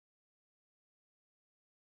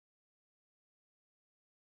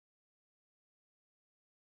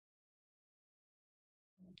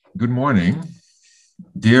Good morning,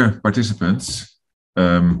 dear participants.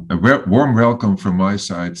 A warm welcome from my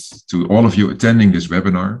side to all of you attending this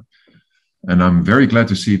webinar. And I'm very glad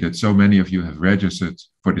to see that so many of you have registered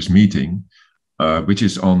for this meeting, which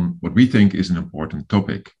is on what we think is an important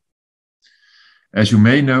topic. As you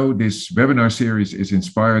may know, this webinar series is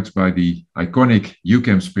inspired by the iconic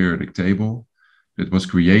EuChemS periodic table that was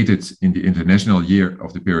created in the International Year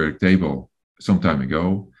of the Periodic Table some time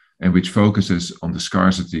ago, and which focuses on the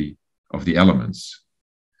scarcity of the elements.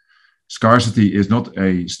 Scarcity is not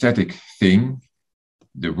a static thing.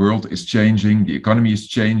 The world is changing, the economy is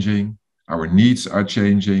changing, our needs are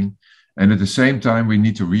changing, and at the same time we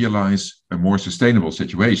need to realize a more sustainable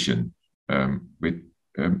situation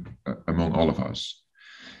among all of us.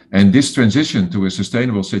 And this transition to a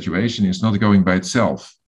sustainable situation is not going by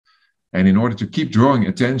itself. And in order to keep drawing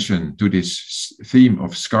attention to this theme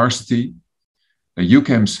of scarcity,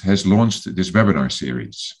 EuChemS has launched this webinar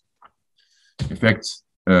series. In fact,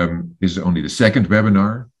 this is only the second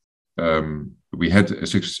webinar. We had a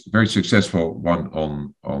very successful one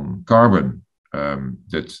on carbon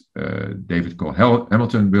that David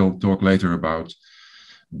Cole-Hamilton will talk later about.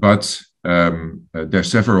 But there are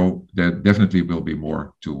several, there definitely will be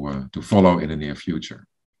more to follow in the near future.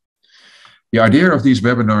 The idea of these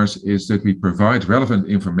webinars is that we provide relevant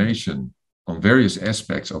information on various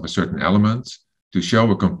aspects of a certain element to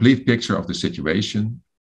show a complete picture of the situation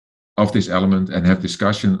of this element and have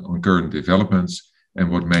discussion on current developments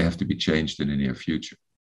and what may have to be changed in the near future.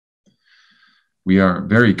 We are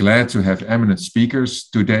very glad to have eminent speakers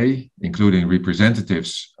today, including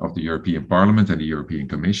representatives of the European Parliament and the European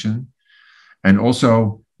Commission, and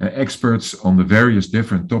also experts on the various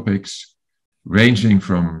different topics, ranging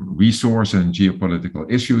from resource and geopolitical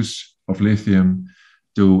issues of lithium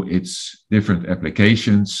to its different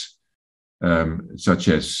applications, such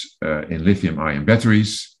as in lithium-ion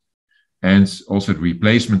batteries, and also the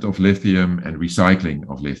replacement of lithium and recycling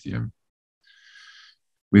of lithium.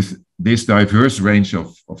 With this diverse range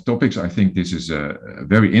of topics, I think this is a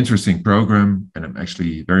very interesting program, and I'm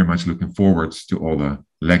actually very much looking forward to all the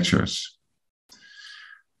lectures.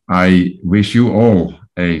 I wish you all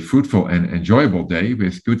a fruitful and enjoyable day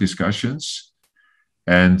with good discussions.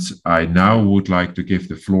 And I now would like to give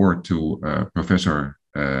the floor to Professor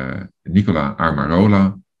Nicola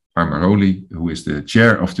Armaroli, who is the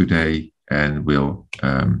chair of today and will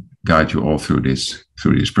guide you all through this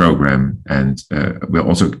program, and will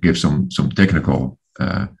also give some technical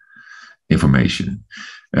information.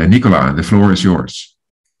 Nicola, the floor is yours.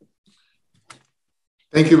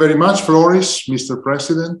 Thank you very much, Floris, Mr.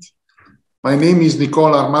 President. My name is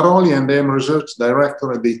Nicola Armaroli, and I am Research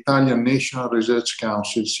Director at the Italian National Research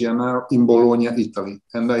Council, CNR, in Bologna, Italy,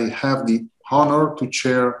 and I have the honor to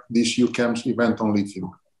chair this EuChemS event on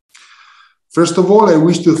lithium. First of all, I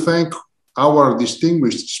wish to thank our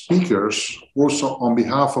distinguished speakers, also on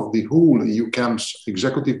behalf of the whole EuChemS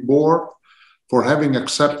Executive Board, for having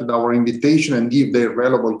accepted our invitation and give their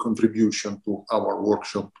valuable contribution to our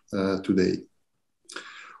workshop today.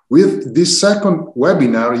 With this second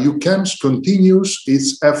webinar, EuChemS continues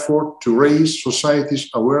its effort to raise society's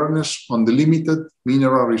awareness on the limited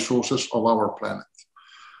mineral resources of our planet,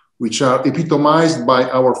 which are epitomized by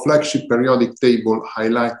our flagship periodic table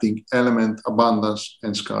highlighting element abundance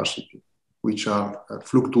and scarcity, which are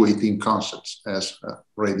fluctuating concepts, as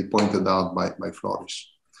already pointed out by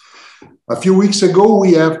Floris. A few weeks ago,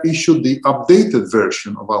 we have issued the updated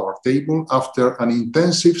version of our table after an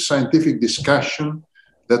intensive scientific discussion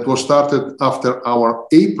that was started after our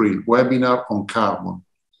April webinar on carbon.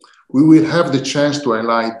 We will have the chance to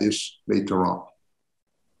highlight this later on.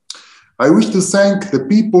 I wish to thank the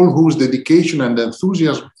people whose dedication and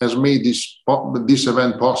enthusiasm has made this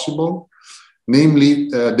event possible, namely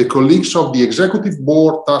the colleagues of the Executive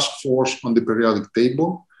Board Task Force on the Periodic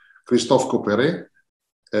Table, Christophe Copperet,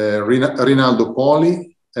 Rinaldo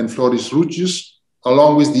Poli, and Floris Rutjes,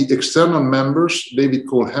 along with the external members, David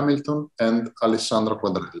Cole-Hamilton and Alessandra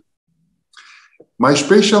Quadrelli. My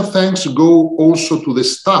special thanks go also to the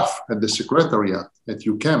staff at the Secretariat at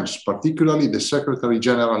EuChemS, particularly the Secretary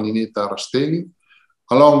General Ninetta Rastelli,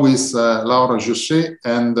 along with Laura José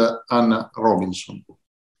and Anna Robinson.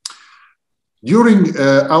 During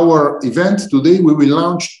our event today, we will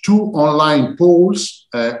launch two online polls,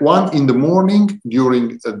 one in the morning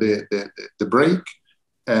during the break,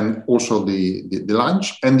 and also the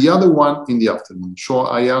lunch, and the other one in the afternoon. So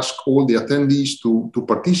I ask all the attendees to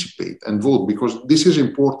participate and vote, because this is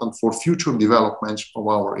important for future developments of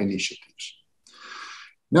our initiatives.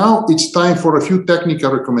 Now it's time for a few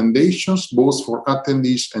technical recommendations, both for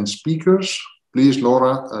attendees and speakers. Please,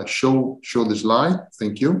 Laura, show the slide.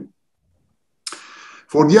 Thank you.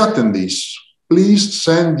 For the attendees, please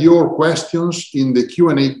send your questions in the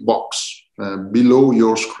Q&A box below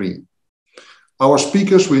your screen. Our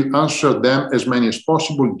speakers will answer them as many as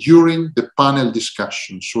possible during the panel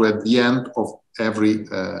discussion, so at the end of every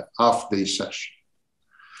half-day session.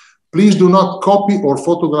 Please do not copy or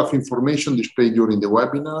photograph information displayed during the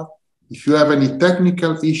webinar. If you have any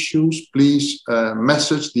technical issues, please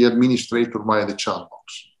message the administrator via the chat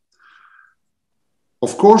box.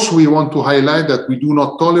 Of course, we want to highlight that we do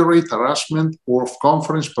not tolerate harassment of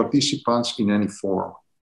conference participants in any form.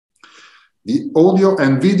 The audio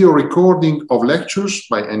and video recording of lectures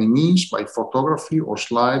by any means, by photography or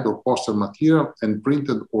slide or poster material, and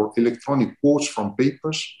printed or electronic quotes from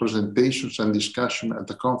papers, presentations, and discussion at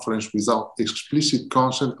the conference without explicit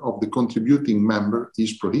consent of the contributing member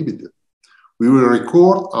is prohibited. We will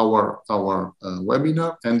record our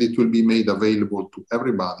webinar, and it will be made available to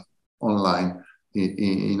everybody online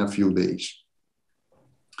in a few days.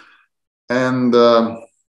 And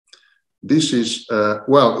this is,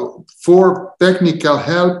 well, for technical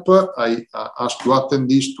help, I ask you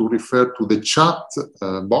attendees to refer to the chat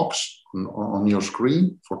box on your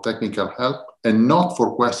screen for technical help, and not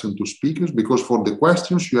for questions to speakers, because for the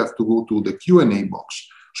questions you have to go to the Q&A box.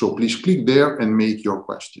 So please click there and make your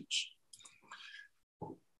questions.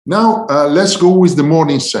 Now, let's go with the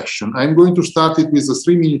morning session. I'm going to start it with a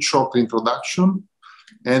 3-minute short introduction.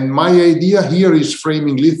 And my idea here is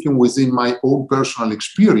framing lithium within my own personal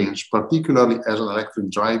experience, particularly as an electric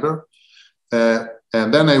driver. And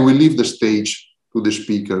then I will leave the stage to the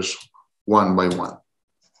speakers one by one.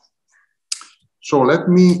 So let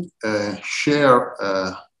me share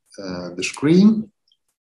the screen.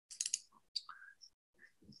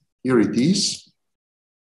 Here it is.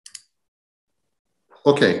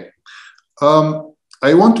 Okay.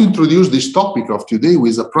 I want to introduce this topic of today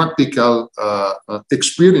with a practical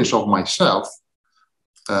experience of myself.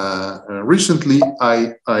 Recently,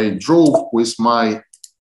 I drove with my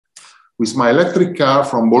electric car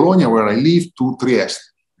from Bologna, where I live, to Trieste,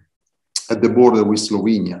 at the border with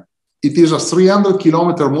Slovenia. It is a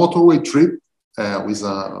 300-kilometer motorway trip with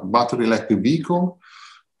a battery electric vehicle.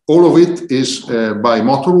 All of it is by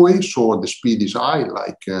motorway, so the speed is high,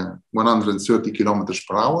 like 130 kilometers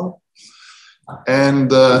per hour. And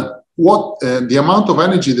the amount of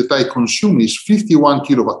energy that I consume is 51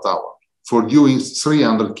 kilowatt hour for doing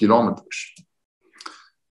 300 kilometers.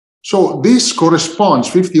 So this corresponds,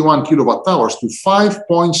 51 kilowatt hours, to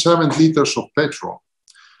 5.7 liters of petrol.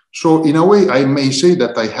 So in a way, I may say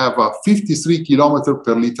that I have a 53 kilometer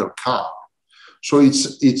per liter car. So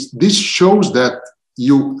this shows that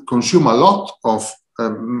you consume a lot of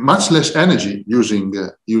much less energy using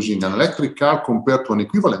an electric car compared to an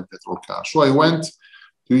equivalent petrol car. So I went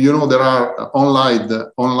to, you know, there are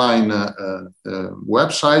online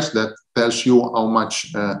websites that tells you how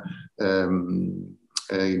much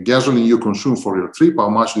gasoline you consume for your trip, how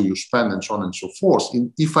much do you spend, and so on and so forth.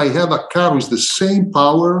 If I had a car with the same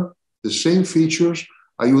power, the same features,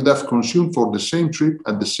 I would have consumed for the same trip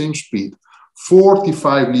at the same speed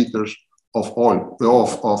 45 liters of oil,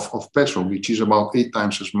 of petrol, which is about 8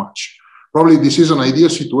 times as much. Probably this is an ideal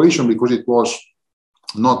situation because it was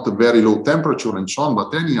not a very low temperature and so on,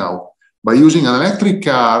 but anyhow, by using an electric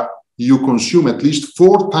car, you consume at least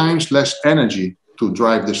 4 times less energy to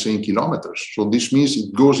drive the same kilometers. So this means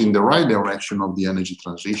it goes in the right direction of the energy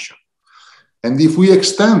transition. And if we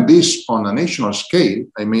extend this on a national scale,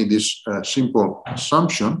 I made this simple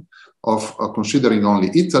assumption of considering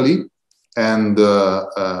only Italy, and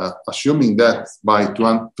assuming that by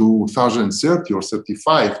 2030 or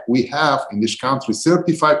 35, we have in this country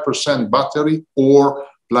 35% battery or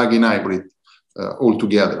plug-in hybrid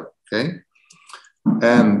altogether, okay?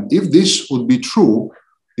 And if this would be true,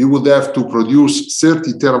 you would have to produce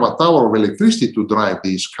 30 terawatt hour of electricity to drive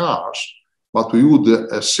these cars, but we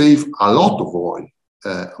would save a lot of oil,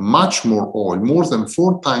 much more oil, more than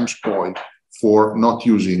 4 times oil for not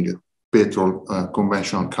using petrol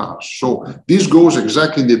conventional cars. So this goes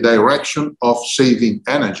exactly in the direction of saving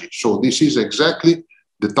energy. So this is exactly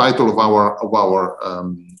the title of our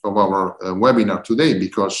webinar today,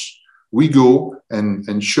 because we go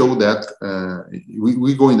and show that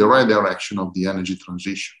we go in the right direction of the energy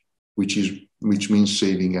transition, which means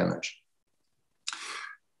saving energy.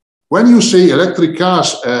 When you say electric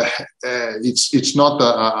cars, it's not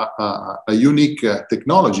a unique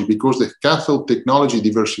technology, because the cathode technology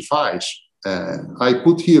diversifies. I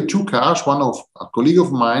put here 2 cars, one of a colleague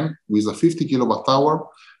of mine with a 50 kilowatt hour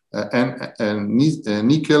and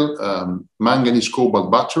nickel manganese cobalt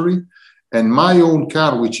battery, and my own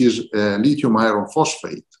car, which is lithium iron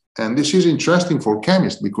phosphate. And this is interesting for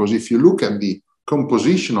chemists, because if you look at the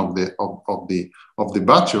composition of the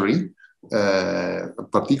battery,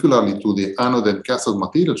 particularly to the anode and cathode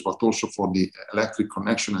materials, but also for the electric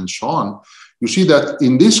connection and so on, you see that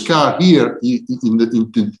in this car here,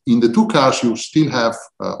 in the two cars, you still have,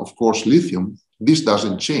 of course, lithium. This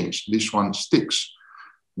doesn't change. This one sticks.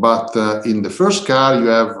 But in the first car, you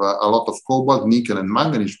have a lot of cobalt, nickel, and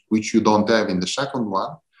manganese, which you don't have in the second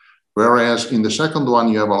one. Whereas in the second one,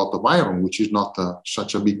 you have a lot of iron, which is not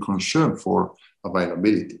such a big concern for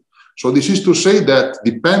availability. So this is to say that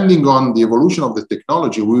depending on the evolution of the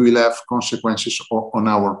technology, we will have consequences on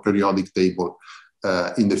our periodic table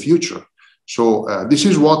in the future. So this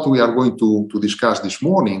is what we are going to discuss this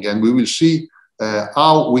morning, and we will see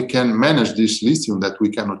how we can manage this lithium that we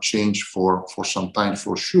cannot change for some time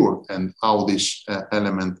for sure, and how this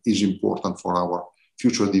element is important for our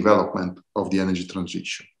future development of the energy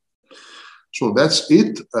transition. So that's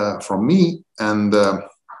it from me. And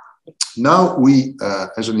now we,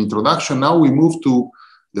 as an introduction, now we move to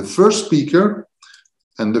the first speaker.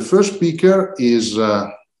 And the first speaker is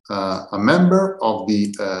a member of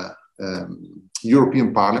the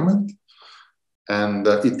European Parliament. And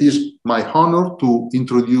it is my honor to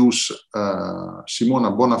introduce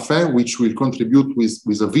Simona Bonafè, which will contribute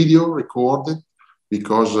with a video recorded,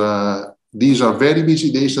 because these are very busy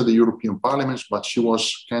days at the European Parliament, but she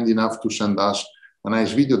was kind enough to send us a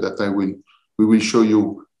nice video that we will show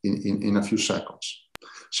you in a few seconds.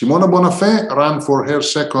 Simona Bonafè ran for her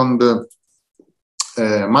second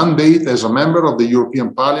mandate as a member of the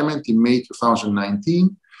European Parliament in May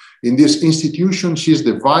 2019. In this institution, she is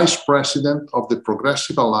the Vice President of the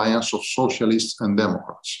Progressive Alliance of Socialists and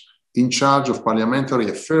Democrats, in charge of parliamentary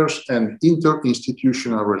affairs and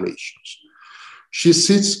interinstitutional relations. She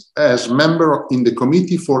sits as member in the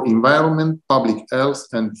Committee for Environment, Public Health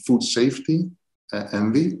and Food Safety,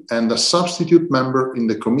 ENVI, and a substitute member in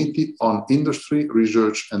the Committee on Industry,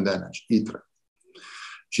 Research and Energy, ITRE.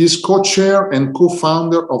 She is co-chair and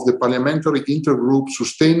co-founder of the parliamentary intergroup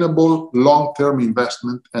Sustainable Long-Term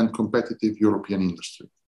Investment and Competitive European Industry.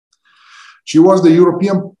 She was the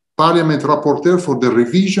European Parliament rapporteur for the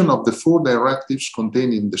revision of the 4 directives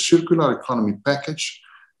contained in the Circular Economy Package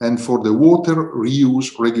and for the Water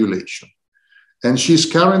Reuse Regulation. And she is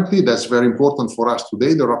currently, that's very important for us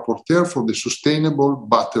today, the rapporteur for the Sustainable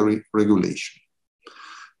Battery Regulation.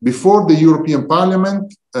 Before the European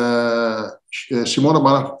Parliament,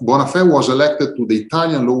 Simona Bonafè was elected to the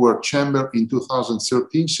Italian lower chamber in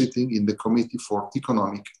 2013, sitting in the Committee for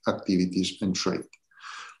Economic Activities and Trade.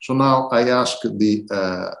 So now I ask the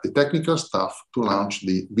technical staff to launch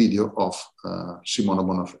the video of Simona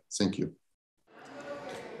Bonafè. Thank you.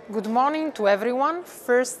 Good morning to everyone.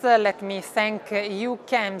 First, let me thank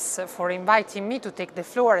EuChemS for inviting me to take the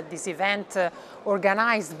floor at this event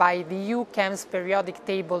organized by the EuChemS Periodic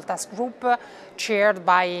Table Task Group, chaired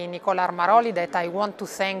by Nicola Armaroli, that I want to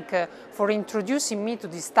thank for introducing me to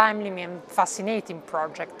this timely and fascinating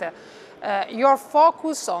project. Your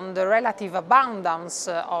focus on the relative abundance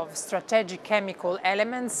of strategic chemical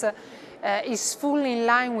elements is fully in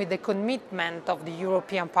line with the commitment of the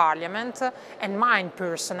European Parliament and mine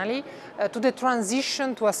personally to the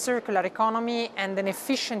transition to a circular economy and an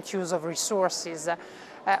efficient use of resources.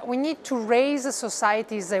 We need to raise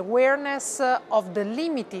society's awareness of the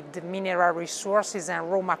limited mineral resources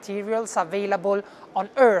and raw materials available on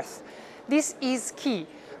Earth. This is key,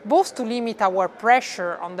 both to limit our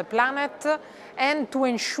pressure on the planet and to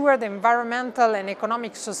ensure the environmental and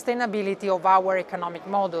economic sustainability of our economic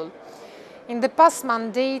model. In the past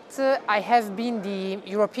mandate, I have been the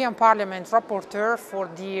European Parliament rapporteur for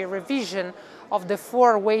the revision of the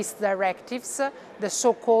 4 waste directives, the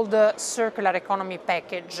so-called Circular Economy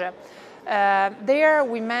Package. There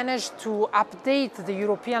we managed to update the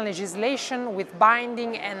European legislation with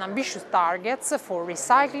binding and ambitious targets for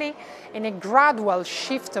recycling and a gradual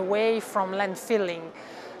shift away from landfilling.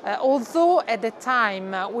 Although at the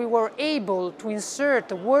time we were able to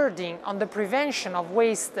insert wording on the prevention of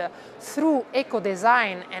waste through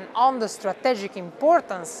eco-design and on the strategic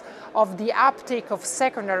importance of the uptake of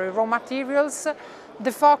secondary raw materials,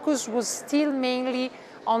 the focus was still mainly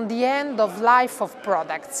on the end of life of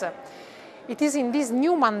products. It is in this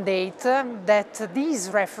new mandate that these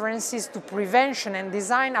references to prevention and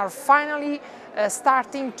design are finally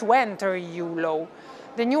starting to enter EU law.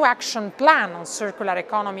 The new action plan on circular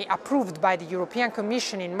economy, approved by the European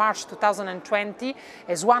Commission in March 2020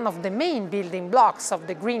 as one of the main building blocks of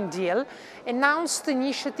the Green Deal, announced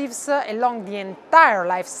initiatives along the entire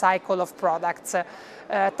life cycle of products,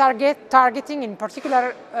 targeting in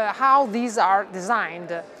particular how these are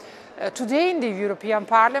designed. Today in the European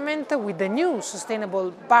Parliament, with the new Sustainable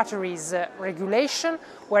Batteries Regulation,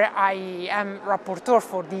 where I am rapporteur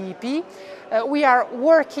for the EP, we are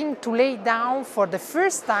working to lay down for the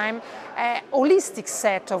first time a holistic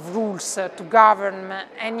set of rules to govern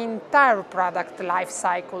an entire product life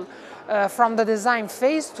cycle, from the design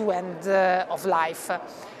phase to end of life.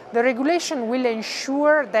 The regulation will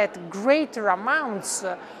ensure that greater amounts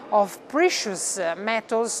of precious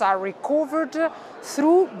metals are recovered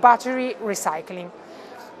through battery recycling.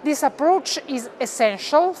 This approach is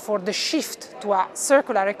essential for the shift to a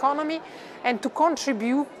circular economy and to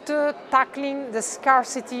contribute to tackling the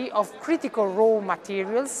scarcity of critical raw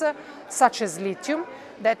materials such as lithium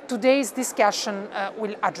that today's discussion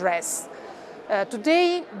will address.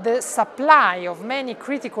 Today, the supply of many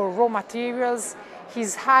critical raw materials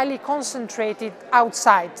is highly concentrated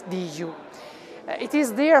outside the EU. It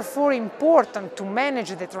is therefore important to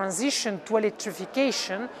manage the transition to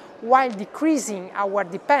electrification while decreasing our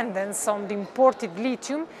dependence on the imported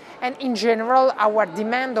lithium and, in general, our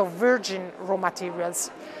demand of virgin raw materials.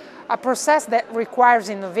 A process that requires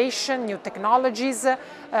innovation, new technologies, the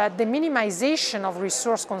minimization of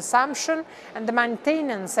resource consumption, and the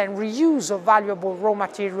maintenance and reuse of valuable raw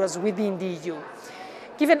materials within the EU.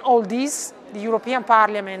 Given all this, the European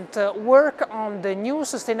Parliament work on the new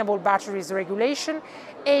Sustainable Batteries Regulation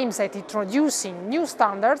aims at introducing new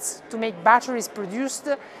standards to make batteries produced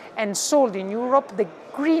and sold in Europe the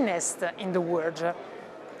greenest in the world.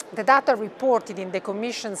 The data reported in the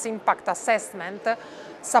Commission's impact assessment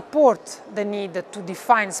support the need to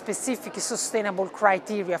define specific sustainable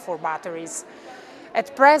criteria for batteries.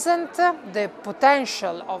 At present, the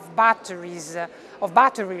potential of battery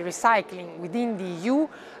recycling within the EU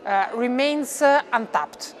remains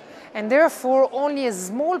untapped, and therefore only a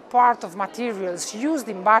small part of materials used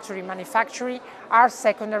in battery manufacturing are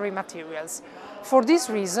secondary materials. For this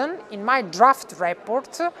reason, in my draft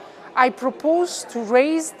report, I propose to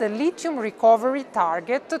raise the lithium recovery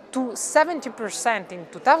target to 70% in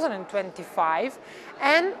 2025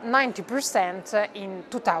 and 90% in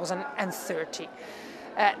 2030.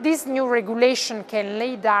 This new regulation can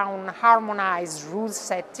lay down harmonized rule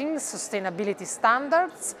settings, sustainability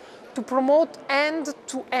standards to promote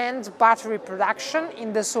end-to-end battery production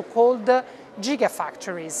in the so-called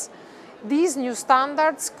gigafactories. These new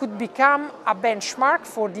standards could become a benchmark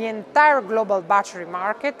for the entire global battery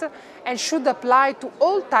market and should apply to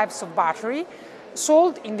all types of battery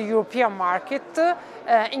sold in the European market,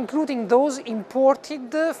 including those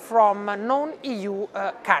imported from non-EU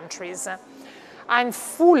countries. I'm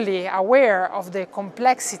fully aware of the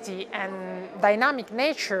complexity and dynamic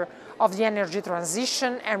nature of the energy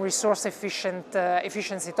transition and resource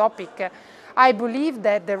efficiency topic. I believe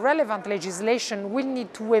that the relevant legislation will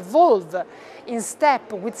need to evolve in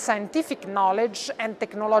step with scientific knowledge and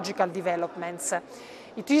technological developments.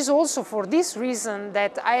 It is also for this reason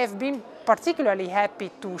that I have been particularly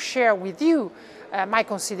happy to share with you my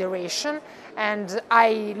consideration, and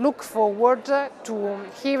I look forward to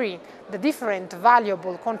hearing the different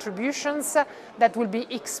valuable contributions that will be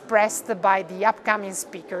expressed by the upcoming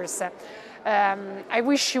speakers. I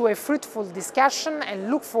wish you a fruitful discussion and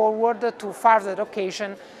look forward to further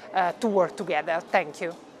occasion to work together. Thank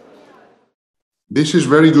you. This is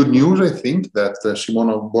very good news, I think, that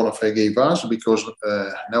Simona Bonafè gave us, because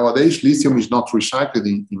nowadays lithium is not recycled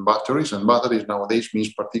in batteries, and batteries nowadays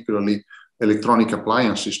means particularly electronic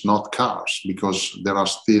appliances, not cars, because there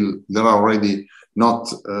are already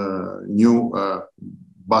not new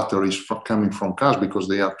batteries coming from cars because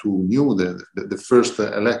they are too new. The first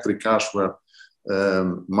electric cars were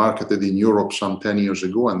marketed in Europe some 10 years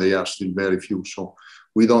ago, and they are still very few. So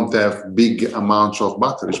we don't have big amounts of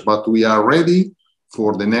batteries, but we are ready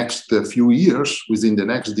for the next few years, within the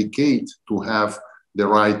next decade, to have the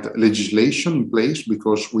right legislation in place,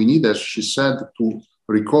 because we need, as she said, to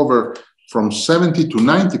recover from 70 to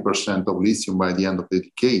 90% of lithium by the end of the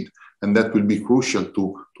decade. And that will be crucial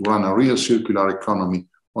to run a real circular economy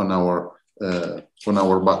on our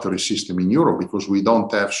battery system in Europe, because we don't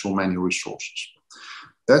have so many resources.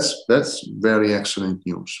 That's very excellent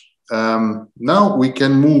news. Now we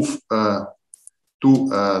can move to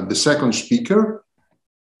the second speaker.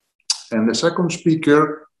 And the second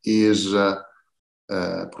speaker is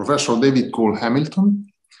Professor David Cole Hamilton,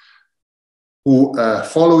 who,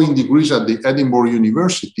 following degrees at the Edinburgh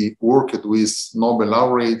University, worked with Nobel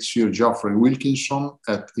laureate Sir Geoffrey Wilkinson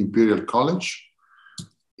at Imperial College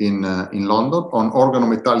in London on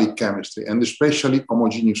organometallic chemistry, and especially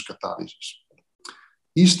homogeneous catalysis.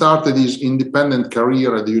 He started his independent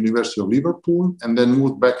career at the University of Liverpool and then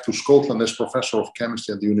moved back to Scotland as Professor of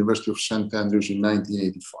Chemistry at the University of St Andrews in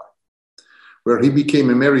 1985. where he became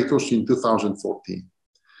emeritus in 2014.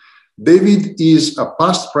 David is a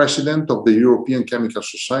past president of the European Chemical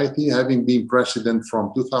Society, having been president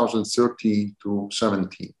from 2013 to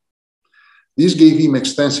 17. This gave him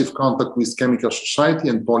extensive contact with chemical society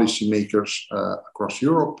and policymakers across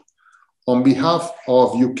Europe. On behalf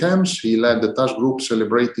of EuChemS, he led the task group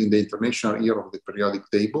celebrating the International Year of the Periodic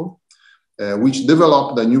Table, which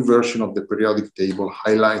developed a new version of the periodic table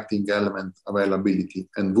highlighting element availability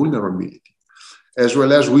and vulnerability, as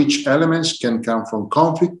well as which elements can come from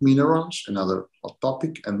conflict minerals, another hot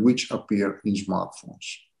topic, and which appear in smartphones.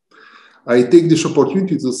 I take this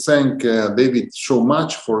opportunity to thank David so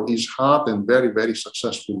much for his hard and very, very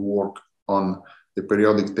successful work on the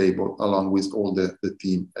periodic table, along with all the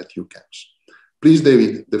team at EuChemS. Please,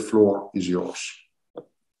 David, the floor is yours.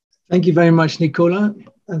 Thank you very much, Nicola,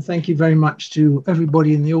 and thank you very much to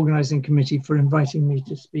everybody in the organizing committee for inviting me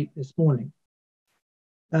to speak this morning.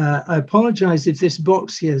 I apologize if this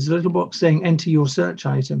box here, there's a little box saying enter your search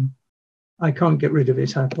item. I can't get rid of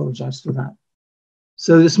it, I apologize for that.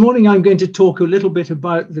 So this morning I'm going to talk a little bit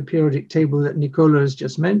about the periodic table that Nicola has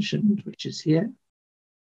just mentioned, which is here.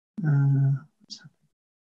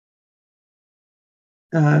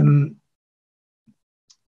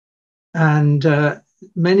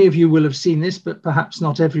 Many of you will have seen this, but perhaps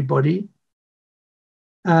not everybody.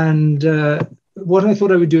 And what I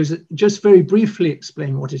thought I would do is just very briefly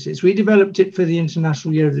explain what it is. We developed it for the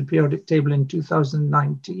International Year of the Periodic Table in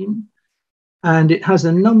 2019, and it has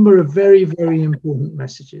a number of very, very important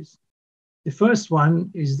messages. The first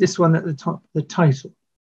one is this one at the top, the title,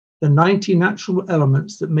 the 90 natural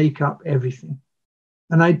elements that make up everything.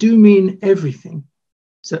 And I do mean everything.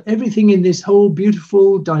 So everything in this whole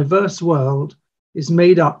beautiful, diverse world is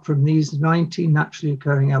made up from these 90 naturally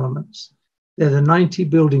occurring elements. They're the 90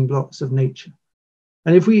 building blocks of nature.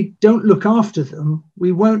 And if we don't look after them,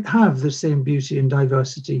 we won't have the same beauty and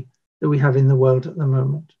diversity that we have in the world at the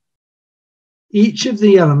moment. Each of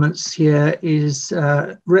the elements here is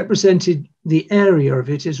represented, the area of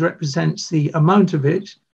it represents the amount of it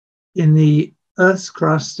in the Earth's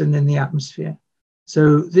crust and in the atmosphere.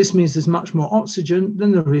 So this means there's much more oxygen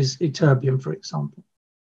than there is ytterbium, for example.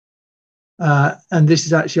 And this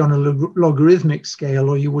is actually on a logarithmic scale,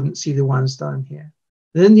 or you wouldn't see the ones down here.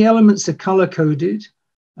 Then the elements are color-coded.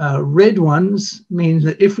 Red ones mean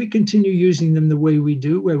that if we continue using them the way we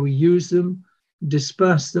do, where we use them,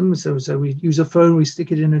 disperse them, so we use a phone, we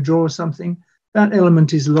stick it in a drawer or something, that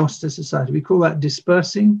element is lost to society. We call that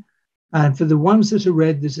dispersing. And for the ones that are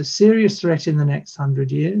red, there's a serious threat in the next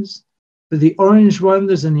 100 years. For the orange one,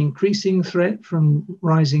 there's an increasing threat from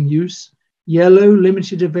rising use. Yellow,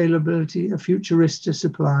 limited availability, a future risk to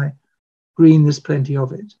supply. Green, there's plenty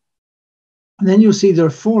of it. And then you'll see there are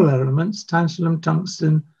 4 elements, tantalum,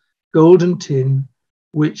 tungsten, gold, and tin,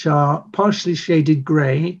 which are partially shaded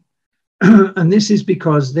gray. And this is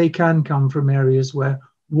because they can come from areas where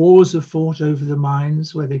wars are fought over the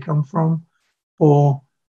mines where they come from, or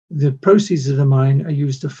the proceeds of the mine are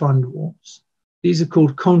used to fund wars. These are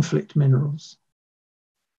called conflict minerals.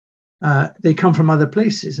 They come from other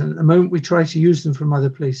places, and at the moment we try to use them from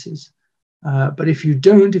other places. But if you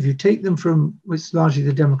don't, if you take them from what's largely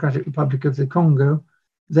the Democratic Republic of the Congo,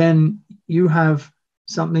 then you have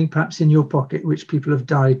something perhaps in your pocket which people have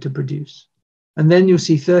died to produce. And then you'll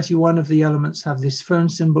see 31 of the elements have this phone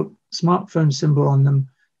symbol, smartphone symbol on them.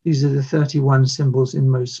 These are the 31 symbols in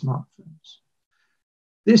most smartphones.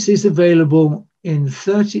 This is available in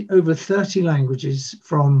over 30 languages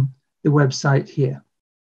from the website here.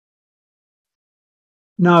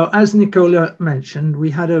 Now, as Nicola mentioned, we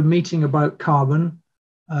had a meeting about carbon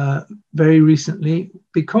very recently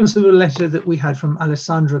because of a letter that we had from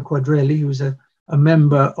Alessandra Quadrelli, who's a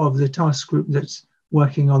member of the task group that's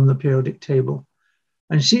working on the periodic table.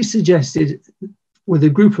 And she suggested, with a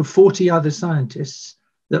group of 40 other scientists,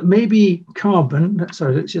 that maybe carbon,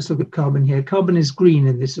 sorry, let's just look at carbon here. Carbon is green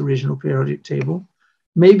in this original periodic table.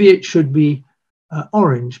 Maybe it should be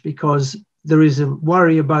orange, because there is a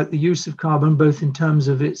worry about the use of carbon, both in terms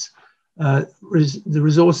of its the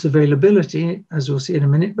resource availability, as we'll see in a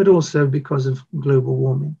minute, but also because of global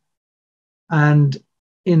warming. And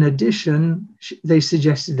in addition, they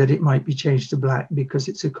suggested that it might be changed to black because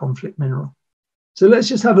it's a conflict mineral. So let's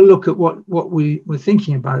just have a look at what we were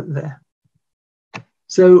thinking about there.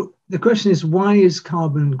 So the question is, why is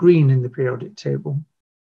carbon green in the periodic table?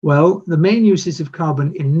 Well, the main uses of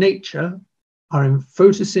carbon in nature are in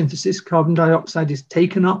photosynthesis. Carbon dioxide is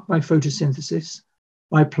taken up by photosynthesis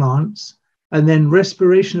by plants, and then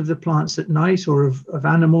respiration of the plants at night or of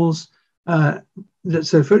animals. So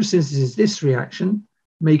photosynthesis is this reaction,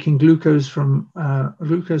 making glucose and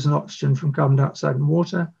oxygen from carbon dioxide and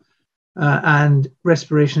water. and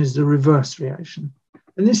respiration is the reverse reaction.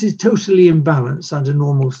 And this is totally in balance under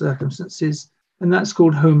normal circumstances, and that's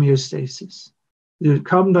called homeostasis. The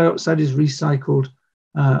carbon dioxide is recycled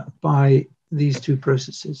by these two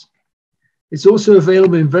processes. It's also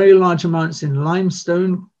available in very large amounts in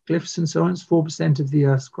limestone, cliffs and so on. It's 4% of the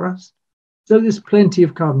Earth's crust. So there's plenty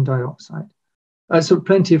of carbon dioxide. So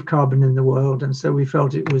plenty of carbon in the world, and so we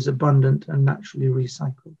felt it was abundant and naturally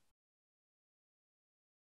recycled.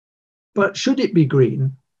 But should it be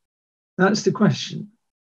green? That's the question.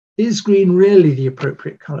 Is green really the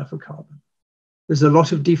appropriate color for carbon? There's a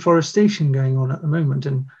lot of deforestation going on at the moment,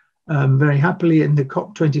 and very happily in the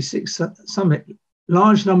COP26 summit,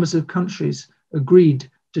 large numbers of countries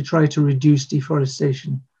agreed to try to reduce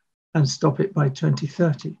deforestation and stop it by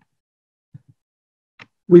 2030.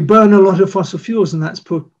 We burn a lot of fossil fuels, and that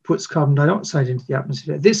puts carbon dioxide into the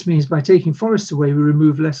atmosphere. This means by taking forests away, we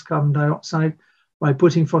remove less carbon dioxide. By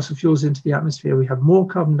putting fossil fuels into the atmosphere, we have more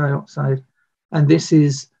carbon dioxide, and this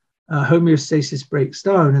is homeostasis breaks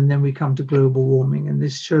down, and then we come to global warming. And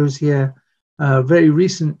this shows here very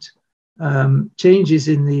recent changes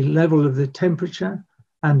in the level of the temperature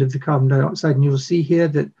and of the carbon dioxide. And you'll see here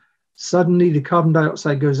that suddenly the carbon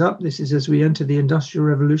dioxide goes up. This is as we enter the Industrial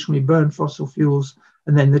Revolution, we burn fossil fuels,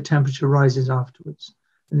 and then the temperature rises afterwards.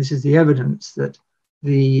 And this is the evidence that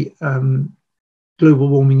the global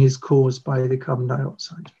warming is caused by the carbon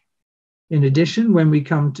dioxide. In addition, when we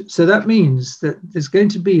come to, so that means that there's going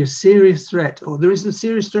to be a serious threat, or there is a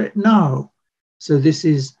serious threat now. So this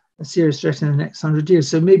is a serious threat in the next 100 years.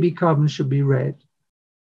 So maybe carbon should be red.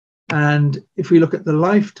 And if we look at the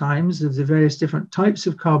lifetimes of the various different types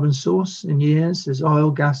of carbon source in years, there's oil,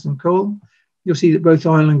 gas, and coal. You'll see that both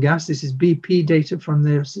oil and gas, this is BP data from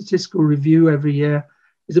their statistical review every year,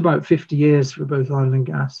 is about 50 years for both oil and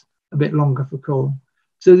gas, a bit longer for coal.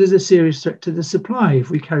 So there's a serious threat to the supply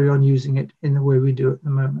if we carry on using it in the way we do at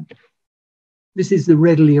the moment. This is the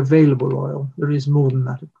readily available oil. There is more than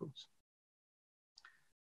that, of course.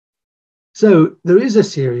 So there is a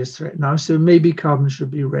serious threat now, so maybe carbon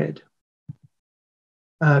should be red.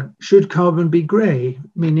 Should carbon be grey,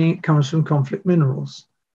 meaning it comes from conflict minerals?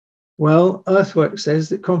 Well, Earthwork says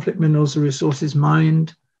that conflict minerals are resources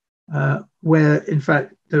mined where, in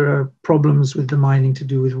fact, there are problems with the mining to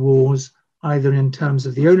do with wars, either in terms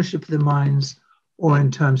of the ownership of the mines or in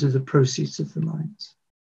terms of the proceeds of the mines.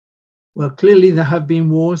 Well, clearly there have been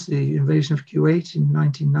wars, the invasion of Kuwait in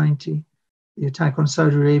 1990, the attack on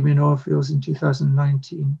Saudi Arabian oil fields in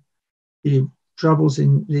 2019, the troubles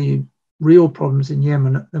in the real problems in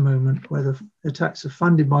Yemen at the moment, where the attacks are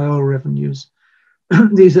funded by oil revenues.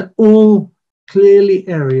 These are all clearly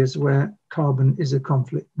areas where carbon is a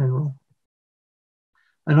conflict mineral.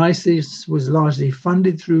 And ISIS was largely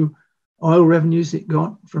funded through oil revenues it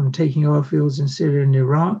got from taking oil fields in Syria and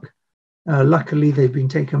Iraq. Luckily, they've been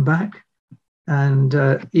taken back. And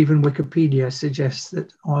even Wikipedia suggests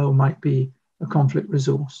that oil might be a conflict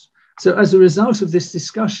resource. So as a result of this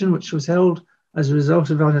discussion, which was held as a result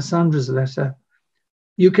of Alessandra's letter,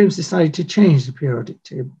 EuChemS decided to change the periodic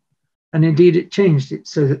table. And indeed, it changed it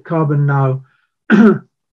so that carbon now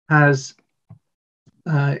is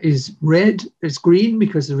red. It's green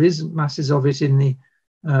because there isn't masses of it in the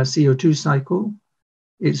CO2 cycle.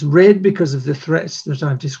 It's red because of the threats that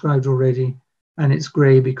I've described already, and it's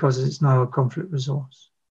grey because it's now a conflict resource.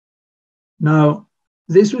 Now,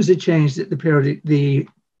 this was a change that the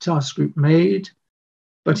task group made,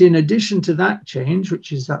 but in addition to that change,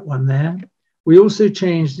 which is that one there, we also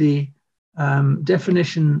changed the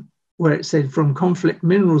definition where it said from conflict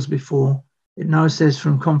minerals before, it now says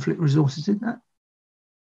from conflict resources. Did that?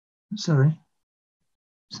 Sorry,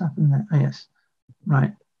 what's happened there? Oh, yes,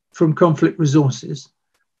 right. From conflict resources,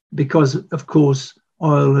 because of course,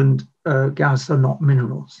 oil and gas are not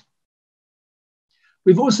minerals.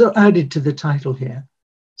 We've also added to the title here.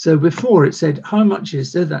 So before it said, how much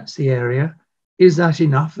is there? That's the area. Is that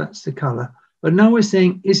enough? That's the color. But now we're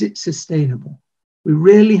saying, is it sustainable? We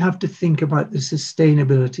really have to think about the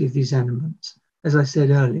sustainability of these elements. As I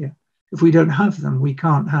said earlier, if we don't have them, we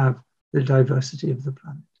can't have the diversity of the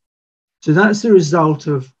planet. So that's the result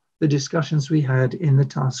of the discussions we had in the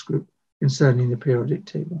task group concerning the periodic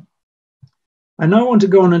table. I now want to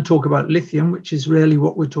go on and talk about lithium, which is really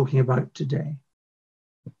what we're talking about today.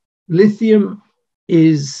 Lithium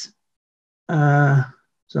is,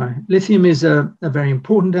 lithium is a very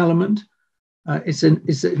important element. It's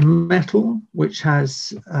a metal which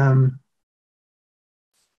has, I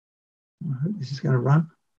hope this is going to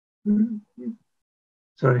run.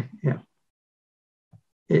 Sorry, yeah.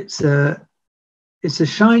 It's a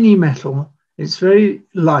shiny metal. It's very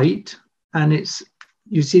light, and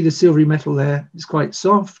you see the silvery metal there. It's quite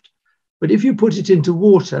soft. But if you put it into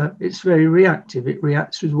water, it's very reactive. It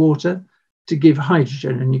reacts with water to give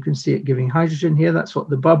hydrogen, and you can see it giving hydrogen here. That's what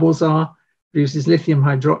the bubbles are. It produces lithium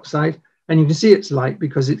hydroxide, and you can see it's light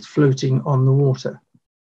because it's floating on the water.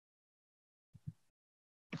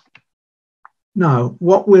 Now,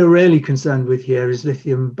 what we're really concerned with here is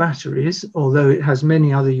lithium batteries, although it has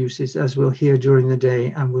many other uses, as we'll hear during the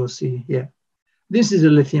day and we'll see here. This is a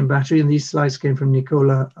lithium battery, and these slides came from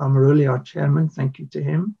Nicola Armaroli, our chairman. Thank you to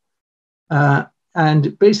him.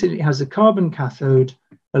 And basically it has a carbon cathode,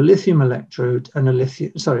 a lithium electrode, and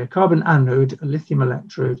a carbon anode, a lithium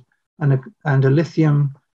electrode, and a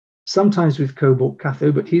lithium, sometimes with cobalt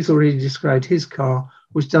cathode, but he's already described his car,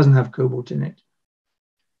 which doesn't have cobalt in it.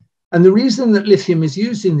 And the reason that lithium is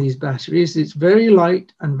used in these batteries, it's very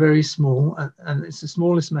light and very small, and it's the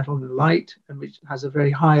smallest metal, light, and which has a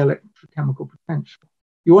very high electrochemical potential.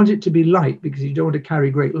 You want it to be light because you don't want to carry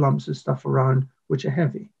great lumps of stuff around which are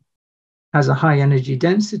heavy. It has a high energy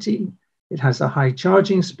density, it has a high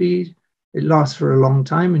charging speed, it lasts for a long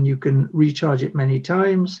time, and you can recharge it many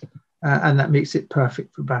times, and that makes it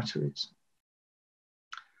perfect for batteries.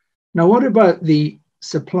 Now, what about the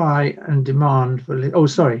supply and demand for,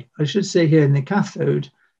 I should say here in the cathode,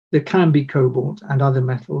 there can be cobalt and other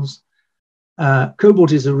metals.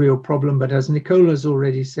 Cobalt is a real problem, but as Nicola's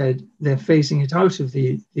already said, they're phasing it out of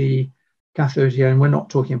the cathode here, and we're not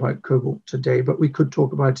talking about cobalt today, but we could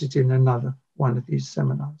talk about it in another one of these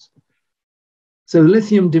seminars. So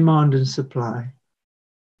lithium demand and supply.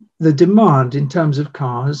 The demand in terms of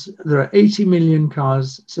cars, there are 80 million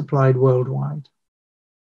cars supplied worldwide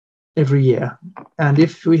every year. And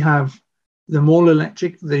if we have them all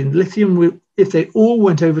electric, the lithium, if they all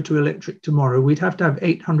went over to electric tomorrow, we'd have to have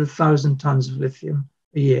 800,000 tons of lithium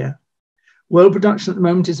a year. World production at the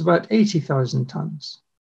moment is about 80,000 tons.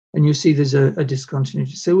 And you see there's a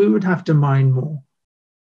discontinuity. So we would have to mine more.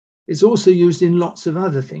 It's also used in lots of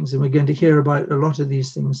other things, and we're going to hear about a lot of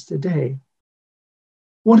these things today.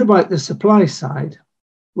 What about the supply side?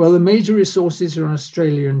 Well, the major resources are in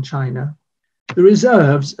Australia and China. The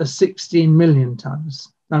reserves are 16 million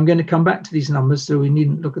tons. Now, I'm going to come back to these numbers, so we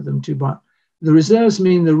needn't look at them too much. The reserves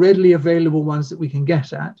mean the readily available ones that we can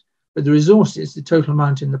get at, but the resources, the total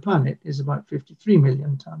amount in the planet, is about 53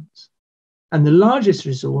 million tons. And the largest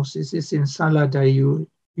resource is in Salar de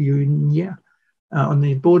Uyuni, on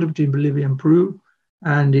the border between Bolivia and Peru.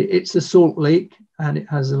 And it's a salt lake, and it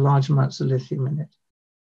has a large amounts of lithium in it.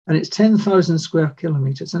 And it's 10,000 square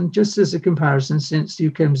kilometers. And just as a comparison, since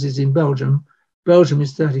EuChemS is in Belgium, Belgium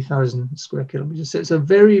is 30,000 square kilometers. So it's a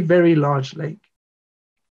very, very large lake.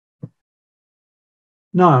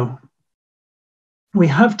 Now, we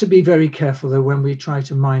have to be very careful, though, when we try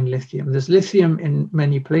to mine lithium. There's lithium in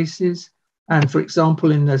many places. And for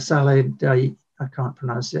example, in the Salar de, I can't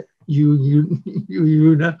pronounce it,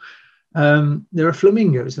 Uyuni, there are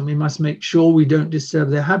flamingos, and we must make sure we don't disturb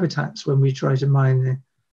their habitats when we try to mine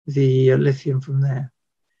the lithium from there.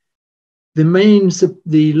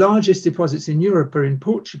 The largest deposits in Europe are in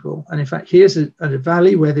Portugal. And in fact, here's a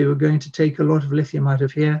valley where they were going to take a lot of lithium out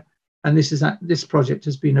of here. And this project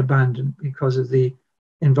has been abandoned because of the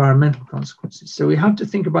environmental consequences. So we have to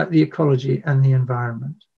think about the ecology and the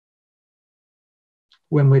environment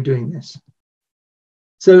when we're doing this.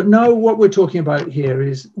 So now what we're talking about here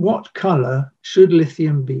is what color should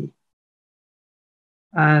lithium be?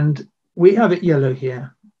 And we have it yellow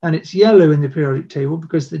here. And it's yellow in the periodic table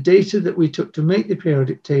because the data that we took to make the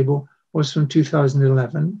periodic table was from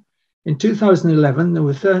 2011. In 2011,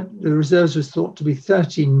 the reserves was thought to be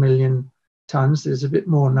 13 million tons. There's a bit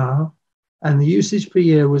more now. And the usage per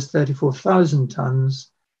year was 34,000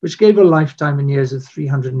 tons, which gave a lifetime in years of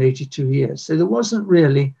 382 years. So there wasn't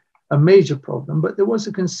really a major problem, but there was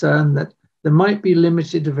a concern that there might be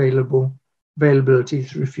limited availability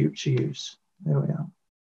through future use. There we are.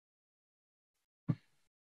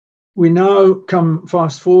 We now come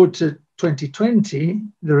fast forward to 2020.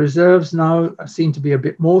 The reserves now seem to be a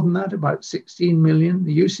bit more than that, about 16 million.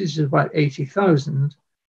 The usage is about 80,000.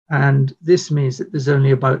 And this means that there's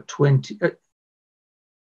only about 20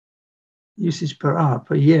 usage per hour,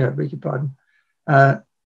 per year, beg your pardon.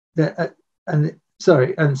 And so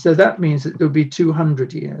that means that there'll be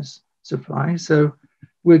 200 years supply. So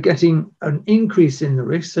we're getting an increase in the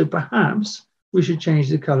risk. So perhaps we should change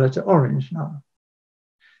the color to orange now.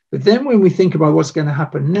 But then when we think about what's going to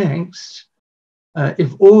happen next,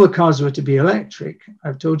 if all the cars were to be electric,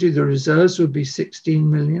 I've told you the reserves would be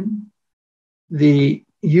 16 million. The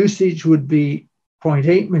usage would be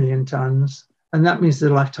 0.8 million tons, and that means the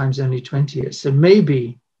lifetime's only 20 years. So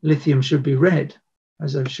maybe lithium should be red,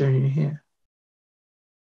 as I've shown you here.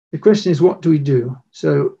 The question is, what do we do?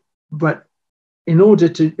 So, but in order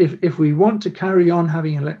to, if we want to carry on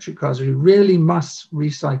having electric cars, we really must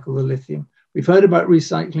recycle the lithium. We've heard about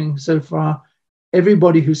recycling so far.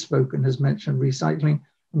 Everybody who's spoken has mentioned recycling,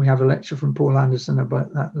 and we have a lecture from Paul Anderson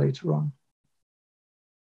about that later on.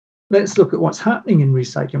 Let's look at what's happening in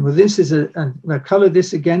recycling. Well, this is I'll color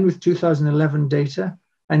this again with 2011 data,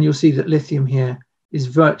 and you'll see that lithium here is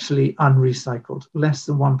virtually unrecycled, less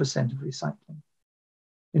than 1% of recycling.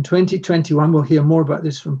 In 2021, we'll hear more about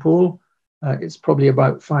this from Paul. It's probably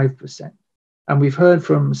about 5%. And we've heard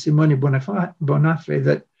from Simona Bonafè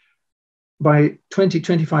that by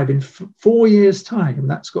 2025, in 4 years' time,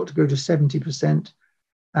 that's got to go to 70%.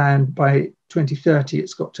 And by 2030,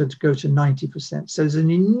 it's got to go to 90%. So there's an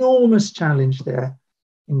enormous challenge there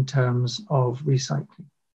in terms of recycling.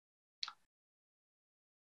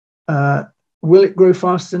 Will it grow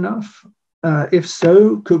fast enough? If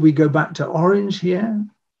so, could we go back to orange here?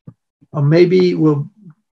 Or maybe we'll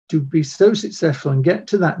be so successful and get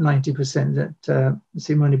to that 90% that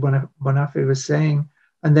Simona Bonafè was saying,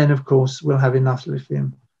 and then of course we'll have enough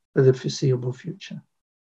lithium for the foreseeable future.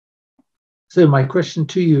 So my question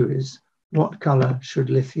to you is, what color should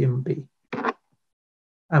lithium be?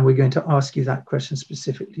 And we're going to ask you that question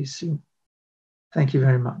specifically soon. Thank you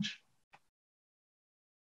very much.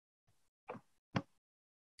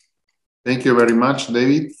 Thank you very much,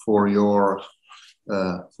 David, for your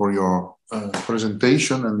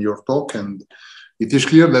presentation and your talk. And it is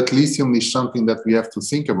clear that lithium is something that we have to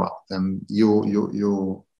think about. And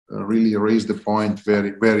you really raised the point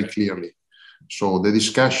very, very clearly. So the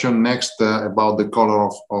discussion next about the color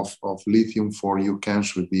of lithium for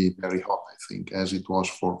EuChemS would be very hot, I think, as it was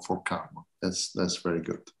for carbon. That's very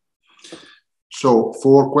good. So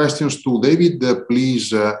for questions to David,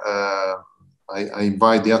 please, I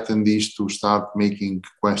invite the attendees to start making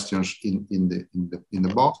questions in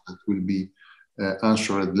the box that will be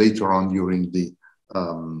answered later on during the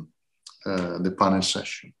panel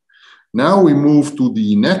session. Now we move to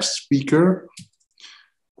the next speaker.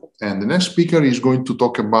 And the next speaker is going to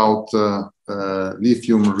talk about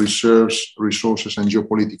lithium reserves, resources, and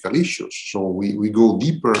geopolitical issues. So we go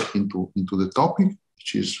deeper into the topic,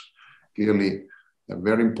 which is clearly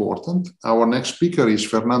very important. Our next speaker is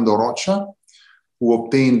Fernando Rocha, who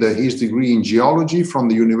obtained his degree in geology from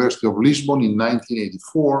the University of Lisbon in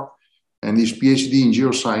 1984 and his PhD in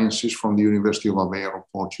geosciences from the University of Aveiro,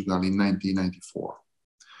 Portugal in 1994.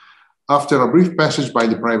 After a brief passage by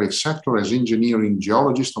the private sector as engineering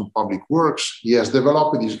geologist on public works, he has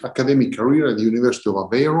developed his academic career at the University of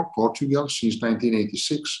Aveiro, Portugal, since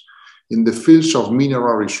 1986 in the fields of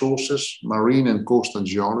mineral resources, marine and coastal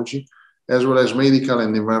geology, as well as medical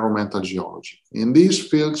and environmental geology. In these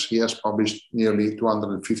fields, he has published nearly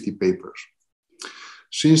 250 papers.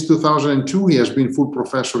 Since 2002, he has been full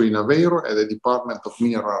professor in Aveiro at the Department of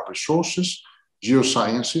Mineral Resources,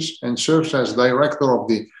 Geosciences, and serves as director of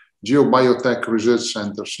the Geobiotech Research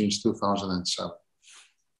Center since 2007.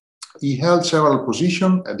 He held several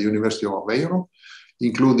positions at the University of Aveiro,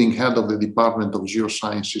 including head of the Department of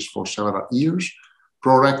Geosciences for several years,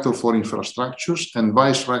 pro-rector for infrastructures, and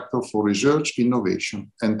vice-rector for research,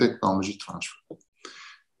 innovation, and technology transfer.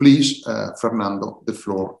 Please, Fernando, the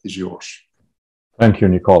floor is yours. Thank you,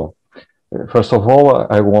 Nicole. First of all,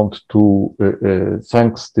 I want to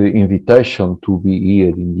thank the invitation to be here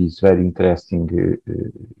in this very interesting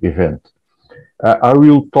event. I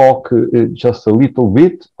will talk just a little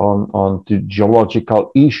bit on the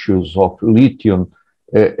geological issues of lithium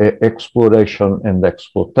exploration and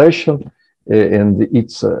exploitation, and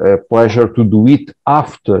it's a pleasure to do it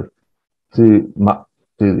after the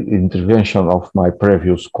intervention of my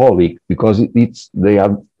previous colleague, because they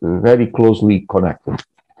are very closely connected.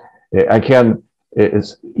 I can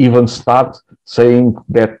even start saying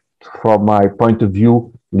that from my point of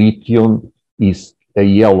view, lithium is a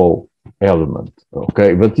yellow element,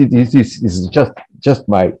 okay? But this is just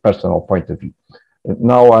my personal point of view. And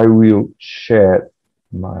now I will share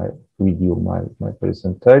with you my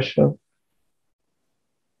presentation.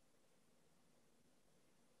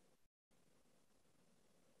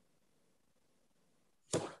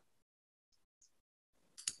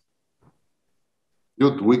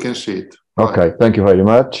 Good, we can see it. Okay, thank you very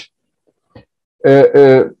much.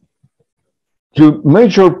 The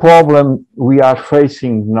major problem we are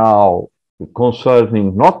facing now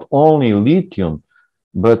concerning not only lithium,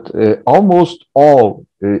 but almost all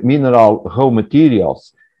mineral raw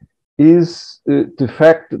materials is the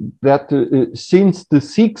fact that since the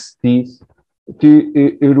 60s,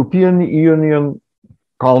 the European Union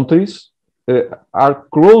countries are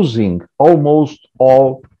closing almost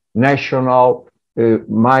all national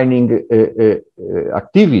mining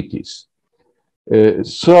activities.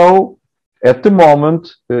 So At the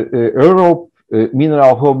moment, Europe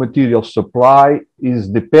mineral raw material supply is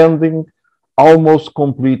depending almost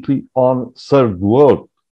completely on third world.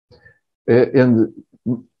 And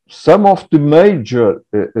some of the major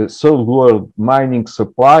third world mining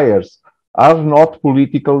suppliers are not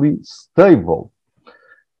politically stable.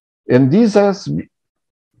 And this has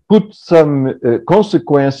put some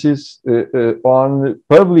consequences on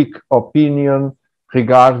public opinion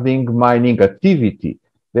regarding mining activity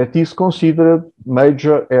that is considered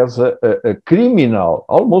major as a criminal,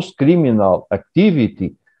 almost criminal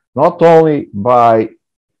activity, not only by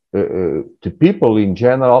the people in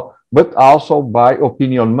general, but also by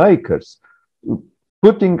opinion makers,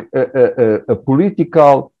 putting a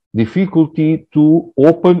political difficulty to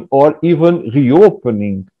open or even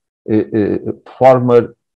reopening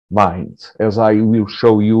former mines, as I will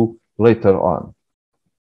show you later on.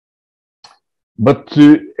 But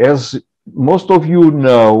as most of you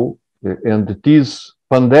know, and these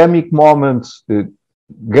pandemic moments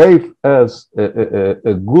gave us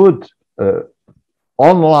a good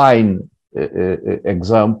online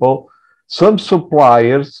example. Some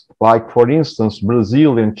suppliers, like for instance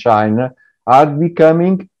Brazil and China, are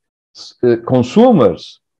becoming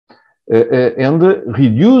consumers and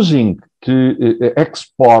reducing the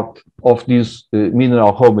export of these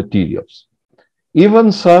mineral raw materials.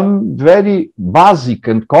 Even some very basic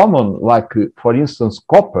and common, like for instance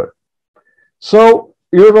copper. So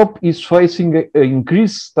Europe is facing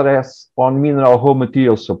increased stress on mineral raw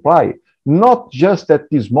material supply, not just at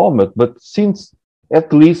this moment, but since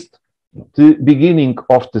at least the beginning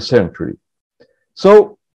of the century.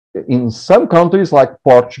 So in some countries like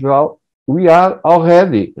Portugal, we are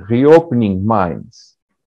already reopening mines.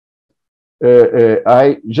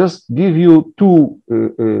 I just give you two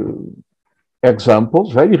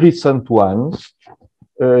examples, very recent ones.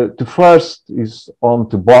 The first is on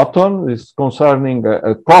the bottom, is concerning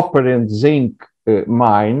a copper and zinc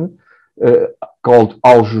mine called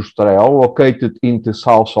Edström, located in the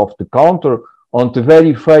south of the country, on the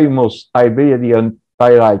very famous Iberian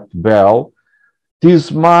pyrite belt.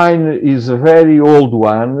 This mine is a very old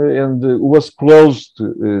one and was closed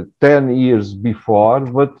 10 years before,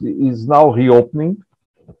 but is now reopening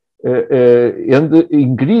and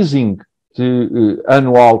increasing the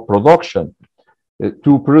annual production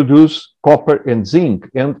to produce copper and zinc.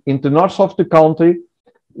 And in the north of the country,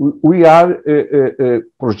 we are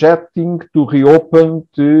projecting to reopen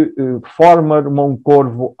the former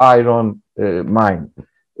Moncorvo iron mine.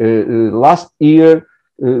 Last year,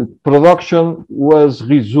 production was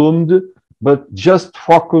resumed, but just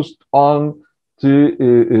focused on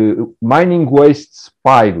the mining waste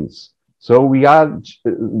piles. So we are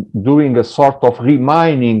doing a sort of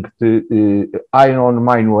remining the iron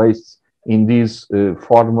mine wastes in this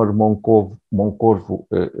former Moncorvo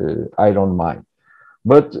iron mine.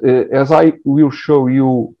 But as I will show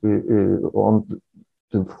you on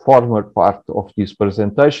the former part of this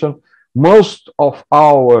presentation, most of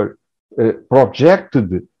our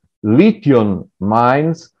projected lithium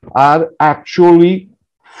mines are actually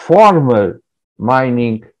former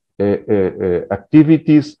mining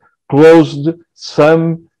activities, closed,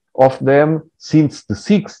 some of them since the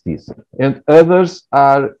 60s, and others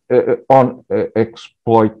are on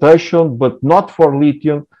exploitation, but not for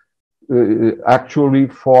lithium, actually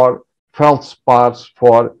for feldspars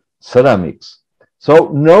for ceramics.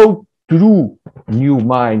 So no true new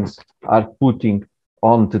mines are putting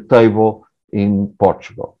on the table in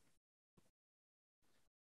Portugal.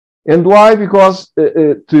 And why? Because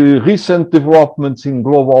the recent developments in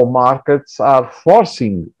global markets are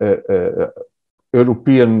forcing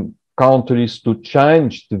European countries to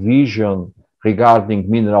change the vision regarding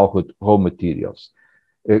mineral raw materials.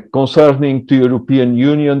 Concerning the European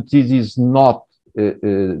Union, this is not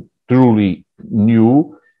truly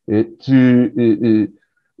new. The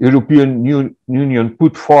European Union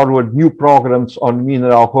put forward new programs on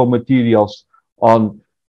mineral raw materials on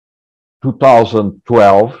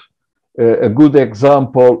 2012. A good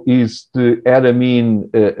example is the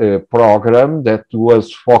EuChemS program that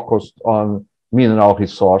was focused on mineral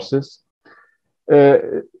resources.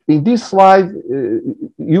 In this slide,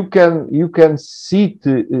 you can see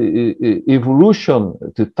the evolution,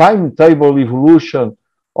 the timetable evolution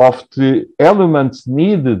of the elements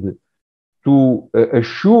needed to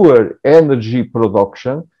assure energy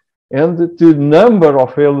production, and the number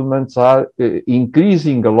of elements are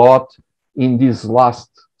increasing a lot in this last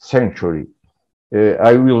century.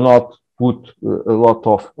 I will not put a lot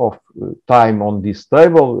of time on this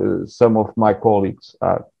table. Some of my colleagues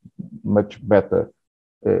are much better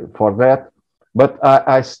for that. But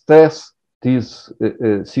I stress this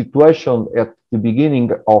situation at the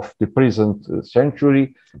beginning of the present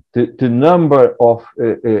century, the number of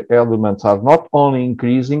elements are not only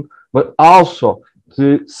increasing, but also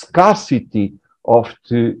the scarcity of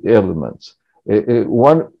the elements.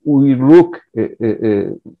 When we look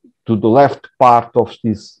to the left part of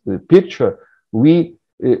this picture, we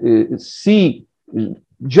see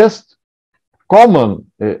just common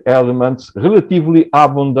elements relatively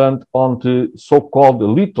abundant on the so-called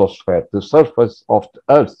lithosphere, the surface of the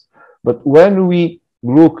Earth. But when we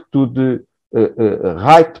look to the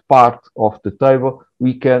right part of the table,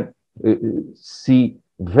 we can see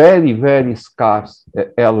very, very scarce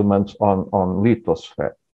elements on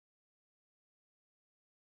lithosphere.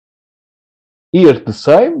 Here the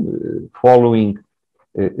same, following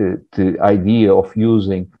the idea of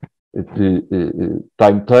using the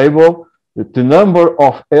timetable, the number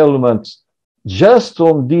of elements just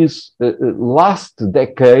on these last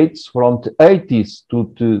decades, from the 80s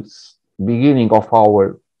to the beginning of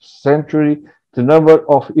our century, the number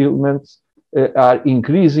of elements are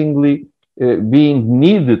increasingly being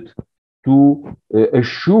needed to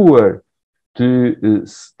assure the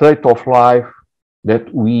state of life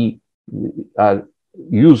that we are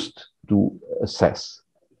used to assess.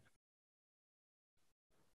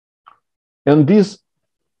 And this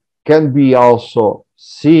can be also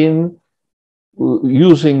seen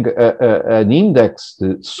using an index,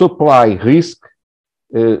 the supply risk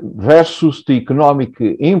versus the economic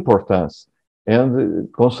importance.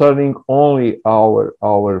 And concerning only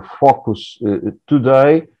our focus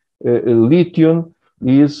today, lithium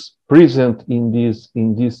is present in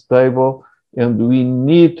this table, and we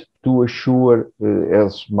need to assure,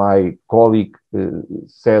 as my colleague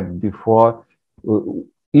said before,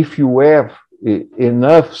 if you have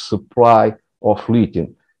enough supply of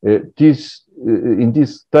lithium. In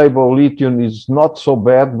this table, lithium is not so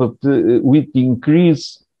bad, but with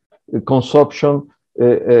increased consumption,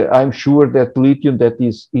 I'm sure that lithium that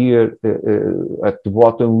is here at the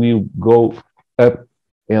bottom will go up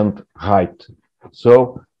and right.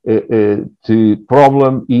 So the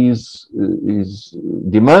problem is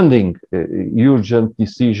demanding urgent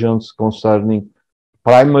decisions concerning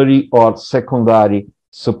primary or secondary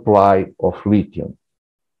supply of lithium.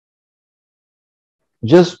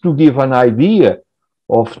 Just to give an idea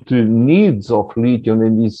of the needs of lithium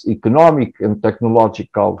and its economic and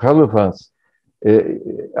technological relevance,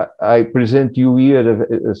 I present you here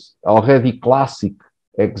as already classic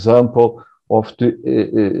example of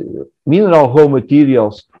the mineral raw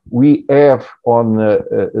materials we have on a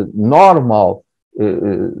normal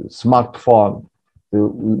smartphone.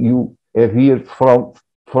 You have here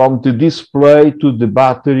from the display to the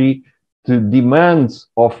battery, the demands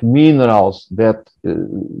of minerals that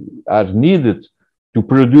are needed to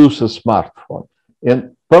produce a smartphone.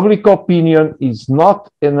 And public opinion is not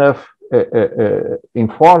enough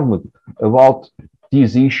informed about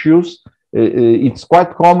these issues. It's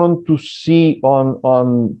quite common to see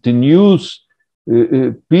on the news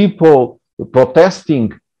people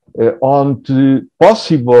protesting on the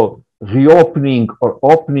possible reopening or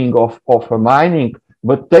opening of a mining,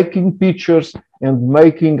 but taking pictures and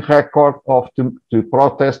making record of the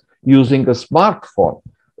protest using a smartphone.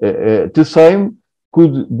 The same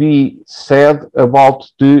could be said about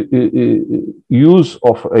the use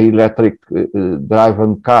of an electric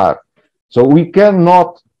driven car. So we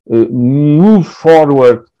cannot move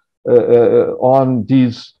forward on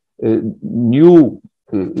these new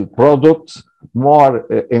products, more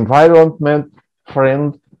environment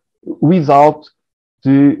friendly, without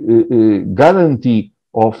the guarantee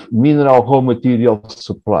of mineral raw material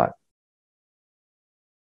supply.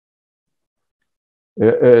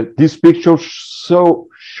 These pictures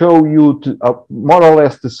show you more or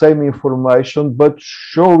less the same information, but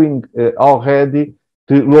showing already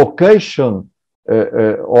the location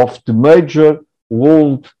of the major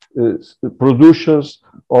world producers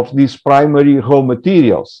of these primary raw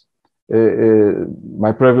materials.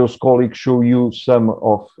 My previous colleague showed you some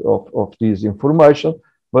of this information,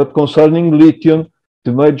 but concerning lithium,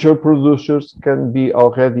 the major producers can be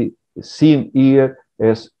already seen here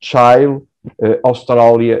as Chile,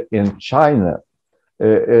 Australia, and China,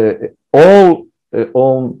 all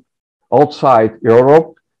outside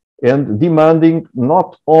Europe, and demanding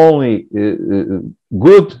not only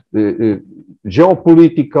good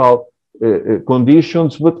geopolitical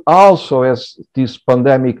conditions, but also, as these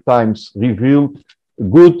pandemic times revealed,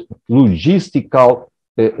 good logistical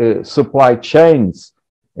supply chains.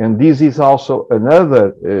 And this is also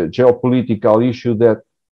another geopolitical issue that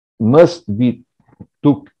must be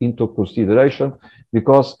took into consideration,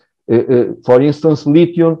 because, for instance,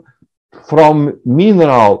 lithium from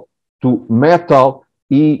mineral to metal,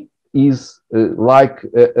 he is like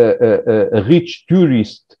a rich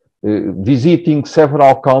tourist visiting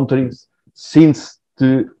several countries since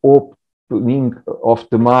the opening of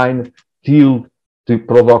the mine till the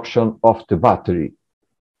production of the battery.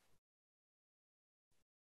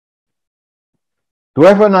 To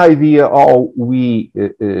have an idea how we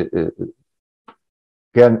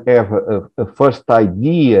can have a first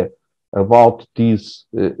idea about this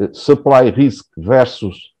supply risk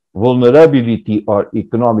versus vulnerability or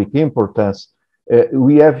economic importance,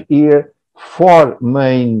 we have here four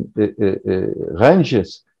main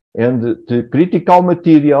ranges, and the critical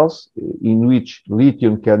materials in which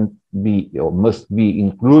lithium can be or must be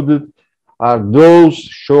included are those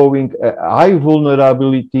showing a high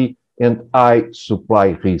vulnerability and high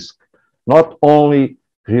supply risk, not only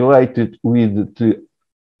related with the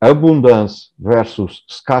abundance versus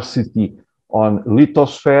scarcity on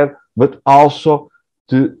lithosphere, but also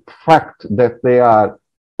the fact that they are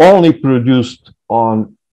only produced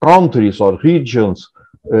on countries or regions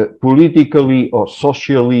politically or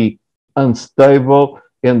socially unstable,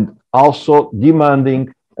 and also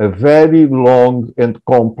demanding a very long and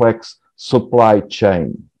complex supply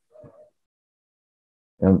chain.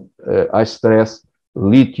 And I stress,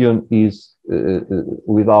 lithium is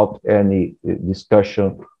without any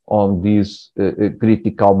discussion on this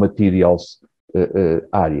critical materials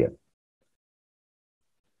area.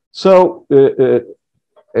 So,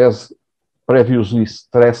 as previously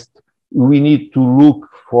stressed, we need to look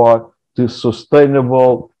for the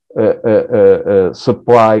sustainable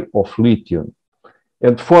supply of lithium.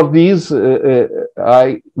 And for this,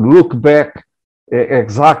 I look back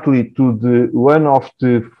exactly to one of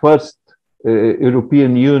the first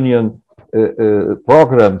European Union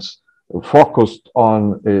programs focused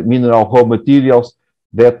on mineral raw materials,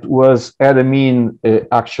 that was Admin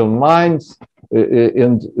action lines,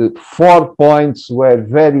 and 4 points were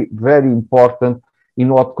very, very important in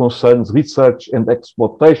what concerns research and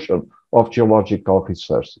exploitation of geological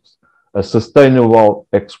resources. A sustainable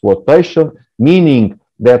exploitation, meaning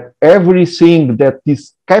that everything that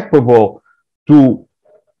is capable to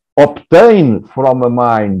obtain from a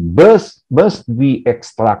mine must be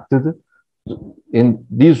extracted. In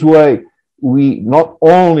this way, we not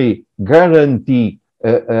only guarantee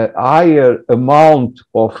a higher amount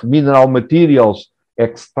of mineral materials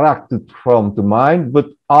extracted from the mine, but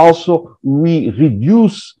also we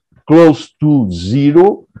reduce close to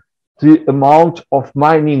zero the amount of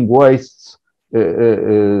mining wastes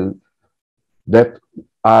that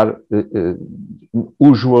are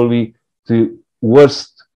usually the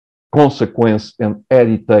worst consequence and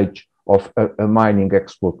heritage of a mining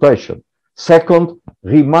exploitation. Second,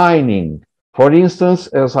 remining. For instance,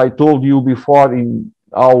 as I told you before in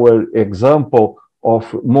our example of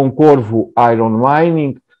Moncorvo iron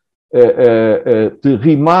mining, the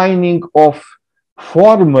remining of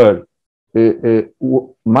former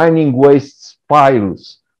mining waste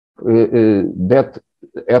piles that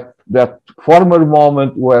at that former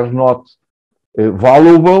moment were not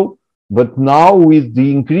valuable, but now with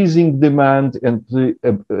the increasing demand and the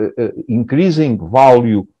increasing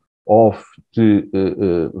value of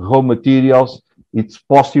the raw materials, it's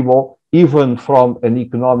possible, even from an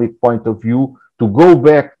economic point of view, to go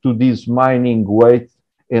back to this mining waste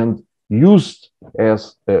and used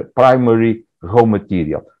as a primary raw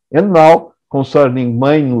material. And now, concerning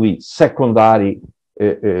mainly secondary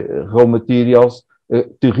raw materials,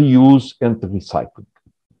 to reuse and to recycle,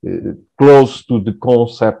 close to the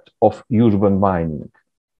concept of urban mining.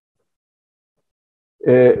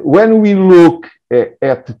 When we look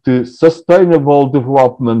at the sustainable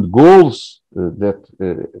development goals that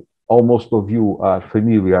almost of you are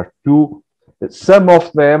familiar to, some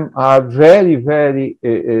of them are very, very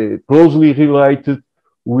closely related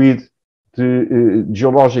with the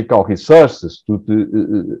geological resources, to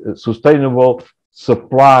the sustainable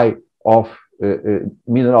supply of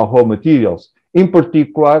mineral raw materials. In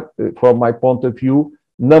particular, from my point of view,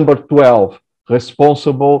 number 12,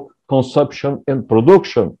 responsible consumption and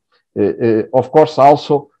production. Of course,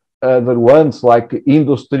 also other ones like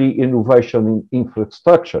industry, innovation, and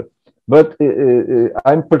infrastructure. But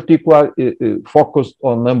I'm particularly focused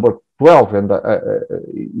on number 12, and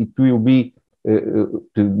it will be the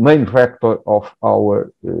main factor of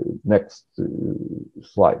our next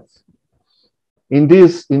slides. In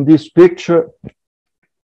this picture,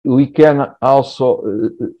 we can also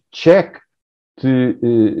check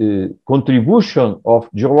the contribution of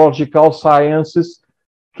geological sciences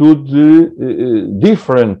to the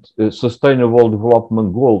different sustainable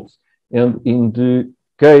development goals. And in the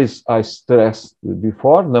case I stressed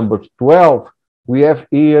before, number 12, we have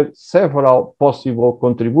here several possible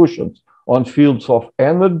contributions on fields of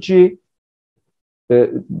energy,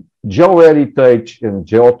 geoheritage and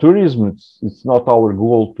geotourism. It's not our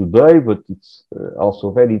goal today, but it's also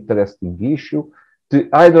a very interesting issue. The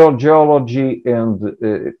hydrogeology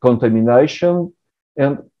and contamination,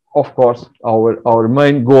 and of course, our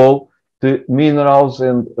main goal, the minerals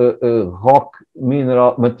and rock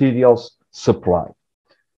mineral materials supply.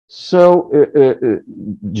 So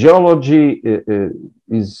geology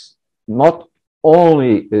is not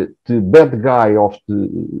only the bad guy of the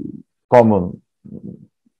common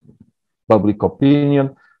public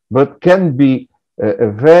opinion, but can be a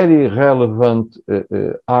very relevant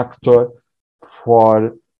actor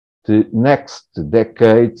for the next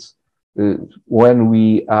decades when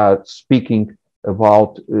we are speaking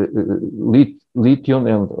about lithium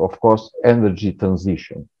and, of course, energy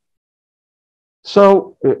transition.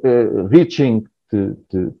 So, reaching the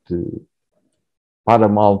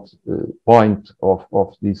paramount point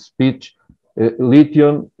of this speech,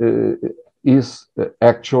 lithium is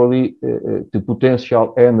actually the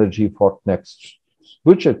potential energy for next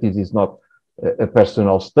future. This is not a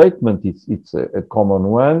personal statement, it's a common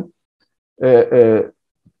one.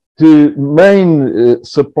 The main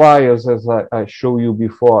suppliers, as I showed you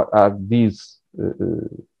before, are these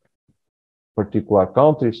particular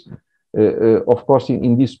countries. Of course,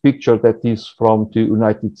 in this picture that is from the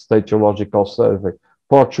United States Geological Survey,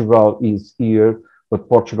 Portugal is here, but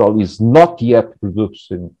Portugal is not yet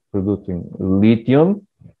producing lithium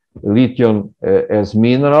as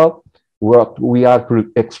mineral. What we are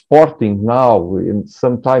exporting now, and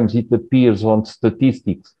sometimes it appears on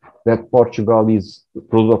statistics that Portugal is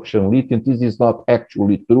production lithium. This is not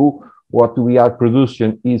actually true. What we are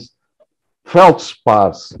producing is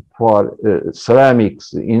feldspars for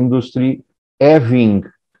ceramics industry, having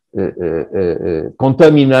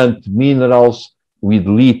contaminant minerals with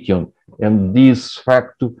lithium, and this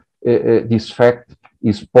fact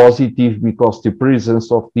is positive because the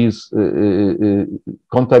presence of these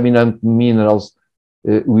contaminant minerals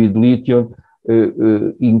with lithium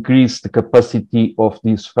increase the capacity of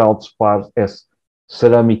these feldspars as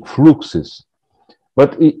ceramic fluxes.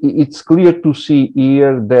 But it's clear to see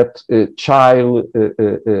here that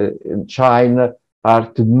China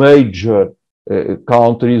are the major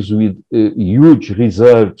countries with huge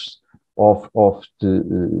reserves of the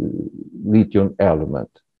lithium element.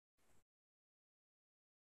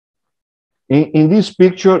 In this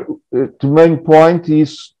picture, the main point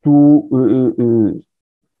is to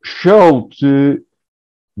show the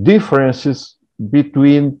differences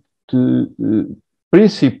between the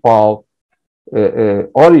principal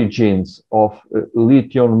origins of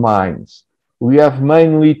lithium mines. We have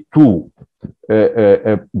mainly two,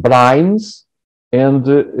 brines and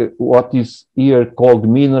what is here called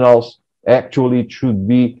minerals. Actually, it should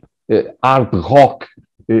be hard rock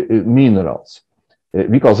minerals,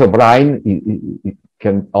 because a brine it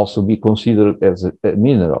can also be considered as a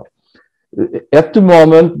mineral. At the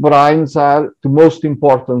moment, brines are the most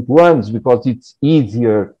important ones because it's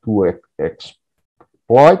easier to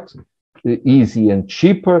exploit, easy and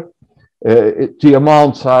cheaper. The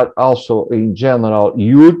amounts are also in general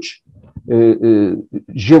huge.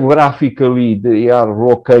 Geographically, they are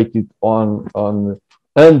located on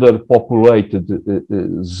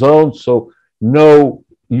underpopulated zones, so no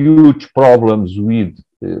huge problems with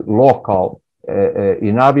local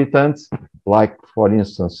inhabitants, like, for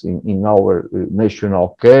instance, in our national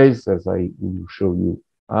case, as I will show you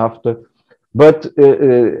after. But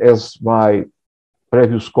as my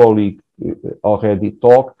previous colleague already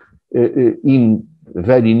talked, in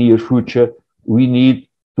very near future, we need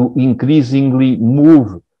to increasingly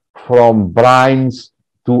move from brines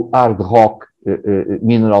to hard rock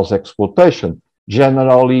minerals exploitation,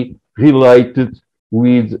 generally related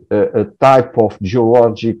with a type of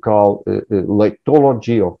geological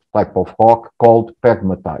lithology of type of rock called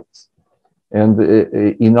pegmatites. And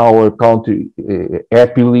in our country,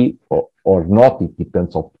 happily or not, it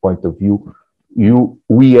depends on the point of view,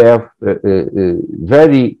 we have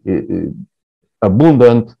very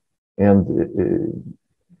abundant and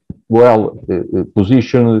well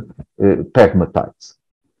positioned pegmatites.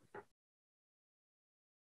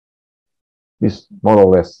 This more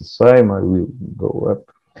or less the same. I will go up.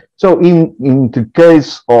 So in the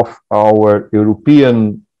case of our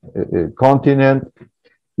European continent,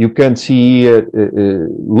 you can see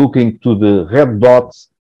looking to the red dots,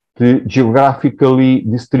 the geographically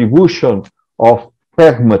distribution of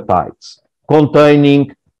pegmatites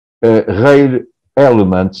containing rare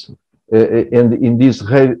elements. And in these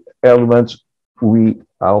rare elements, we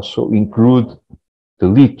also include the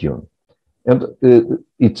lithium. And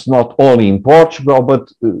it's not only in Portugal,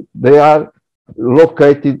 but they are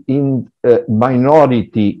located in a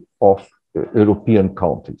minority of European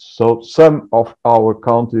countries. So some of our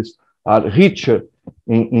countries are richer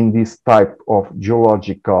in this type of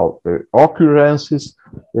geological occurrences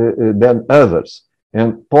than others.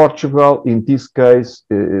 And Portugal, in this case,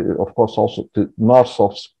 of course, also the north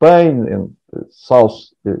of Spain and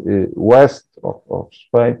south west of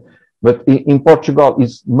Spain, but in Portugal,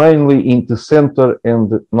 it's mainly in the center and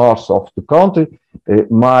the north of the country.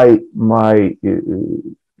 My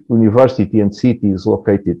university and city is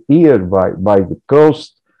located here by the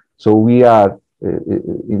coast, so we are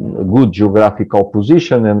in a good geographical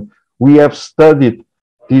position, and we have studied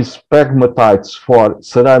these pegmatites for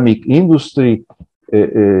ceramic industry,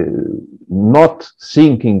 not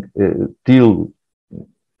thinking till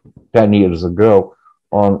 10 years ago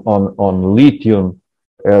on lithium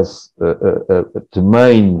as the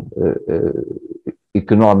main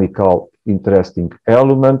economical interesting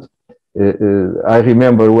element. I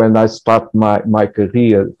remember when I started my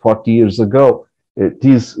career 40 years ago,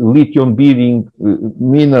 these lithium-bearing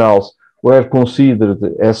minerals were considered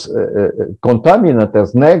as contaminant,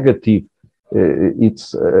 as negative.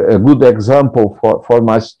 It's a good example for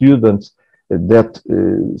my students that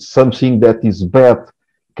something that is bad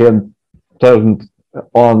can turn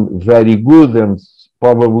on very good, and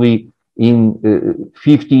probably in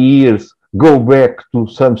 50 years go back to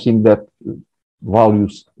something that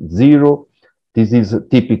values zero. This is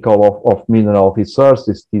typical of mineral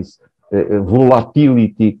resources, this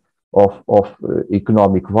volatility of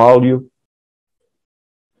economic value.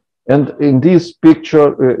 And in this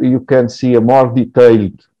picture, you can see a more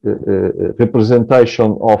detailed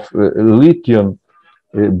representation of lithium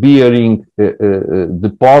bearing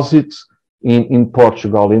deposits in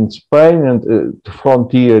Portugal and Spain, and the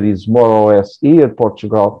frontier is more or less here.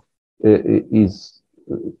 Portugal is,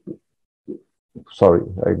 sorry,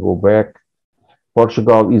 I go back.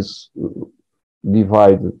 Portugal is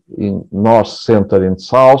divided in north, center, and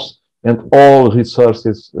south, and all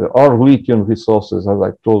resources, all lithium resources, as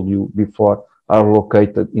I told you before, are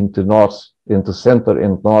located in the north, in the center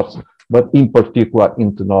and north, but in particular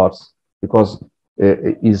in the north, because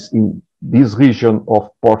is in this region of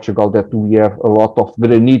Portugal that we have a lot of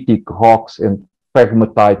granitic rocks, and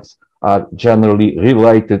pegmatites are generally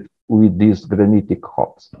related with these granitic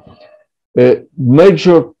rocks. A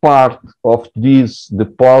major part of these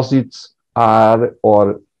deposits are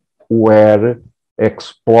or were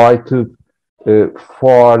exploited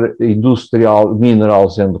for industrial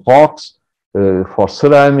minerals and rocks, for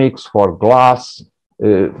ceramics, for glass,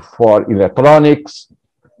 for electronics.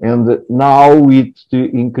 And now with the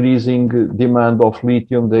increasing demand of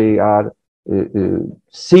lithium, they are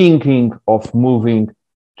thinking of moving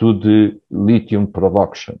to the lithium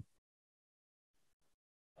production.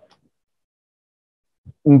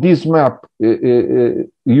 In this map,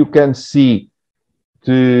 you can see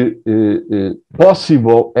the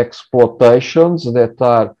possible exploitations that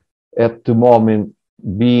are at the moment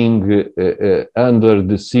being under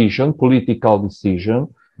decision, political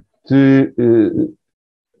decision. The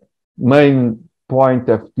main point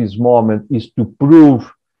at this moment is to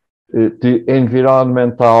prove the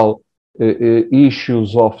environmental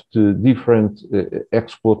issues of the different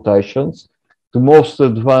exploitations. The most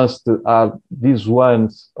advanced are these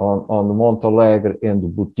ones on Monte Alegre and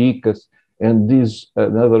Boticas, and these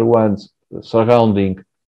other ones surrounding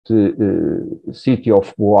the city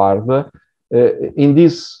of Guarda. In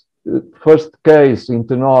this first case, in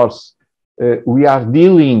the north, we are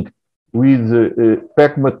dealing with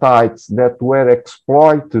pegmatites that were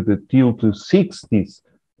exploited till the 60s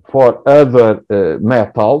for other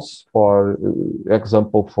metals, for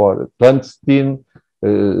example, for tungsten,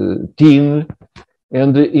 tin.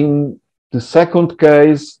 And in the second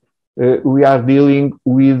case, we are dealing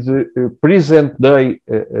with present-day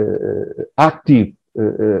active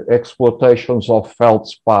exploitations of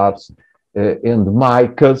feldspars and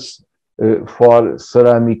micas for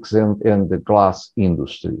ceramics and the glass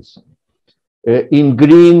industries. In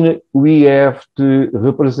green, we have the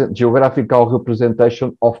geographical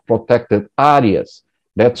representation of protected areas.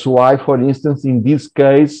 That's why, for instance, in this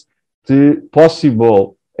case, the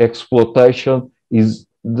possible exploitation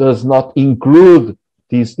does not include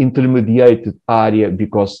this intermediated area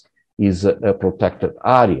because it's a protected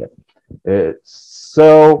area. In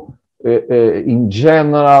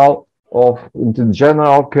the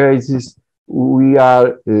general cases, we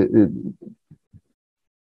are,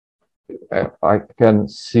 I can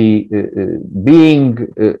see, being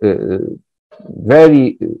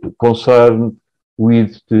very concerned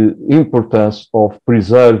with the importance of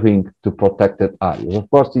preserving the protected areas. Of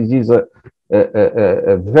course, this is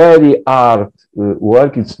a very hard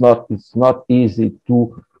work. It's not easy to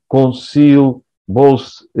conceal both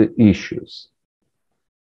issues.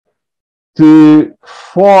 The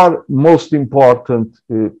four most important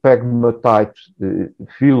pegmatite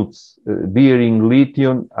fields bearing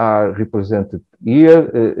lithium are represented here.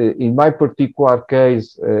 In my particular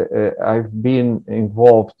case, I've been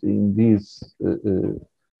involved in this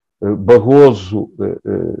Barroso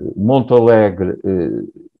Montalegre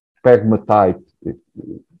pegmatite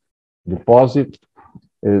deposit.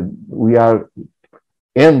 We are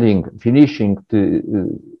finishing the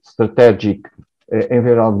strategic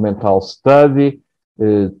environmental study.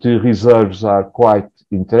 The reserves are quite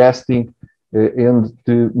interesting, and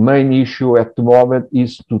the main issue at the moment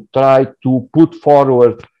is to try to put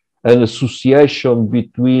forward an association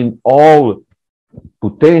between all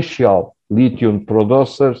potential lithium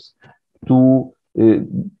producers to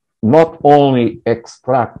not only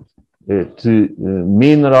extract the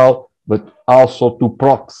mineral, but also to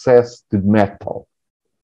process the metal.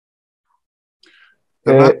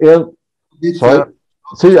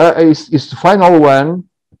 Sorry, it's the final one.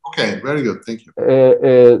 Okay, very good, thank you.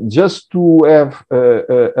 Just to have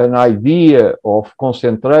an idea of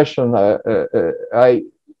concentration, I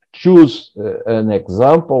choose an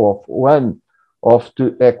example of one of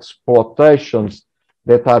the exploitations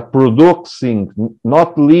that are producing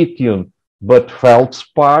not lithium, but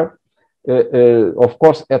feldspar. Of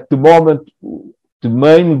course, at the moment, the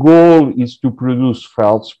main goal is to produce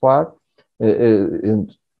feldspar.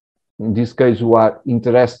 And in this case, we are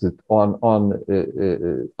interested on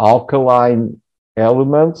alkaline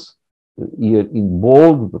elements, here in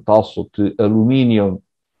bold, but also the aluminium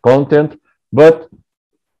content. But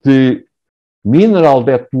the mineral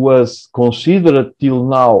that was considered till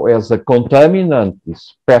now as a contaminant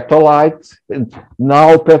is petalite, and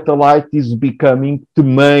now petalite is becoming the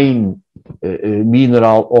main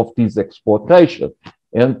mineral of this exploitation.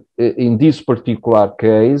 And in this particular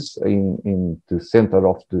case, in the center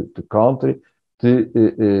of the country,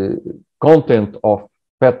 the content of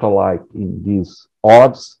petalite in these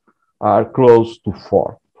ores are close to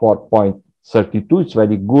 4.32. It's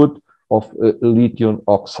very good of lithium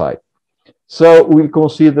oxide. So we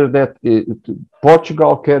consider that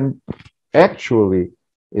Portugal can actually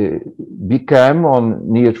become,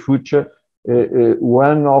 on near future,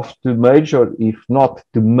 one of the major, if not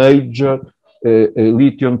the major,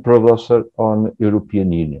 lithium producer on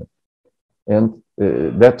European Union. And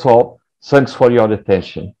that's all. Thanks for your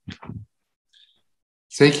attention.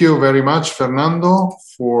 Thank you very much, Fernando,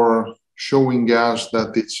 for showing us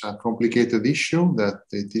that it's a complicated issue, that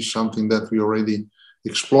it is something that we already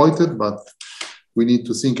exploited, but we need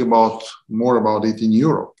to think more about it in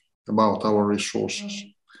Europe, about our resources.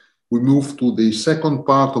 We move to the second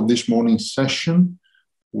part of this morning's session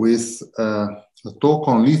with a talk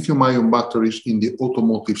on lithium-ion batteries in the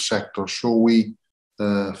automotive sector. So we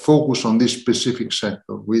focus on this specific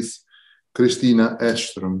sector with Kristina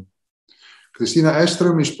Edström. Kristina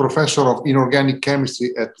Edström is professor of inorganic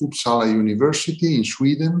chemistry at Uppsala University in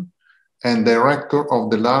Sweden and director of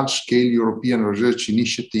the large-scale European research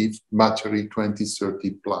initiative Battery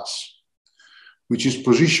 2030+, which is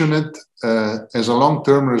positioned as a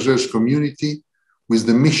long-term research community with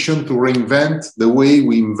the mission to reinvent the way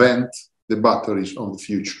we invent the batteries of the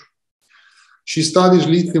future. She studies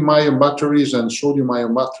lithium-ion batteries and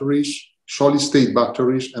sodium-ion batteries, solid-state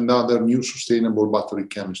batteries, and other new sustainable battery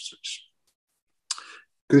chemistries.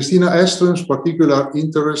 Kristina Edström's particular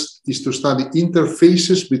interest is to study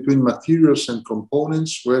interfaces between materials and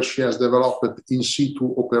components, where she has developed in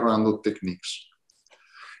situ operando techniques.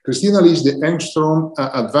 Kristina leads the Edström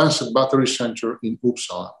Advanced Battery Center in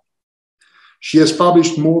Uppsala. She has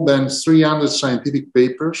published more than 300 scientific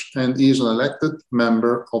papers and is an elected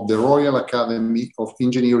member of the Royal Academy of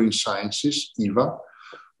Engineering Sciences, EVA,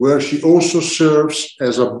 where she also serves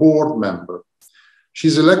as a board member.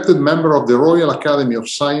 She's elected member of the Royal Academy of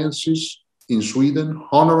Sciences in Sweden,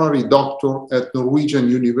 honorary doctor at Norwegian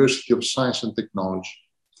University of Science and Technology.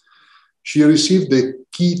 She received the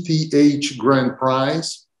KTH Grand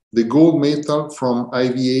Prize, the gold medal from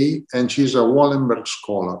IVA, and she's a Wallenberg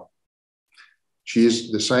Scholar. She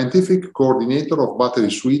is the scientific coordinator of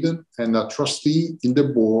Battery Sweden and a trustee in the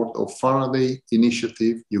board of Faraday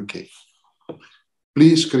Initiative UK.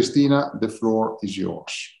 Please, Kristina, the floor is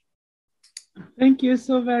yours. Thank you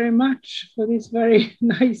so very much for this very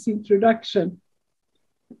nice introduction.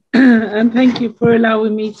 And thank you for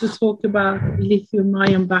allowing me to talk about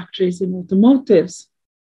lithium-ion batteries in automotives.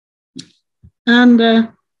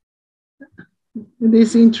 And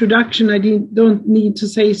this introduction, I don't need to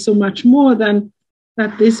say so much more than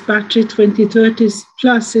that this battery 2030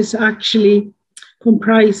 plus is actually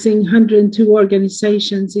comprising 102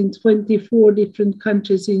 organizations in 24 different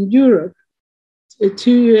countries in Europe,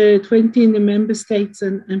 20 in the member states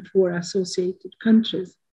and 4 associated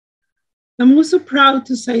countries. I'm also proud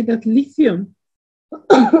to say that lithium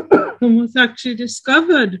was actually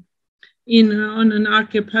discovered on an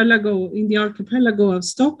archipelago, in the archipelago of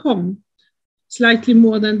Stockholm, slightly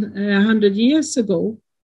more than 100 years ago.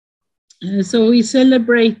 So we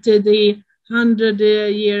celebrated the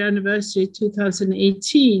 100-year anniversary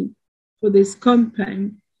 2018 for this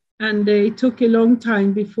compound. And it took a long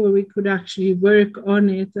time before we could actually work on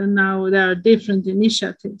it. And now there are different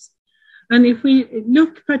initiatives. And if we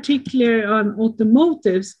look particularly on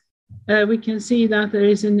automotives, we can see that there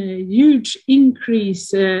is a huge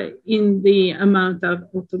increase in the amount of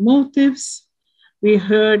automotives. We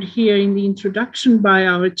heard here in the introduction by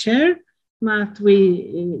our chair that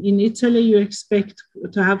in Italy, you expect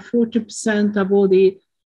to have 40% of all the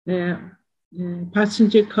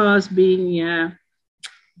passenger cars being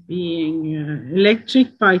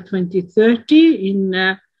electric by 2030. In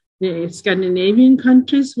the Scandinavian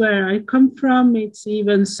countries where I come from, it's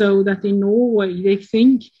even so that in Norway, they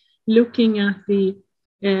think, looking at the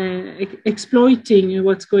exploiting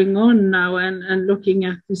what's going on now and looking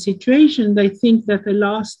at the situation, they think that the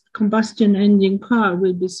last combustion engine car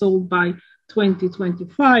will be sold by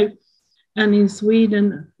 2025. And in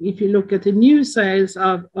Sweden, if you look at the new sales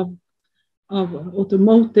of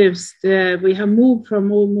automotives, we have moved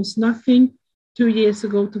from almost nothing 2 years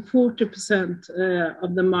ago to 40%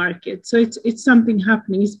 of the market. So it's something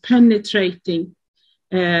happening, it's penetrating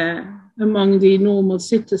among the normal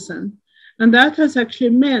citizen. And that has actually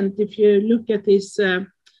meant, if you look at this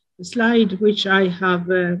slide, which I have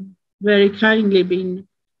very kindly been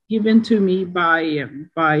given to me by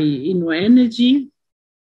InnoEnergy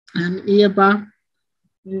and EBA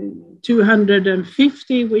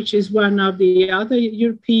 250, which is one of the other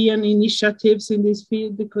European initiatives in this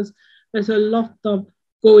field, because there's a lot of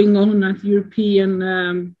going on at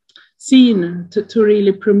European scene to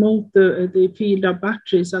really promote the field of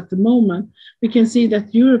batteries at the moment. We can see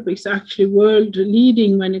that Europe is actually world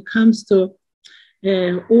leading when it comes to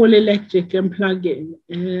all electric and plug-in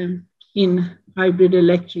hybrid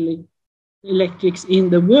electrics in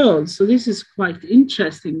the world. So this is quite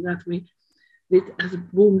interesting that it has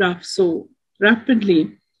boomed up so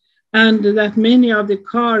rapidly, and that many of the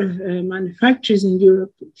car manufacturers in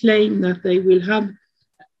Europe claim that they will have,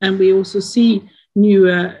 and we also see new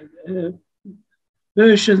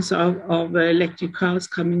versions of electric cars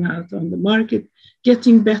coming out on the market,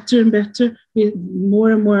 getting better and better with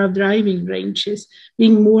more and more of driving ranges,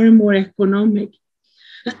 being more and more economic.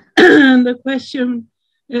 And the question,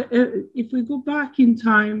 if we go back in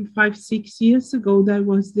time 5-6 years ago, there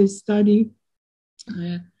was this study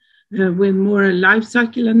with more a life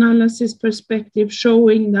cycle analysis perspective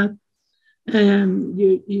showing that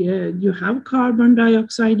you have carbon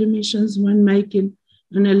dioxide emissions when making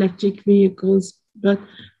an electric vehicles,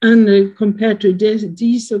 and compared to a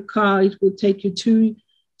diesel car, it would take you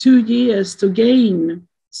two years to gain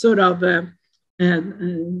sort of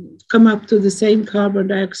come up to the same carbon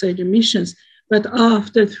dioxide emissions. But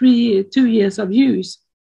after 2 years of use,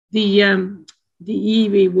 the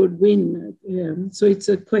EV would win. So it's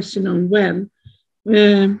a question on when.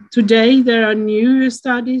 Today, there are new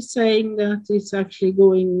studies saying that it's actually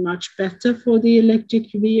going much better for the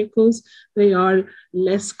electric vehicles. They are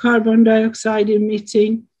less carbon dioxide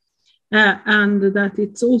emitting, and that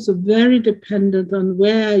it's also very dependent on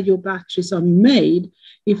where your batteries are made.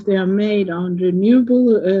 If they are made on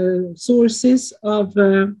renewable sources of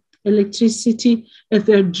electricity, if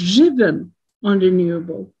they're driven on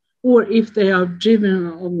renewable, or if they are driven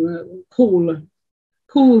on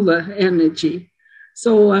coal energy.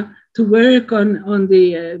 So to work on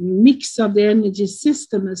the mix of the energy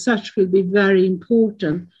system as such will be very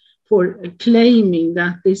important for claiming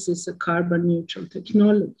that this is a carbon neutral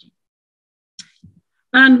technology.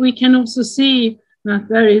 And we can also see that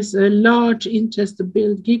there is a large interest to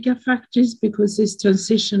build gigafactories, because this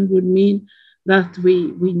transition would mean that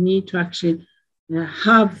we need to actually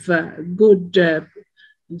have good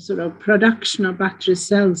sort of production of battery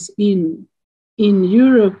cells in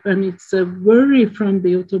Europe, and it's a worry from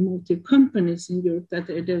the automotive companies in Europe that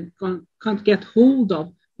they can't get hold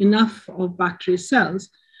of enough of battery cells.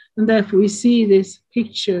 And therefore we see this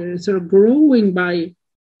picture sort of growing by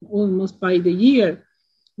almost by the year.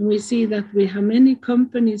 And we see that we have many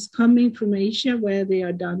companies coming from Asia where they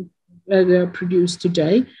are produced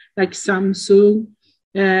today, like Samsung,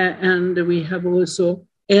 and we have also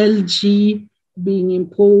LG, being in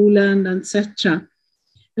Poland, etc.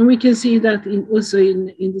 And we can see that also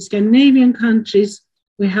in the Scandinavian countries,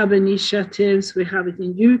 we have initiatives, we have it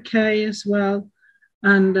in UK as well.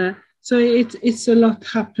 And so it's a lot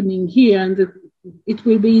happening here, and it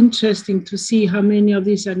will be interesting to see how many of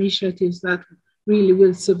these initiatives that really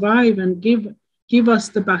will survive and give us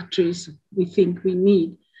the batteries we think we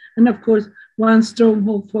need. And of course, one strong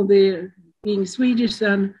hope for being Swedish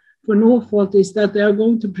and for Northvolt is that they are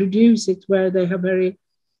going to produce it where they have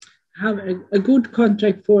a good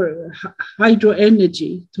contract for hydro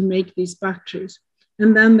energy to make these batteries.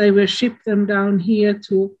 And then they will ship them down here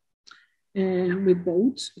to with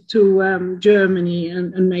boats to Germany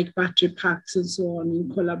and make battery packs and so on in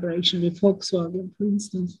collaboration with Volkswagen, for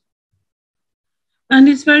instance. And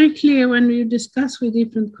it's very clear when we discuss with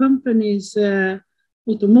different companies,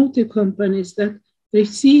 automotive companies, that they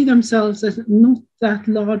see themselves as not that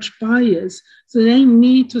large buyers. So they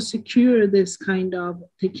need to secure this kind of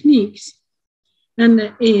techniques. And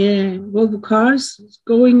Volvo Cars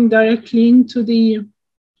going directly into the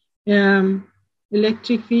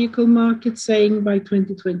electric vehicle market, saying by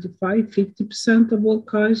 2025, 50% of all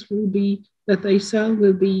cars that they sell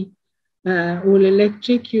will be all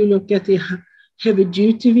electric. You look at the heavy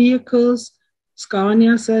duty vehicles,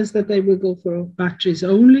 Scania says that they will go for batteries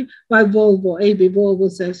only, while AB Volvo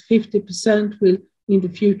says 50% will in the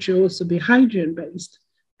future also be hydrogen-based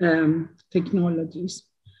technologies.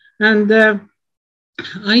 And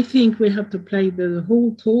I think we have to play the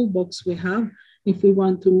whole toolbox we have if we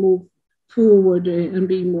want to move forward and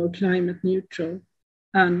be more climate neutral.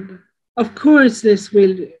 And of course, this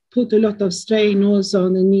will put a lot of strain also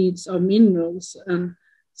on the needs of minerals and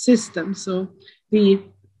systems. So the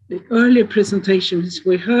earlier presentations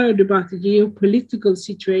we heard about the geopolitical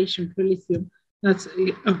situation for lithium, that's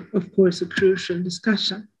of course a crucial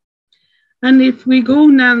discussion. And if we go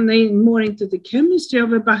now more into the chemistry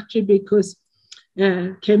of a battery, because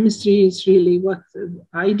chemistry is really what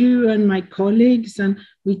I do and my colleagues, and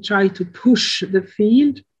we try to push the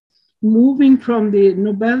field, moving from the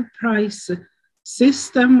Nobel Prize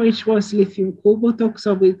system, which was lithium cobalt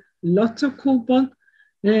oxide with lots of cobalt,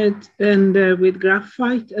 and with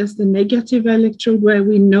graphite as the negative electrode, where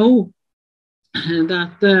we know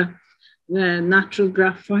that the natural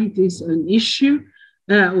graphite is an issue,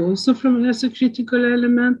 also from as a critical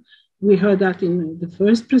element. We heard that in the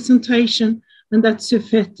first presentation, and that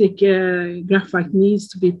synthetic graphite needs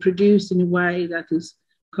to be produced in a way that is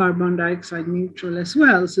carbon dioxide neutral as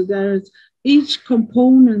well. So each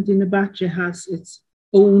component in a battery has its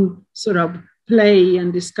own sort of play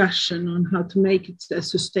and discussion on how to make it as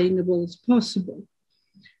sustainable as possible.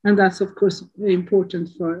 And that's, of course, important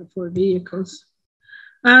for vehicles.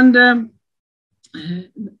 And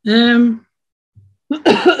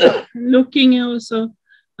looking also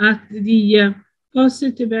at the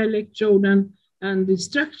positive electrode and the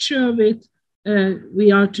structure of it,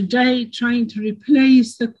 we are today trying to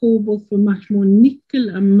replace the cobalt for much more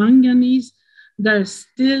nickel and manganese. There's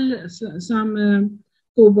still some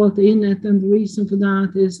cobalt in it, and the reason for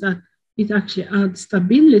that is that it actually adds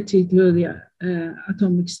stability to the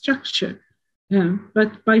atomic structure.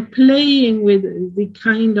 But by playing with the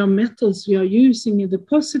kind of metals we are using in the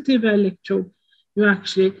positive electrode, you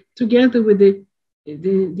actually, together with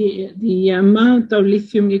the amount of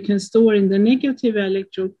lithium you can store in the negative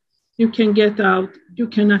electrode, you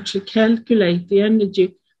can actually calculate the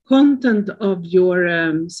energy content of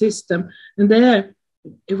your system. And there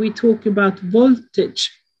we talk about voltage.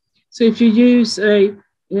 So if you use a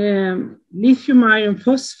lithium iron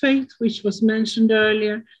phosphate, which was mentioned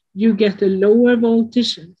earlier, you get a lower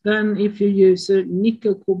voltage than if you use a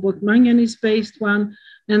nickel cobalt manganese based one.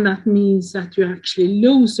 And that means that you actually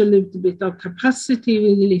lose a little bit of capacity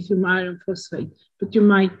with the lithium iron phosphate, but you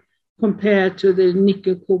might compare to the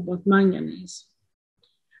nickel cobalt manganese.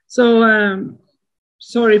 So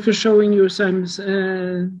sorry for showing you some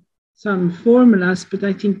formulas, but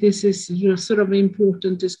I think this is sort of an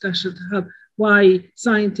important discussion to have, why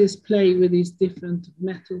scientists play with these different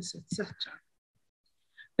metals, etc.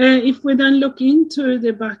 If we then look into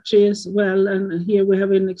the battery as well, and here we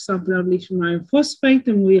have an example of lithium iron phosphate,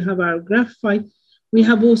 and we have our graphite. We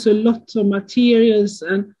have also lots of materials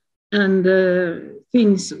and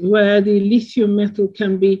things where the lithium metal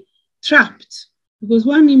can be trapped. Because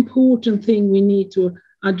one important thing we need to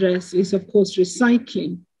address is, of course,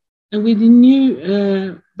 recycling. And with the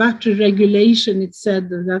new battery regulation, it said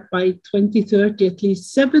that by 2030, at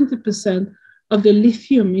least 70% of the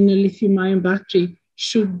lithium in a lithium-ion battery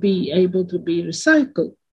should be able to be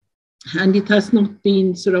recycled. And it has not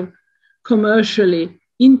been sort of commercially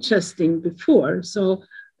interesting before. So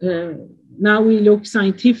now we look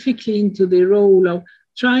scientifically into the role of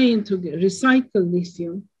trying to recycle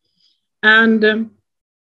lithium. And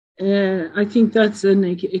I think that's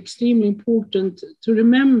extremely important to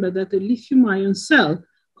remember that a lithium-ion cell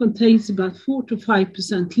contains about 4 to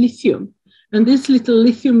 5% lithium. And this little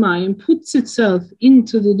lithium ion puts itself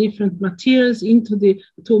into the different materials, into the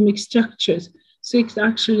atomic structures. So it's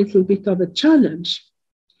actually a little bit of a challenge.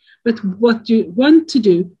 But what you want to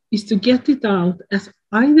do is to get it out as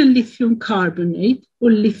either lithium carbonate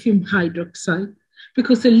or lithium hydroxide,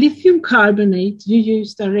 because the lithium carbonate you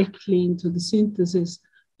use directly into the synthesis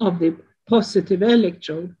of the positive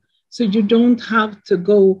electrode. So you don't have to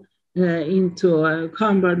go into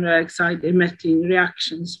carbon dioxide emitting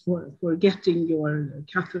reactions for getting your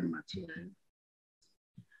cathode material.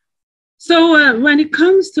 So when it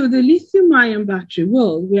comes to the lithium-ion battery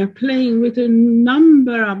world, we are playing with a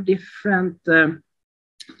number of different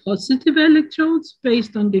positive electrodes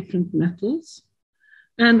based on different metals,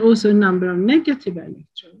 and also a number of negative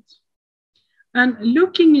electrodes. And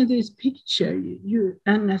looking at this picture,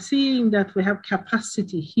 and seeing that we have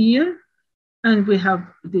capacity here, and we have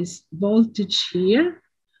this voltage here,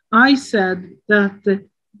 I said that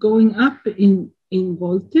going up in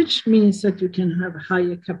voltage means that you can have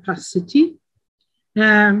higher capacity,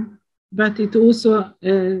 but it also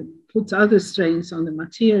puts other strains on the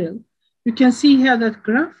material. You can see here that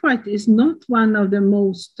graphite is not one of the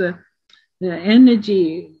most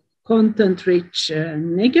energy content-rich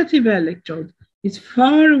negative electrodes. It's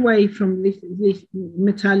far away from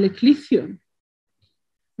metallic lithium.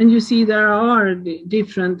 And you see there are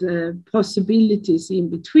different possibilities in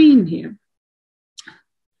between here.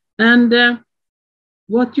 And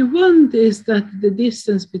what you want is that the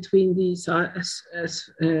distance between these are as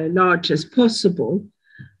large as possible.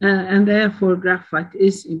 And therefore graphite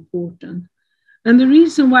is important. And the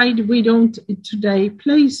reason why we don't today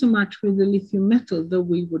play so much with the lithium metal, though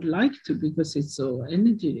we would like to because it's so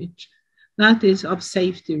energy rich, that is of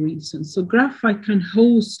safety reasons. So graphite can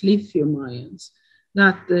host lithium ions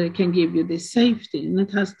that can give you this safety. And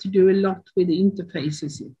it has to do a lot with the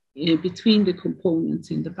interfaces between the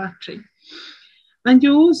components in the battery. And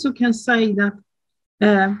you also can say that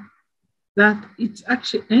that it's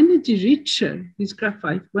actually energy richer, this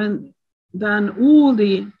graphite, than all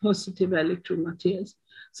the positive electrode materials.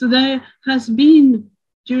 So there has been,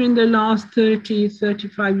 during the last 30,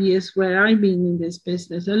 35 years where I've been in this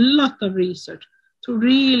business, a lot of research to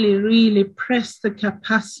really, really press the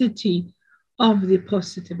capacity of the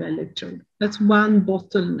positive electrode. That's one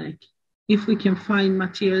bottleneck. If we can find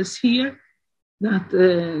materials here that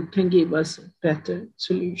can give us better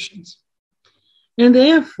solutions. And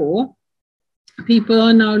therefore, people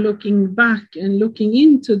are now looking back and looking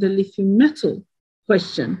into the lithium metal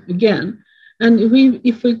question again. And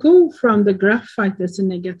if we go from the graphite as a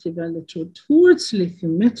negative electrode towards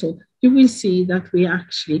lithium metal, you will see that we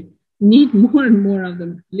actually need more and more of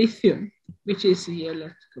the lithium, which is the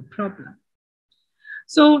electrical problem.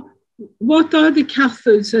 So what are the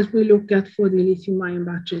cathodes that we look at for the lithium-ion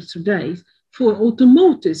batteries today? For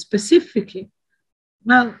automotive specifically,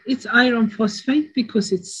 well, it's iron phosphate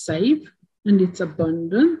because it's safe and it's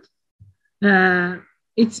abundant.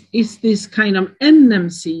 It's this kind of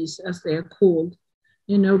NMCs, as they are called.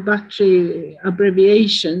 You know, battery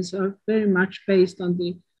abbreviations are very much based on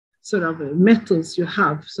the sort of metals you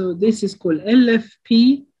have. So this is called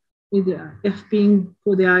LFP, with the F being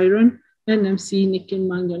for the iron, NMC, nickel,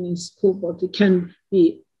 manganese, cobalt. It can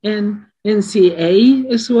be NCA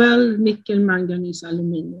as well, nickel, manganese,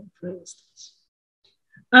 aluminum, for instance.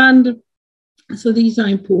 And so these are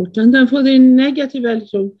important. And for the negative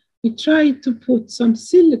electrode, we try to put some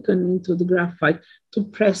silicon into the graphite to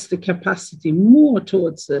press the capacity more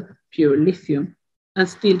towards the pure lithium and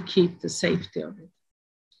still keep the safety of it.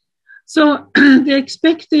 So the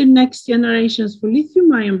expected next generations for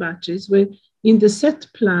lithium-ion batteries in the set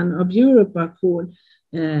plan of Europe are called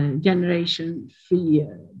generation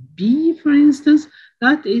 3B, for instance.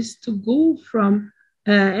 That is to go from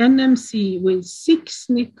NMC with 6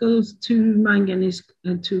 nickels, 2 manganese,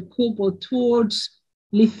 and 2 cobalt towards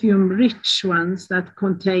lithium-rich ones that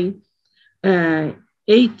contain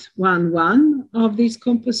 811 of this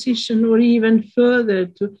composition, or even further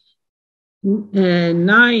to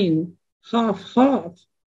 9 half-half.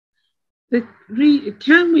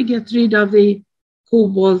 Can we get rid of the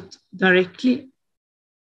cobalt directly?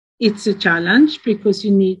 It's a challenge because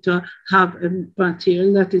you need to have a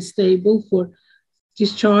material that is stable for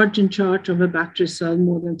discharge and charge of a battery cell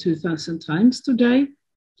more than 2,000 times today.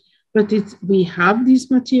 But we have these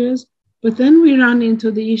materials, but then we run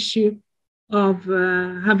into the issue have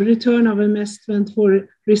a return of investment for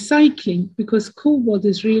recycling, because cobalt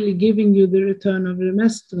is really giving you the return of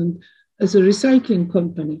investment as a recycling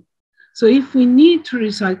company. So if we need to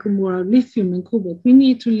recycle more lithium and cobalt, we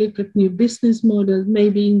need to look at new business models,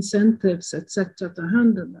 maybe incentives, etc., to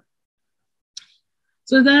handle that.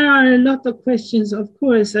 So there are a lot of questions, of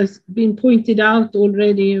course, has been pointed out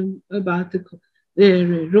already about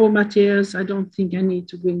the raw materials. I don't think I need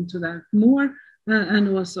to go into that more. And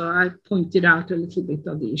also I pointed out a little bit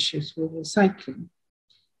of the issues with recycling.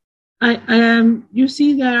 You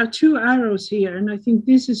see there are two arrows here, and I think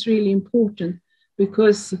this is really important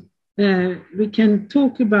because we can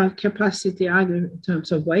talk about capacity either in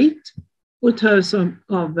terms of weight or in terms of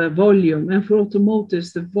volume. And for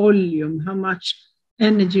automotives, the volume, how much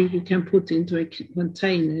energy you can put into a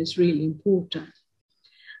container is really important.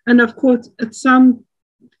 And of course, at some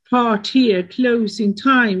part here, close in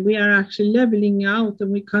time, we are actually leveling out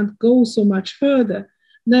and we can't go so much further.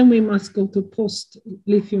 Then we must go to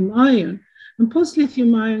post-lithium ion. And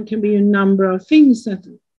post-lithium ion can be a number of things that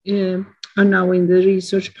are now in the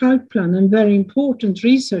research pipeline, and very important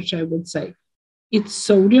research, I would say. It's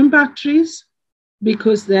sodium batteries,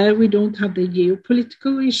 because there we don't have the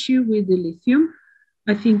geopolitical issue with the lithium.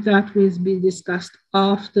 I think that will be discussed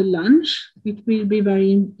after lunch. It will be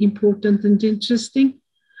very important and interesting.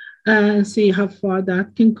 See how far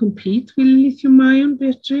that can compete with lithium-ion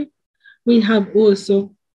battery. We have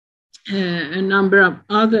also a number of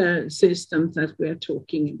other systems that we are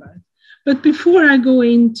talking about. But before I go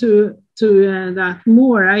into that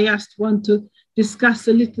more, I just want to discuss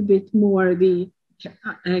a little bit more the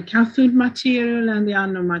cathode material and the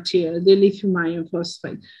anode material, the lithium-ion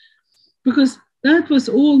phosphate, because that was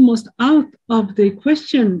almost out of the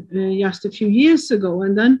question just a few years ago.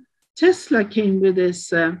 And then Tesla came with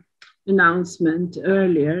this announcement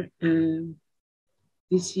earlier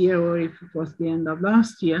this year, or if it was the end of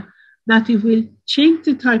last year, that it will change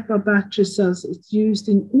the type of battery cells it's used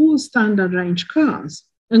in all standard range cars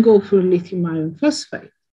and go for lithium iron phosphate.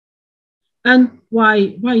 And why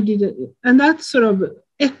did it? And that sort of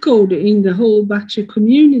echoed in the whole battery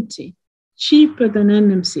community. Cheaper than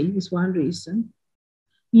NMC is one reason.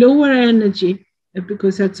 Lower energy,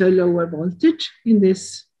 because that's a lower voltage in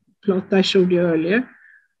this plot I showed you earlier.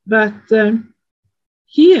 But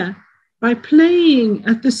here, by playing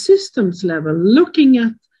at the systems level, looking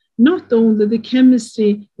at not only the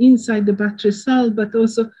chemistry inside the battery cell, but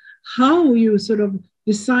also how you sort of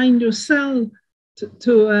design your cell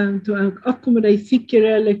to accommodate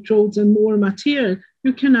thicker electrodes and more material,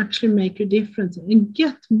 you can actually make a difference and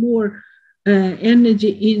get more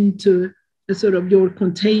energy into sort of your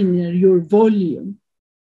container, your volume.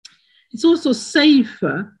 It's also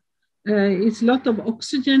safer. It's a lot of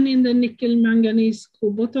oxygen in the nickel, manganese,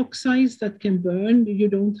 cobalt oxides that can burn. You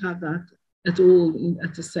don't have that at all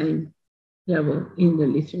at the same level in the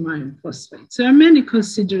lithium iron phosphate. So there are many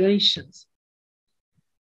considerations.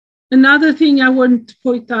 Another thing I want to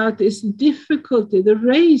point out is the difficulty, the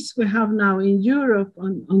race we have now in Europe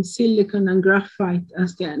on silicon and graphite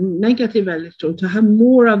as the negative electrode, to have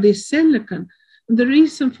more of this silicon. And the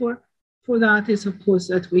reason for that is, of course,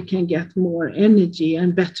 that we can get more energy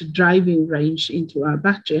and better driving range into our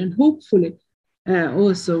battery, and hopefully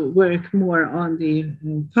also work more on the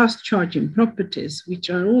fast charging properties, which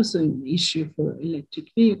are also an issue for electric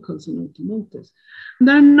vehicles and automotives.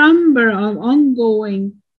 There are a number of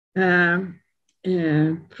ongoing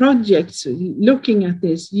projects looking at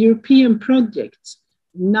this, European projects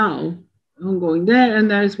now ongoing there, and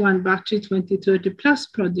there is one battery 2030 plus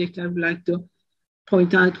project I would like to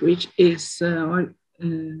point out, which is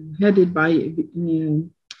headed by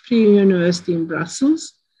Free University in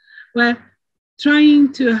Brussels, where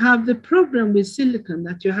trying to have the problem with silicon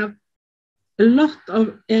that you have a lot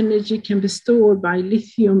of energy can be stored by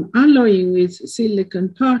lithium alloying with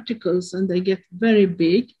silicon particles, and they get very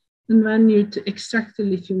big. And when you extract the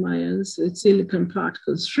lithium ions, the silicon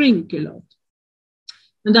particles shrink a lot.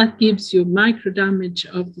 And that gives you micro damage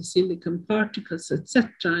of the silicon particles, etc.,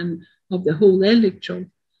 and of the whole electrode.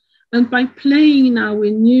 And by playing now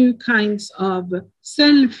with new kinds of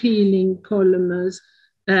self-healing polymers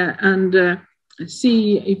and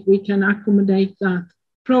see if we can accommodate that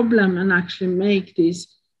problem and actually make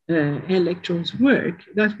these electrodes work,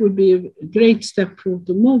 that would be a great step for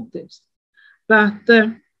automotives. But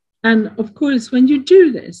and of course, when you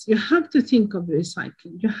do this, you have to think of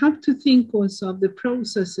recycling. You have to think also of the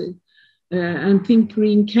processes and think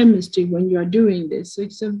green chemistry when you are doing this. So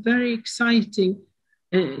it's a very exciting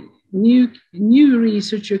new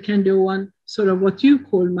research you can do on sort of what you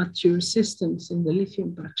call mature systems in the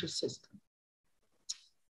lithium battery system.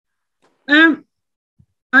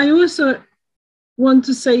 I also want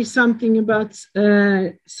to say something about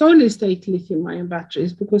solid-state lithium-ion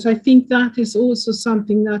batteries, because I think that is also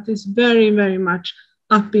something that is very, very much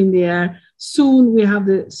up in the air. Soon we have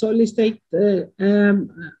the solid-state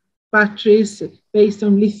batteries based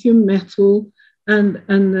on lithium metal and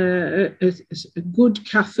a good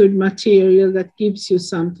cathode material that gives you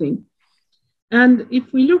something. And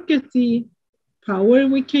if we look at the power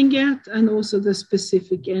we can get and also the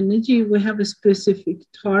specific energy, we have a specific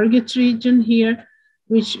target region here,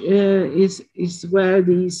 which is where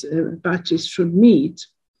these batteries should meet.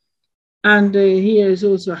 And here is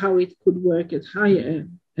also how it could work at higher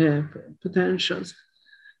potentials.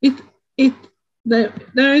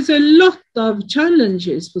 There is a lot of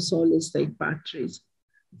challenges for solid-state batteries.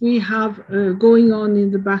 We have going on in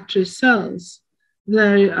the battery cells.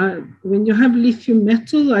 When you have lithium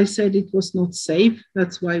metal, I said it was not safe.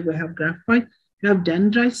 That's why we have graphite. You have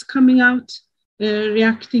dendrites coming out,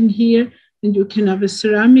 reacting here, and you can have a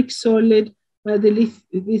ceramic solid where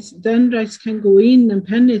these dendrites can go in and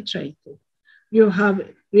penetrate it. You have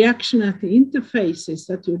reaction at the interfaces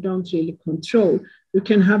that you don't really control. You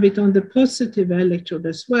can have it on the positive electrode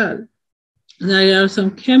as well. There are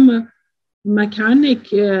some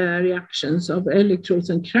mechanic reactions of electrodes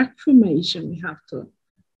and crack formation we have to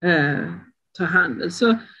handle.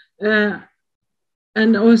 So,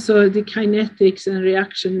 and also the kinetics and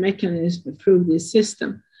reaction mechanism through this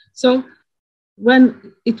system. So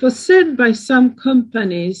when it was said by some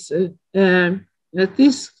companies that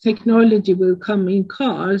this technology will come in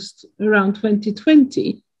cars around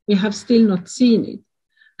 2020, we have still not seen it.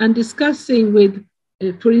 And discussing with,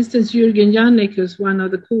 for instance, Jürgen Janek, who's one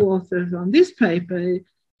of the co-authors on this paper,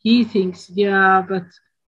 he thinks, yeah, but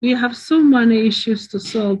we have so many issues to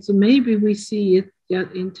solve, so maybe we see it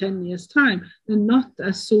in 10 years' time, and not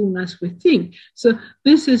as soon as we think. So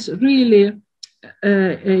this is really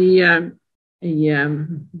a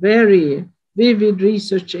very vivid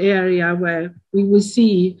research area where we will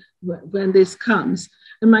see when this comes.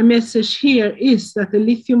 And my message here is that the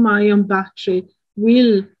lithium-ion battery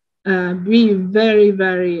will be very,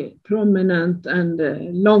 very prominent and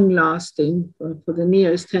long-lasting for the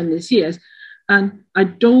nearest 10 years. And I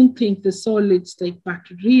don't think the solid-state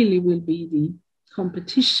battery really will be the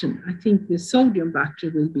competition. I think the sodium battery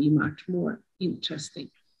will be much more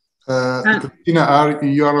interesting. Kristina,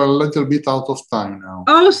 you are a little bit out of time now.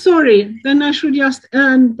 Oh, sorry. Then I should just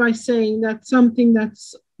end by saying that something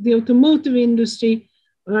that's the automotive industry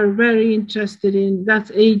are very interested in,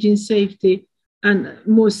 that's aging safety and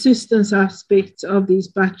more systems aspects of these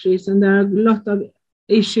batteries. And there are a lot of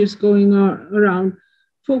issues going around,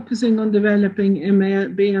 focusing on developing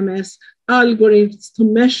BMS algorithms to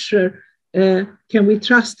measure, can we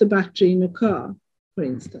trust the battery in a car, for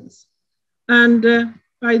instance. And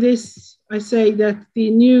by this, I say that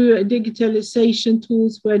the new digitalization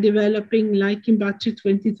tools we're developing, like in Battery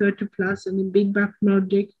 2030 Plus and in Big Bang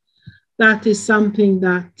Project, that is something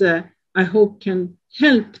that I hope can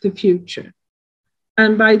help the future.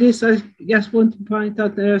 And by this, I just want to point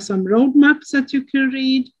out there are some roadmaps that you can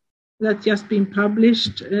read that just been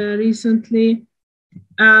published recently.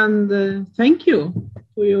 And thank you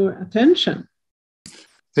for your attention.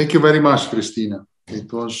 Thank you very much, Kristina.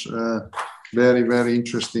 It was very, very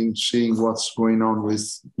interesting seeing what's going on with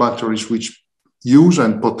batteries which use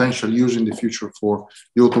and potential use in the future for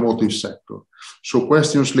the automotive sector. So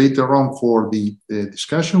questions later on for the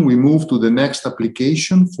discussion. We move to the next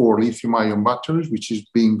application for lithium-ion batteries, which is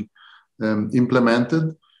being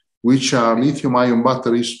implemented, which are lithium-ion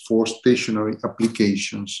batteries for stationary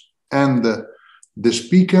applications. And the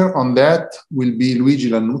speaker on that will be Luigi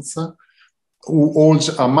Lanuzza, who holds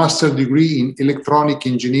a master's degree in electronic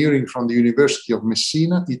engineering from the University of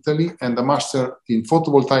Messina, Italy, and a master in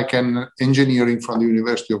photovoltaic engineering from the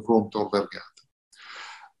University of Rome Tor Vergata.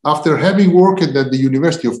 After having worked at the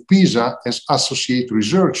University of Pisa as associate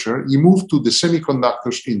researcher, he moved to the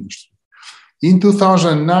semiconductors industry. In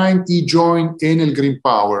 2009, he joined Enel Green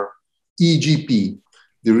Power, EGP,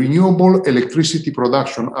 the renewable electricity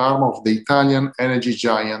production arm of the Italian energy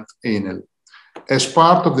giant Enel, as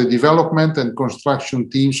part of the development and construction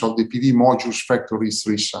teams of the PV modules factory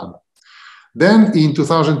Sana. Then in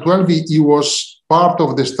 2012, he was part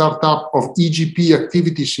of the startup of EGP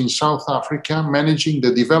activities in South Africa, managing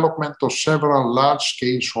the development of several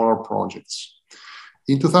large-scale solar projects.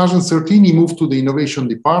 In 2013, he moved to the innovation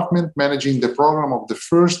department, managing the program of the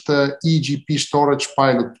first EGP storage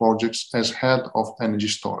pilot projects as head of energy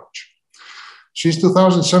storage. Since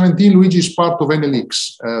 2017, Luigi is part of Enel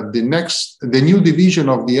X, the new division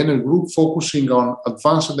of the Enel Group, focusing on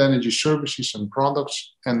advanced energy services and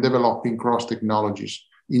products and developing cross-technologies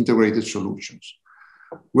integrated solutions.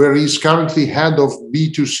 where he's currently head of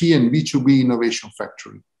B2C and B2B Innovation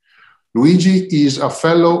Factory. Luigi is a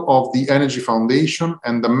fellow of the Energy Foundation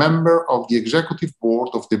and a member of the executive board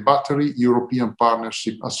of the Battery European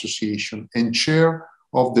Partnership Association and chair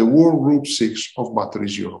of the Work Group 6 of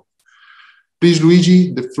Batteries Europe. Please,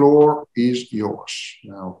 Luigi, the floor is yours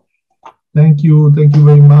now. Thank you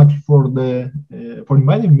very much for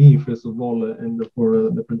inviting me, first of all, and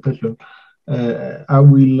for the presentation. I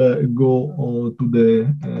will go to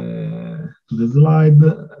the slide.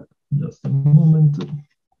 Just a moment.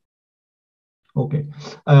 Okay,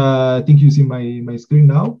 I think you see my screen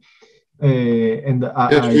now.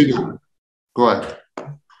 Yes, we do. Go ahead.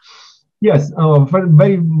 Yes, I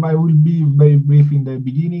will be very brief in the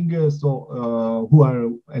beginning. Who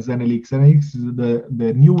are as Enel X? Enel X is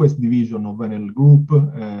the newest division of Enel Group.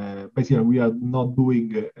 Basically, we are not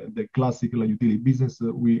doing the classical utility business.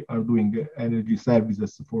 We are doing energy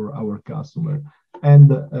services for our customer.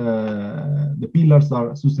 And the pillars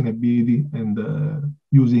are sustainability and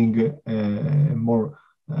using more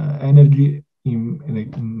energy in a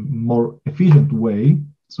more efficient way.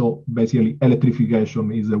 So basically,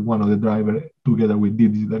 electrification is one of the drivers together with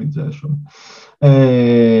digitalization.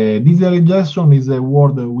 Digitalization is a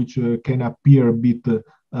word which can appear a bit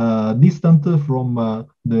distant from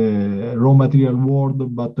the raw material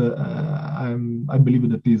world, but I believe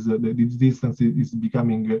that this distance is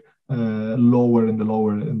becoming lower and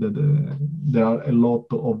lower, and that there are a lot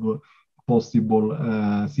of possible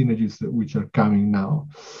synergies which are coming now.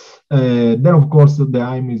 Then, of course, the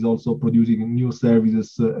aim is also producing new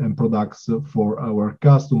services and products for our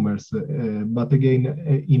customers, but again,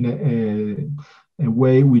 in a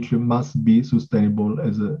way which must be sustainable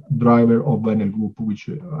as a driver of Enel Group, which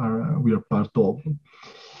we are part of.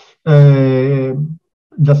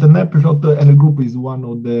 Just a snapshot, Enel Group is one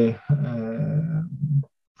of the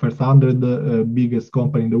first 100 biggest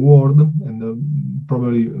company in the world, and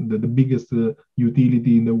probably the biggest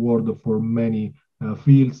utility in the world for many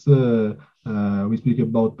fields. We speak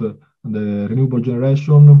about the renewable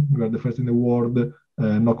generation. We are the first in the world,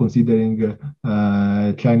 not considering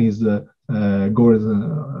Chinese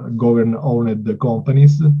government-owned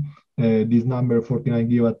companies. This number, 49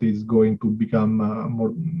 gigawatt, is going to become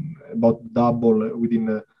about double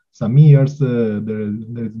within some years. There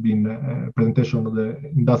has been a presentation of the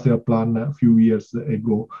industrial plan a few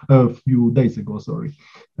days ago,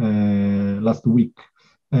 last week.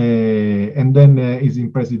 And then is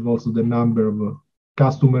impressive also the number of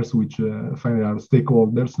customers, which finally are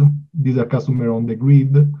stakeholders. These are customers on the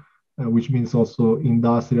grid, which means also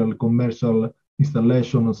industrial, commercial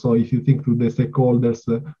installation. So if you think to the stakeholders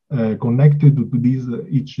connected to this,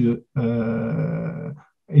 each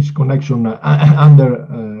connection under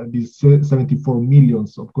these 74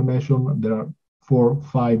 millions of connection, there are 4 or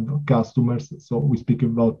 5 customers. So we speak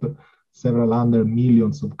about several hundred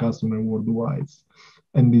millions of customers worldwide.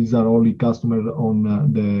 And these are only customers on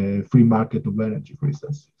the free market of energy, for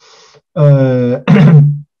instance.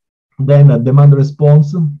 Then demand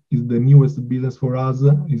response is the newest business for us,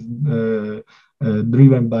 is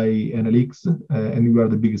driven by Enel X, and we are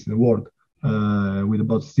the biggest in the world, with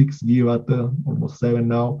about 6 gigawatt, almost 7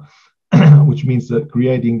 now, which means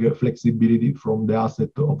creating flexibility from the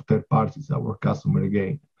asset of third parties, our customer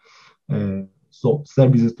again. So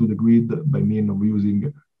services to the grid by means of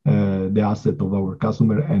using the asset of our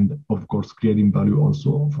customer, and of course creating value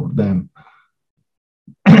also for them.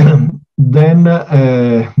 Then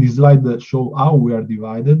this slide shows how we are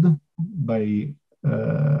divided by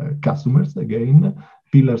customers. Again,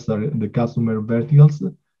 pillars are the customer verticals,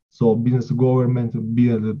 so business to government,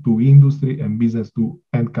 business to industry, and business to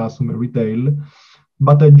end customer retail.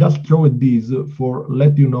 But I just showed this for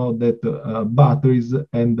let you know that batteries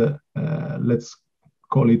and let's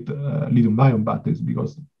call it lithium-ion batteries,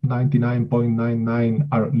 because 99.99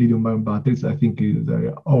 are lithium-ion batteries. I think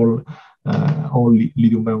they're all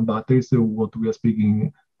lithium-ion batteries. So what we are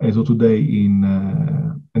speaking as of today in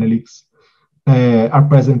Enel X are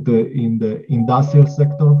present in the industrial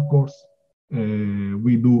sector, of course.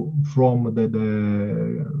 We do from the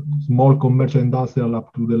small commercial industrial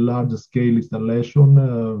up to the large scale installation,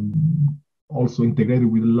 also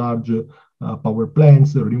integrated with large power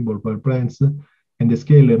plants, renewable power plants. And the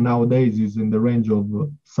scale nowadays is in the range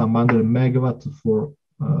of some 100 megawatts for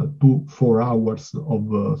 2-4 hours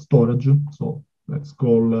of storage. So let's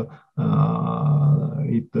call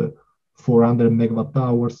it 400 megawatt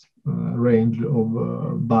hours range of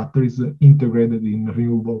batteries integrated in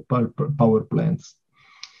renewable power plants.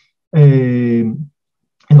 And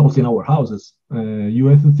also in our houses. You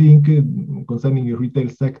have to think concerning the retail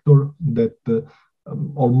sector that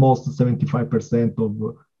almost 75%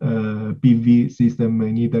 of PV system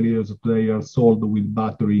in Italy as they are sold with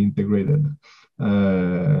battery integrated.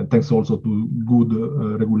 Thanks also to good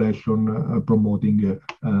regulation promoting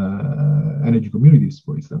energy communities,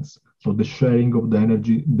 for instance. So the sharing of the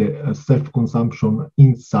energy, the self-consumption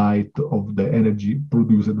inside of the energy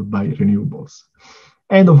produced by renewables.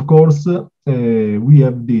 And of course, we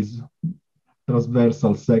have this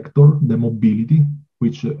transversal sector, the mobility,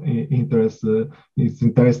 which is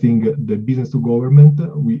interesting the business to government.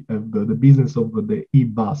 We have the business of the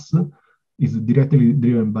e-bus is directly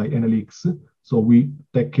driven by Enel. So we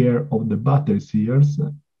take care of the battery seals,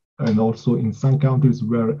 and also in some countries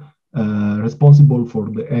we are responsible for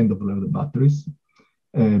the end of the batteries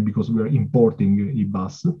because we are importing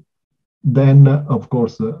e-bus. Then, of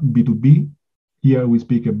course, B2B. Here we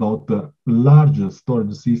speak about the large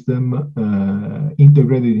storage system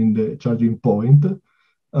integrated in the charging point,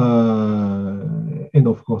 and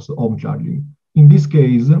of course, home charging. In this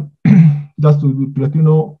case, just to let you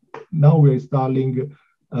know, now we are installing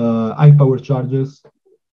high power chargers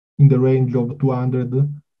in the range of 200,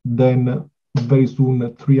 then very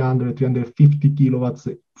soon 300, 350 kilowatts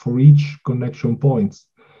for each connection points.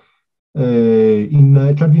 In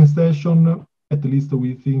a charging station, at least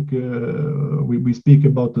we think we speak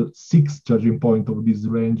about 6 charging points of this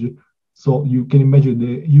range. So you can imagine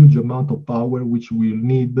the huge amount of power which we'll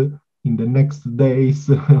need in the next days,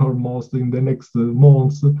 almost in the next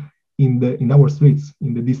months, in our streets,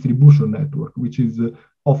 in the distribution network, which is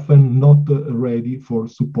often not ready for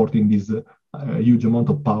supporting this huge amount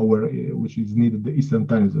of power which is needed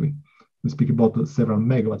instantaneously. We speak about several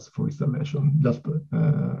megawatts for installation, just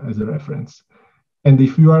as a reference. And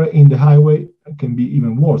if you are in the highway, it can be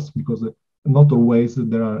even worse because not always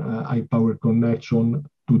there are high power connection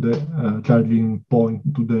to the charging point,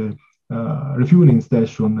 to the refueling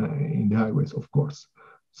station in the highways, of course.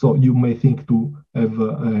 So you may think to have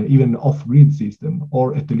even off-grid system,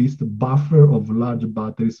 or at least a buffer of large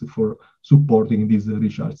batteries for supporting this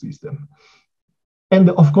recharge system. And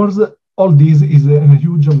of course, all this is a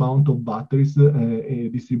huge amount of batteries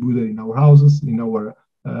distributed in our houses, in our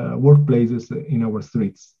workplaces, in our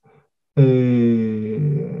streets.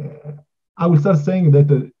 I will start saying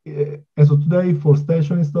that as of today, for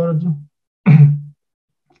stationary storage,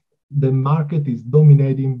 the market is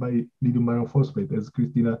dominated by lithium iron phosphate, as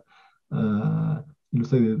Kristina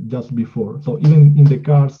illustrated just before. So even in the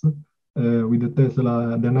cars with the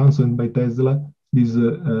Tesla, the announcement by Tesla, this is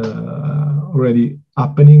already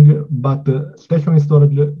happening, but stationary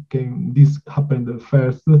storage this happened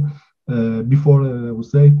first before, I would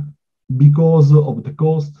say, because of the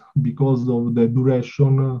cost, because of the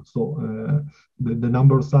duration, so the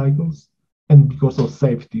number of cycles, and because of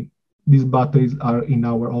safety. These batteries are in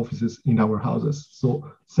our offices, in our houses. So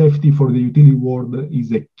safety for the utility world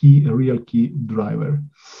is a real key driver.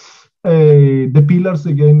 The pillars,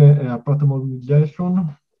 again, are part of modernization,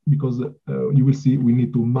 because you will see we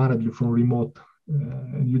need to manage from remote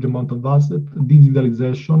a huge amount of assets,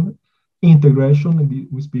 digitalization, integration.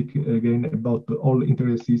 We speak again about all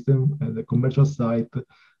integrated system at the commercial site,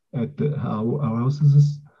 at our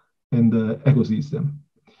houses, and the ecosystem.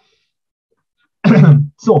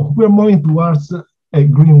 So we're moving towards a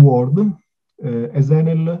green world. As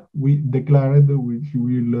Enel, we declared we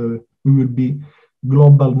will be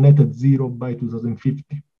global net zero by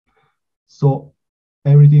 2050. So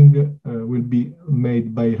everything will be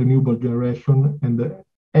made by renewable generation, and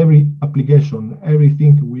every application,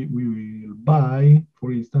 everything we will buy,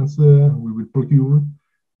 for instance, we will procure,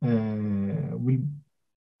 will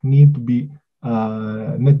need to be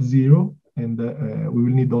net zero, and we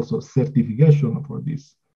will need also certification for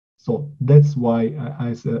this. So that's why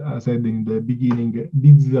I said in the beginning,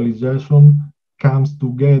 digitalization comes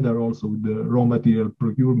together also with the raw material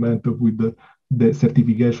procurement, with the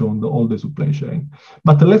certification on all the supply chain.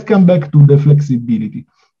 But let's come back to the flexibility.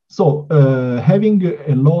 So having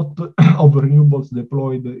a lot of renewables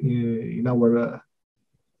deployed in our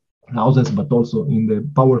houses, but also in the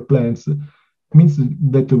power plants, means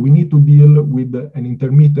that we need to deal with an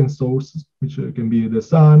intermittent source, which can be the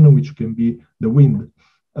sun, which can be the wind.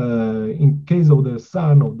 In case of the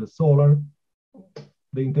sun or the solar,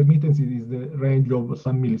 the intermittency is the range of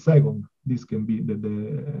some milliseconds. This can be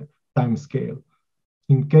the time scale.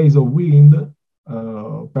 In case of wind,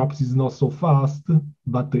 perhaps it's not so fast,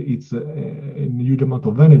 but it's a huge amount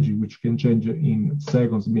of energy, which can change in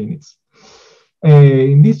seconds, minutes.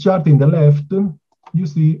 In this chart in the left, you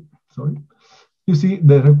see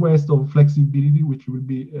the request of flexibility, which will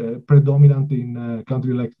be predominant in a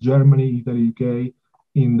country like Germany, Italy, UK,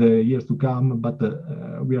 in the years to come, but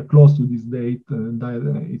we are close to this date.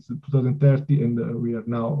 It's 2030, and we are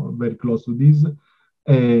now very close to this.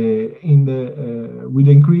 with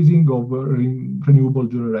the increasing of renewable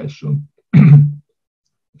generation.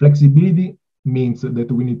 Flexibility means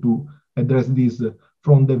that we need to address this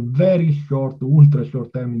from the very short, ultra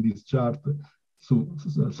short term in this chart, so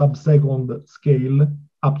sub-second scale,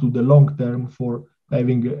 up to the long term for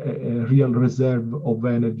having a real reserve of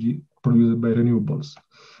energy produced by renewables.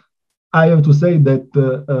 I have to say that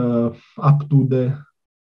up to the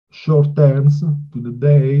short terms, to the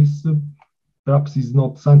days, perhaps it's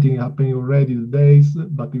not something happening already the days,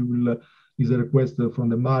 but it will is a request from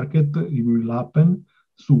the market. It will happen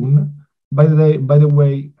soon. By the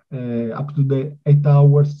way, up to the 8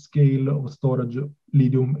 hours scale of storage,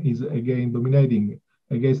 lithium is again dominating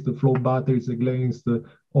against the flow batteries, against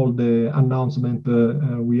all the announcement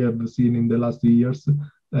we have seen in the last years.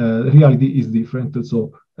 Reality is different.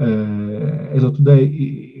 So as of today,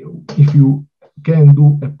 if you can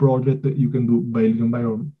do a project, you can do by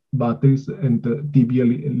lithium-ion batteries, and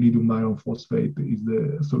typically lithium iron phosphate is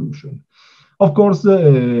the solution. Of course,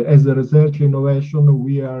 as a research innovation,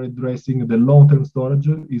 we are addressing the long-term storage.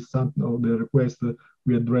 Is some of the requests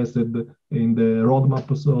we addressed in the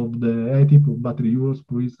roadmaps of the ETIP of Battery Euros,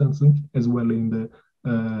 for instance, as well in the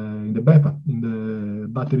BEPA, in the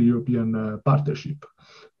Battery European Partnership.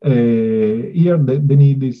 Here, the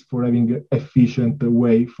need is for having an efficient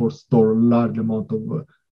way for store large amount of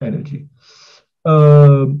energy.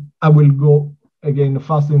 I will go again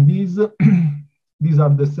fast in these. These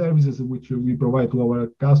are the services which we provide to our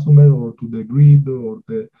customer or to the grid or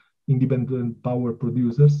the independent power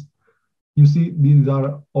producers. You see, these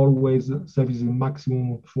are always services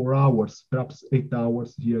maximum 4 hours, perhaps 8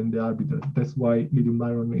 hours here in the arbitrage. That's why lithium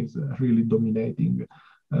iron is really dominating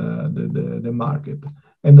the market.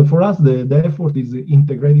 And for us, the effort is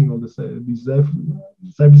integrating all these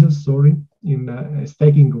services, in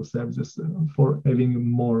stacking of services for having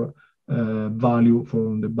more value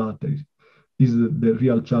from the battery. This is the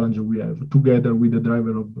real challenge we have, together with the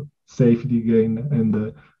driver of safety gain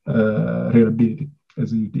and reliability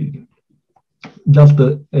as a utility. Just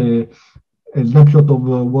a snapshot of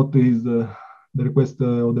what is the request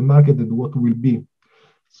of the market and what will be.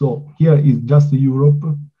 So here is just Europe,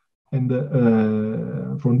 and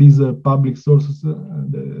from these public sources,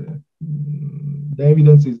 the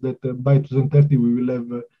evidence is that by 2030 we will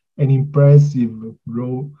have an impressive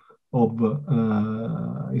growth of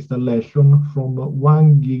installation from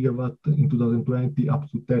 1 gigawatt in 2020 up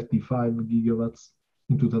to 35 gigawatts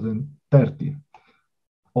in 2030.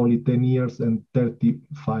 Only 10 years and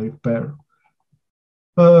 35 per,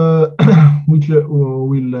 which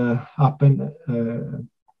will happen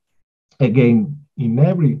again in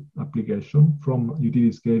every application from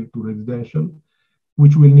utility scale to residential,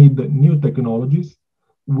 which will need new technologies.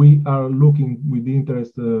 We are looking with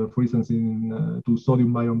interest, for instance, to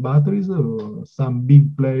sodium-ion batteries. Some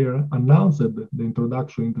big player announced the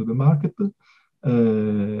introduction into the market,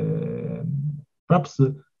 perhaps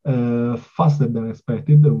faster than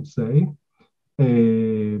expected, I would say.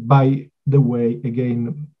 By the way,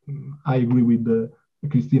 again, I agree with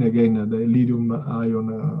Kristina again, the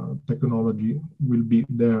lithium-ion technology will be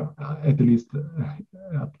there at least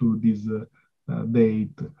up to this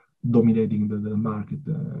date, dominating the market.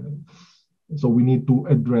 So we need to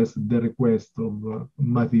address the request of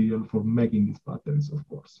material for making these batteries, of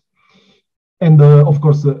course. And of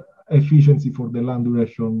course, efficiency for the long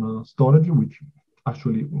duration storage, which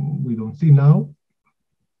actually we don't see now.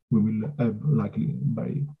 We will have likely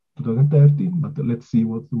by 2030, but let's see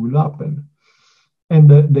what will happen. And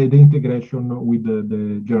the integration with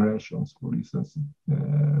the generations, for instance,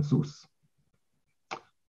 source.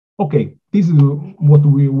 Okay, this is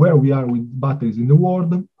where we are with batteries in the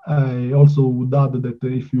world. I also would add that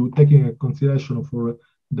if you take into consideration for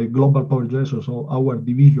the global power generation, so our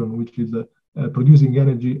division, which is producing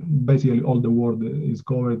energy, basically all the world is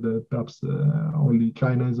covered. Perhaps only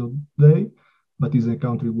China is of today, but is a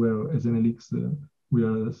country where, as Enel, we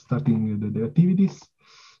are starting the activities.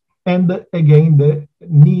 And again, the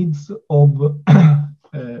needs of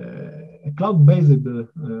cloud-based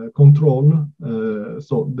control,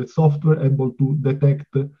 so the software able to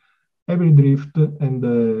detect every drift and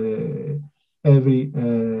every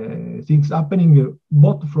things happening,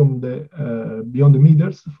 both from the beyond the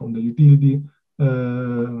meters, from the utility,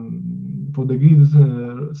 for the grid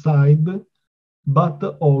side, but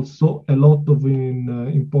also a lot of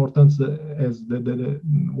importance as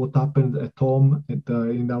what happens at home and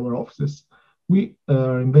in our offices. We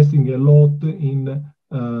are investing a lot in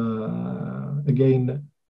again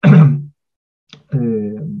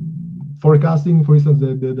forecasting, for instance,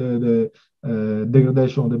 the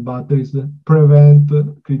degradation of the batteries, prevent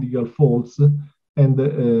critical faults, and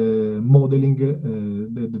modeling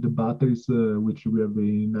the batteries which we have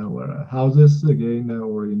in our houses again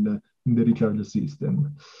or in the recharge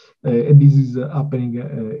system. And this is happening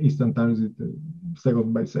instantaneously,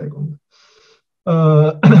 second by second.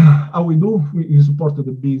 How we do? We support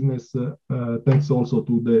the business thanks also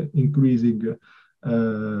to the increasing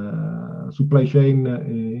supply chain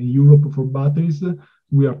in Europe for batteries.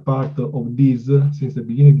 We are part of this since the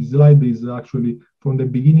beginning. This slide is actually from the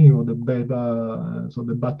beginning of the beta, so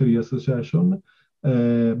the battery association.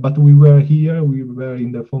 But we were here, we were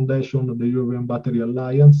in the foundation of the European Battery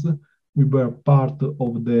Alliance. We were part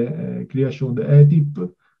of the creation of the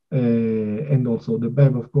ETIP and also the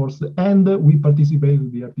BEV, of course. And we participated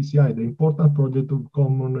in the RPCI, the important project of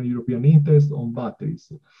common European interest on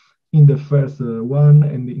batteries, in the first one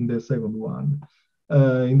and in the second one.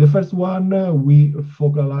 In the first one, we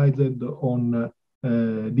focalized on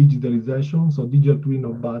digitalization, so digital twin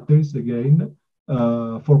of batteries again,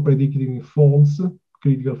 for predicting faults,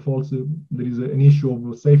 critical faults. There is an issue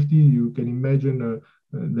of safety. You can imagine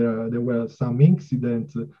there were some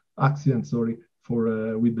accidents,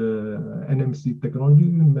 with the NMC technology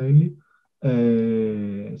mainly.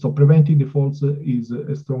 So preventing the faults is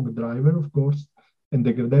a strong driver, of course, and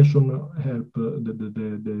degradation help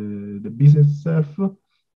the business itself.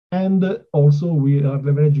 And also we are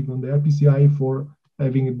leveraging on the RPCI for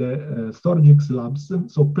having the storage labs,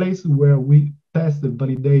 so places where we test and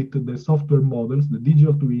validate the software models, the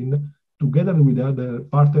digital twin, together with the other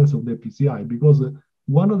partners of the RPCI, because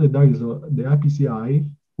one of the drivers of the RPCI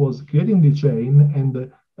was creating the chain and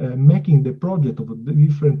making the project of the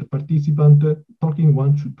different participants talking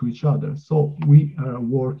one to each other. So we are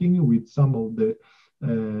working with some of the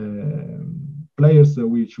players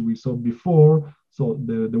which we saw before, so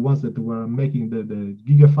the ones that were making the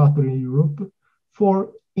gigafactory in Europe,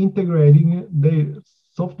 for integrating the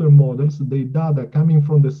software models, the data coming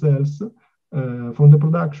from the cells, from the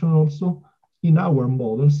production also, in our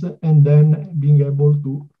models, and then being able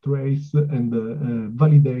to trace and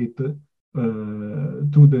validate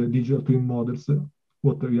through the digital twin models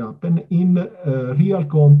what will happen in real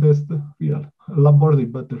context, real laboratory,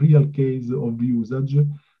 but real case of usage,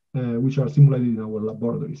 which are simulated in our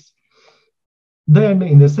laboratories. Then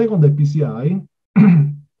in the second PCI,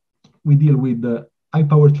 we deal with the high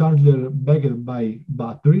power charger backed by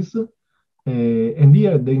batteries. And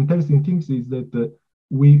here the interesting thing is that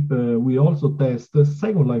we also test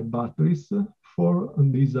second life batteries for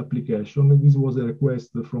this application. This was a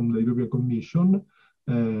request from the European Commission,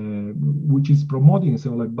 which is promoting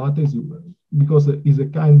second life batteries because it's a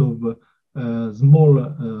kind of small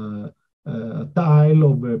tile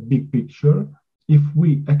of a big picture. If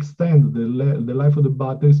we extend the life of the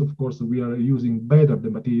batteries, of course, we are using better the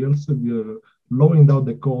materials. We are lowering down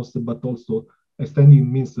the cost, but also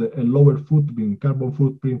extending means a lower footprint, carbon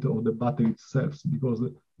footprint of the battery itself, because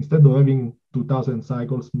instead of having 2,000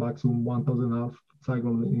 cycles, maximum 1,000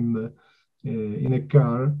 cycles in a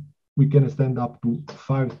car, we can extend up to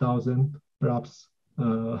 5,000, perhaps,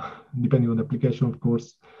 depending on the application, of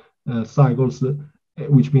course, cycles,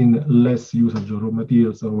 which mean less usage of raw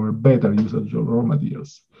materials or better usage of raw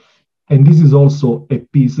materials. And this is also a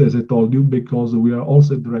piece, as I told you, because we are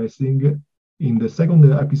also addressing in the second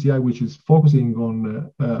IPCI, which is focusing on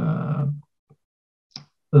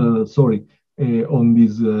on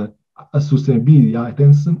these sustainability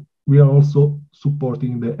items. We are also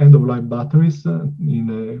supporting the end-of-life batteries in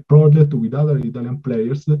a project with other Italian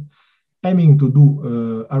players, aiming to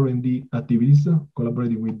do R&D activities,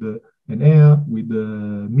 collaborating with Enel, with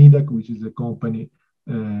MIDAC, which is a company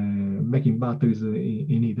making batteries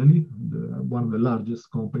in Italy, one of the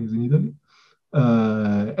largest companies in Italy.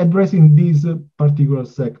 Addressing these particular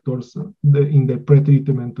sectors in the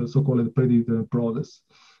pre-treatment, so-called pre-treatment process.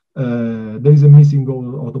 There is a missing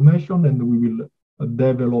automation, and we will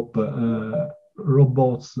develop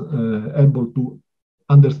robots able to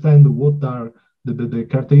understand what are the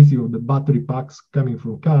characteristics of the battery packs coming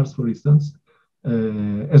from cars, for instance.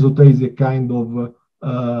 Esoteric is a kind of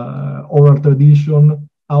oral tradition,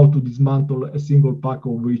 how to dismantle a single pack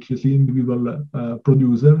of each individual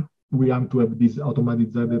producer. We have to have this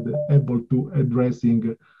automated, able to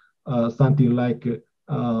addressing something like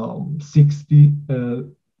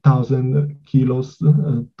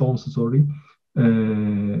 60,000 tons,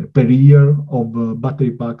 per year of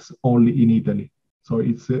battery packs only in Italy. So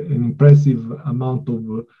it's an impressive amount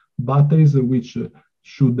of batteries which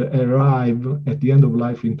should arrive at the end of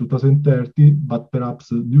life in 2030, but perhaps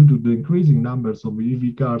due to the increasing numbers of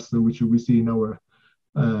EV cars which we see in our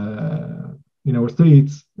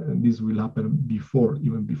streets, this will happen before,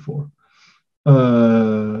 even before.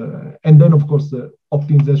 And then, of course,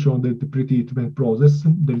 optimization of the pretreatment process.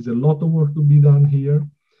 There is a lot of work to be done here.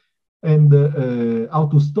 And how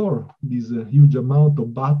to store this huge amount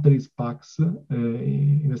of batteries packs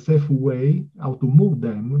in a safe way, how to move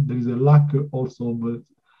them. There is a lack also of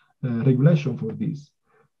regulation for this.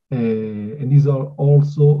 And these are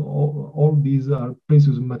also, all these are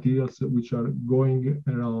precious materials which are going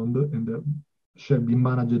around and shall be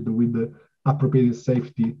managed with the appropriate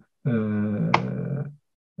safety,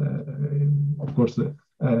 of course,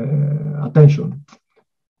 attention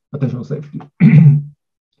safety.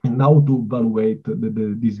 And how to evaluate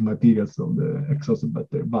these materials of the exhaust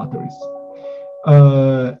batteries.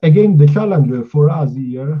 Again, the challenge for us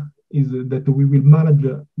here is that we will manage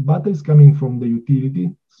batteries coming from the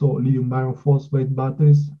utility, so lithium iron phosphate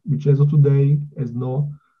batteries, which as of today has not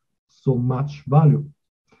so much value.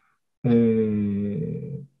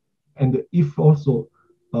 And if also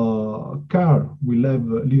car will have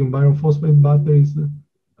lithium iron phosphate batteries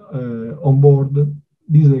on board,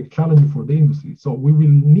 this is a challenge for the industry. So we will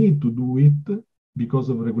need to do it because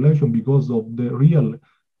of regulation, because of the real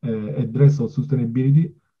address of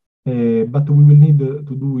sustainability, but we will need to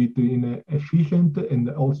do it in an efficient and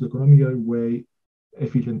also economically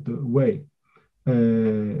efficient way.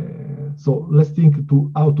 So let's think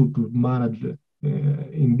to how to manage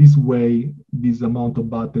in this way this amount of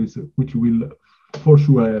batteries, which will for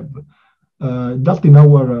sure have. Just in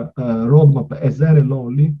our roadmap as Enel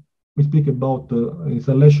only, we speak about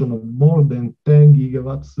installation of more than 10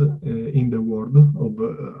 gigawatts in the world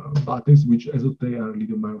of batteries, which as of today are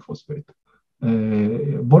lithium iron phosphate.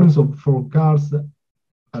 Volumes for cars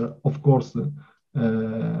are, of course,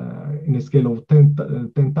 in a scale of 10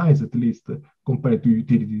 times at least compared to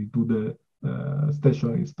utility, to the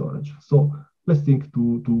stationary storage. So let's think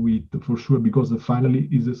to it for sure, because finally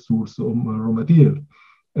is a source of raw material.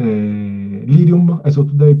 Lithium, as of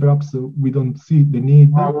today, perhaps we don't see the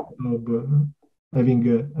need of having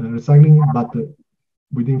recycling, but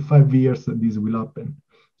within 5 years this will happen.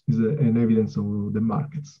 Is an evidence of the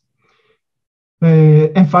markets.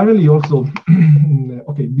 And finally, also,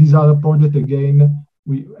 okay, these are the project again.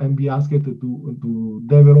 We be asked to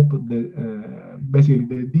develop the basically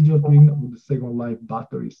the digital twin with the second life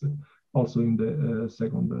batteries, also in the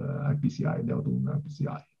second IPCI, the autumn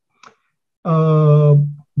IPCI.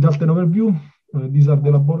 Just an overview. These are the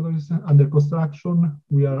laboratories under construction.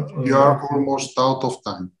 We are. You are almost out of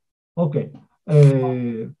time. Okay.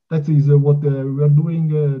 That is what we are doing.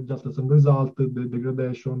 Just as a result, the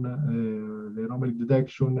degradation, the anomaly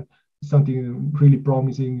detection is something really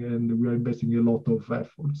promising, and we are investing a lot of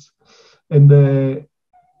efforts. And the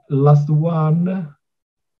last one.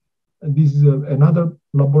 This is another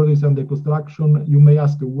laboratory under construction. You may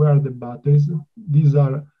ask where are the batteries. These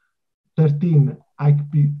are 13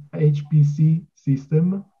 HPC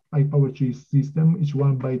system, high power system, each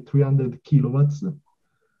one by 300 kilowatts.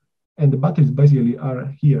 And the batteries basically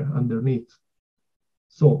are here underneath.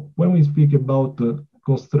 So when we speak about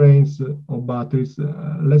constraints of batteries,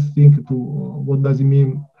 let's think to what does it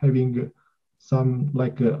mean having some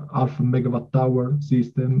like a half megawatt hour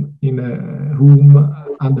system in a room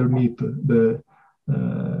underneath the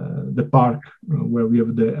park where we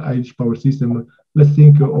have the high power system. Let's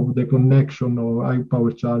think of the connection of high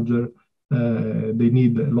power charger. They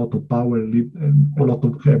need a lot of power, a lot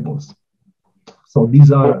of cables. So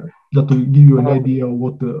these are just to give you an idea of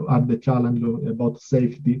what are the challenges about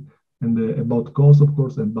safety and about cost, of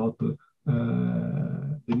course, and about the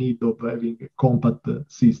need of having a compact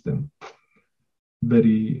system.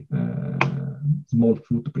 Very small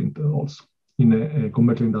footprint also in a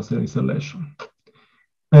commercial industrial installation.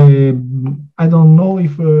 I don't know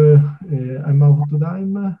if I'm out of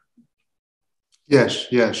time.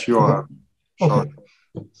 Yes, you are. Okay.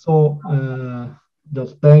 So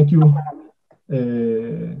just thank you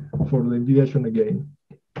for the invitation again.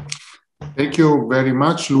 Thank you very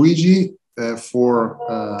much, Luigi, for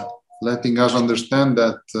letting us understand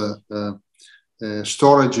that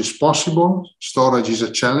storage is possible, storage is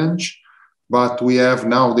a challenge, but we have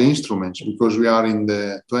now the instruments because we are in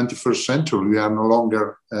the 21st century. We are no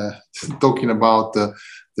longer talking about the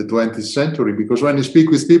 20th century, because when you speak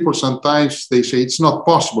with people, sometimes they say it's not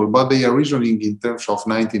possible, but they are reasoning in terms of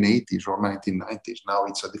 1980s or 1990s. Now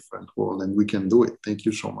it's a different world and we can do it. Thank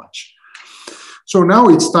you so much. So now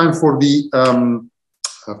it's time for the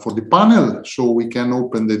panel, so we can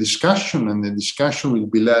open the discussion, and the discussion will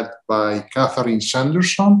be led by Katharine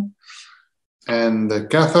Sanderson. And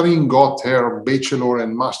Katharine got her Bachelor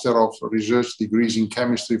and Master of Research degrees in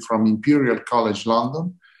chemistry from Imperial College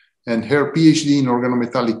London and her PhD in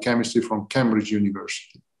organometallic chemistry from Cambridge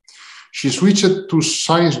University. She switched to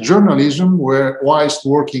science journalism whilst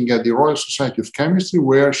working at the Royal Society of Chemistry,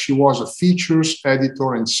 where she was a features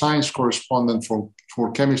editor and science correspondent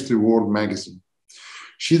for Chemistry World magazine.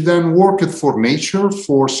 She then worked for Nature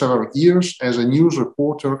for several years as a news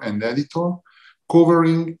reporter and editor,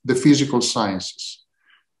 covering the physical sciences.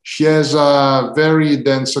 She has a very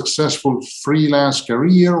then successful freelance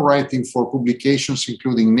career, writing for publications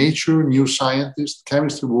including Nature, New Scientist,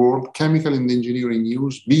 Chemistry World, Chemical and Engineering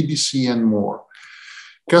News, BBC, and more.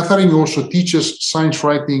 Katharine also teaches science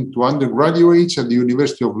writing to undergraduates at the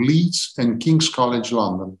University of Leeds and King's College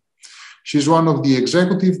London. She is one of the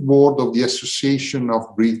executive board of the Association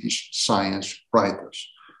of British Science Writers.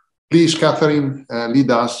 Please, Katharine, lead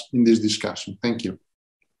us in this discussion. Thank you.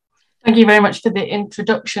 Thank you very much for the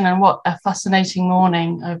introduction, and what a fascinating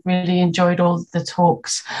morning. I've really enjoyed all the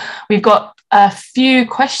talks. We've got a few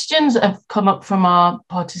questions that have come up from our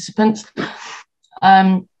participants, from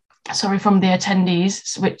the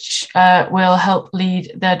attendees, which will help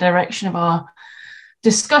lead the direction of our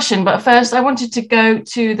discussion. But first, I wanted to go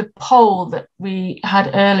to the poll that we had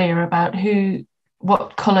earlier about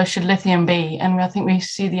what colour should lithium be, and I think we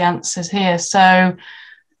see the answers here. So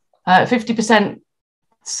 50%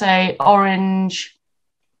 say orange,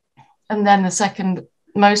 and then the second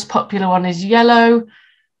most popular one is yellow,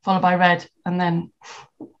 followed by red, and then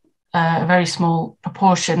a very small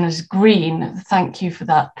proportion is green. Thank you for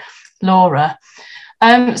that, Laura.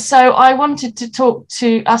 So I wanted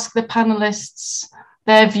to ask the panelists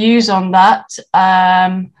their views on that,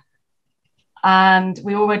 and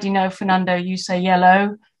we already know, Fernando, you say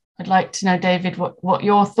yellow. I'd like to know, David, what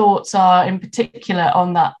your thoughts are in particular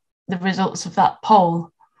on that, the results of that poll.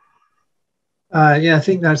 Yeah, I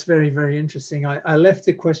think that's very, very interesting. I left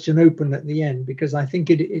the question open at the end because I think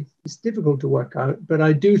it's difficult to work out, but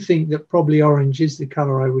I do think that probably orange is the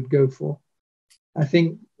color I would go for. I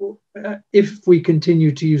think if we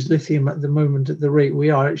continue to use lithium at the moment at the rate we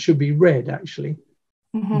are, it should be red, actually.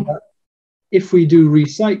 Mm-hmm. But if we do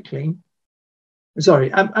recycling, as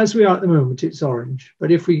we are at the moment, it's orange.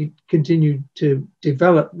 But if we continue to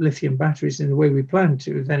develop lithium batteries in the way we plan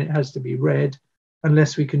to, then it has to be red,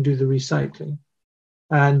 unless we can do the recycling.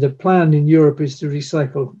 And the plan in Europe is to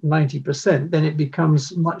recycle 90%, then it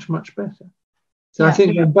becomes much, much better. So yeah, I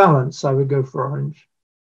think on balance, I would go for orange.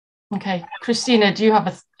 Okay. Kristina, do you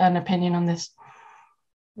have an opinion on this?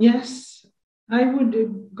 Yes, I would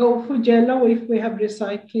go for yellow if we have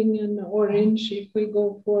recycling, and orange if we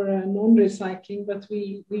go for non-recycling, but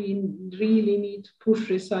we really need to push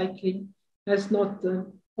recycling. That's not the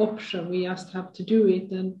option. We just have to do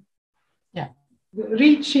it. And yeah,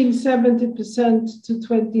 reaching 70% to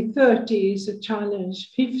 2030 is a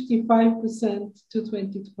challenge. 55% to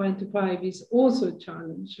 2025 is also a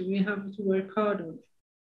challenge. We have to work hard on it.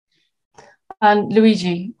 And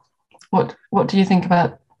Luigi, what do you think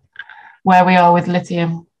about where we are with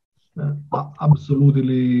lithium?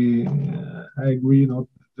 Absolutely, I agree.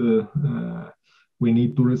 We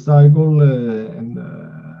need to recycle, and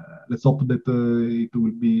let's hope that it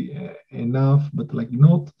will be enough, but like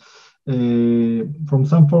not. From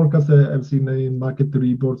some forecasts I've seen in market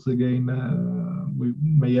reports, again, we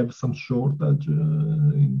may have some shortage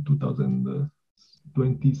in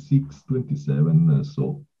 2026, 27.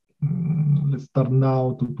 So let's start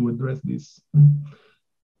now to address this.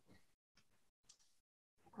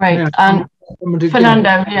 Great.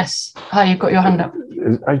 Fernando, yes. Hi, you've got your hand up.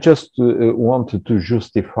 I just wanted to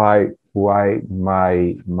justify why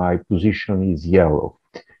my position is yellow.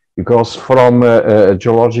 Because from a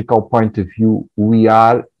geological point of view, we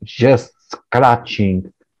are just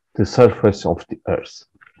scratching the surface of the Earth.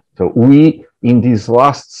 So we, in these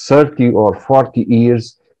last 30 or 40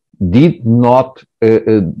 years, did not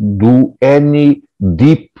do any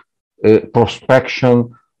deep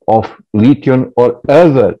prospection of lithium or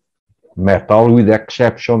other metal, with the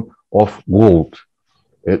exception of gold.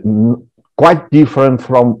 Quite different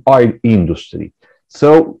from oil industry.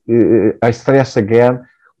 So I stress again,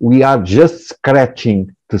 we are just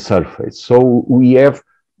scratching the surface. So we have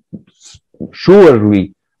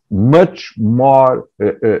surely much more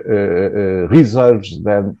reserves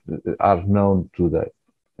than are known today.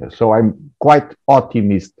 So I'm quite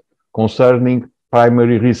optimistic concerning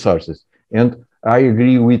primary resources. And I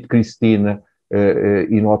agree with Kristina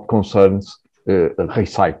in what concerns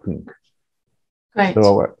recycling. Great.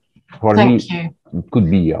 So for me, it could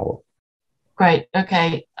be yellow. Great.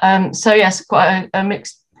 Okay. So yes, quite a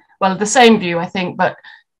mixed, well, the same view, I think, but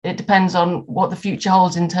it depends on what the future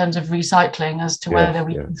holds in terms of recycling as to whether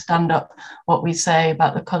we can stand up what we say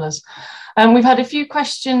about the colours. We've had a few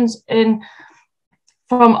questions in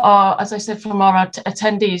from our, as I said, from our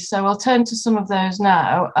attendees. So I'll turn to some of those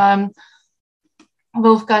now.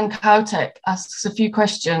 Wolfgang Kautek asks a few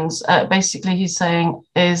questions. Basically, he's saying,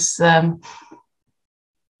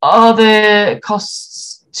 are there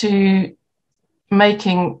costs to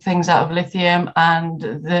making things out of lithium and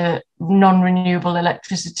the non-renewable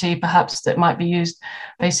electricity perhaps that might be used?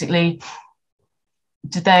 Basically,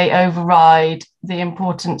 do they override the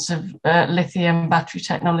importance of lithium battery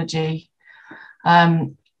technology?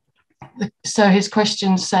 So his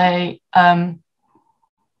questions say,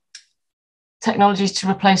 technologies to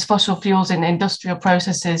replace fossil fuels in industrial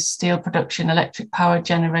processes, steel production, electric power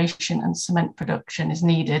generation, and cement production is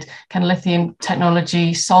needed. Can lithium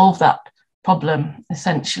technology solve that problem,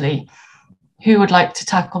 essentially? Who would like to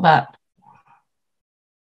tackle that?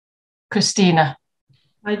 Kristina.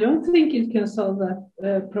 I don't think it can solve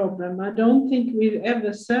that problem. I don't think we've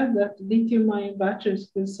ever said that lithium-ion batteries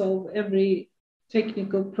will solve every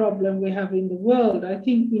technical problem we have in the world. I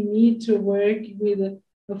think we need to work with a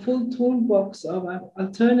full toolbox of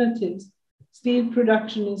alternatives. Steel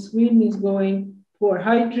production in Sweden is going for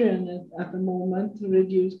hydrogen at the moment to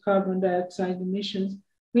reduce carbon dioxide emissions.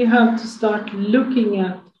 We have to start looking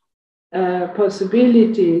at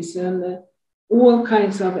possibilities and all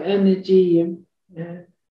kinds of energy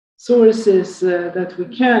sources that we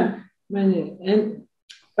can. And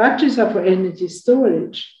batteries are for energy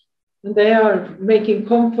storage, and they are making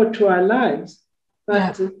comfort to our lives.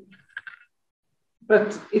 But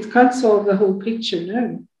it can't solve the whole picture,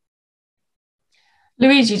 no.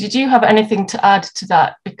 Luigi, did you have anything to add to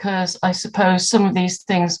that? Because I suppose some of these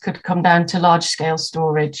things could come down to large-scale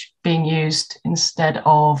storage being used instead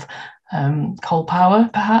of coal power,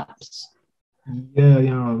 perhaps? Yeah,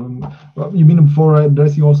 you mean for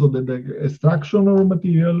addressing also the extraction of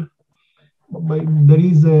material? But there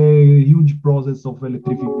is a huge process of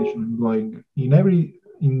electrification going in every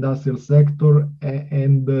industrial sector,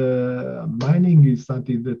 and mining is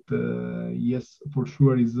something that, yes, for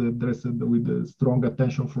sure is addressed with strong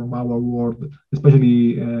attention from our world,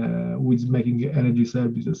 especially with making energy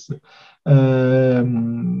services.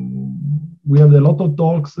 We have a lot of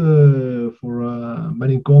talks for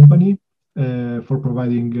mining company for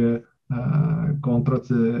providing contracts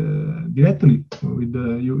directly with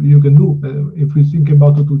you can do. If we think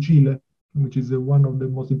about to Chile, which is one of the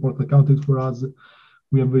most important countries for us,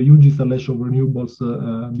 we have a huge installation of renewables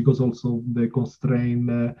because also the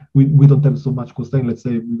constraint, we don't have so much constraint, let's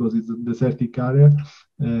say, because it's a desertic area.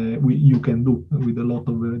 You can do with a lot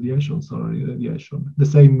of radiation, solar radiation. The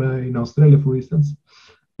same in Australia, for instance.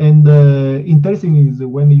 And interesting is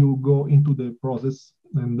when you go into the process,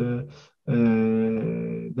 and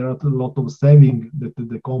there are a lot of saving that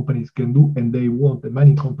the companies can do, and they want, the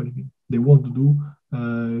mining company, they want to do,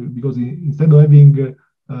 because instead of having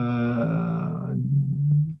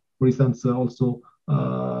for instance, also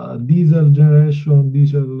diesel generation,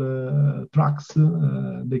 diesel trucks,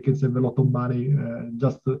 they can save a lot of money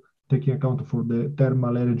just taking account for the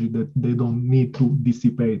thermal energy that they don't need to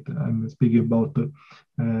dissipate. I'm speaking about,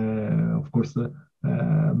 of course,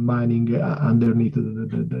 mining underneath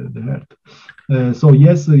the earth. So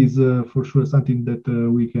yes, it's for sure something that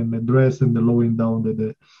we can address, and lowering down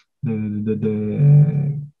the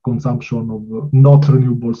consumption of not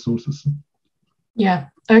renewable sources. Yeah,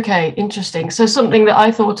 okay, interesting. So something that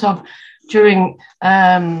I thought of during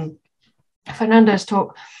Fernando's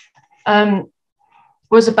talk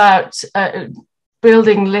was about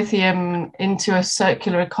building lithium into a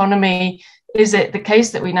circular economy. Is it the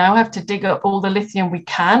case that we now have to dig up all the lithium we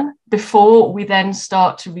can before we then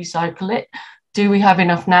start to recycle it? Do we have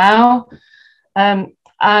enough now? And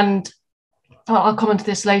I'll come on to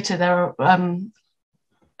this later. There are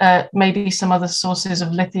maybe some other sources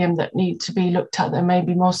of lithium that need to be looked at that may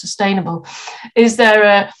be more sustainable. Is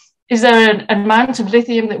there an amount of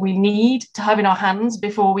lithium that we need to have in our hands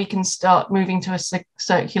before we can start moving to a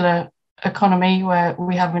circular economy where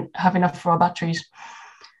we have enough for our batteries?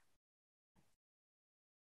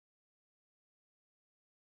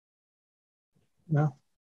 No.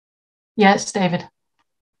 Yes, David.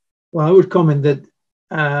 Well, I would comment that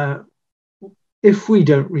if we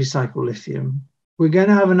don't recycle lithium, we're going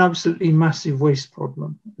to have an absolutely massive waste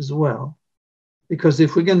problem as well. Because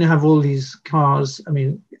if we're going to have all these cars, I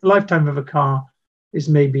mean, a lifetime of a car is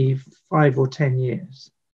maybe 5 or 10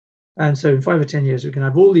 years. And so in 5 or 10 years, we can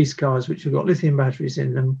have all these cars which have got lithium batteries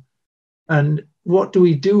in them. And what do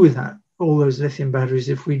we do with that, all those lithium batteries,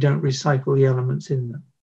 if we don't recycle the elements in them?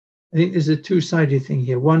 I think there's a two-sided thing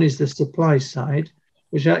here. One is the supply side,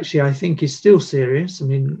 which actually I think is still serious. I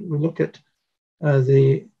mean, we look at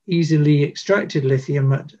the easily extracted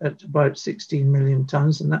lithium at about 16 million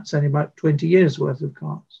tons, and that's only about 20 years worth of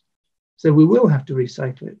cars. So we will have to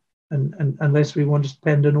recycle it, and unless we want to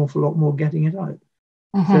spend an awful lot more getting it out.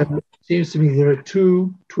 So it seems to me there are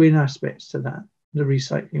two twin aspects to that, the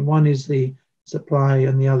recycling. One is the supply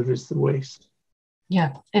and the other is the waste.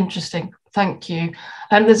 Yeah, interesting. Thank you.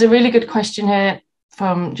 There's a really good question here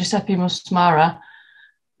from Giuseppe Musmara.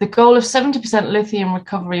 The goal of 70% lithium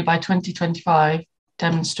recovery by 2025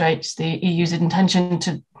 demonstrates the EU's attention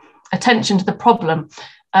to the problem.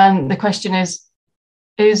 And the question is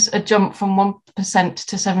a jump from 1%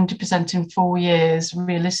 to 70% in 4 years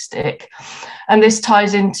realistic? And this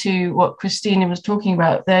ties into what Kristina was talking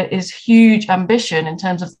about. There is huge ambition in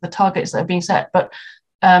terms of the targets that are being set, but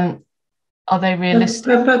are they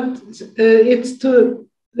realistic? But it's to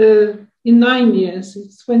in 9 years.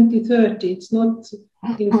 It's 2030. It's not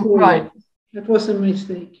in 4 right. years. That was a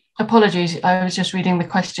mistake. Apologies. I was just reading the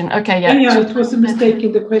question. Okay, yeah. Yeah, it was a mistake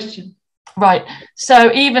in the question. Right.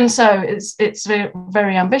 So even so, it's very,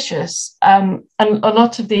 very ambitious, and a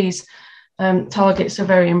lot of these targets are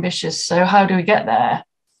very ambitious. So how do we get there?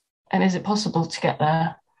 And is it possible to get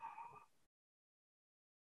there?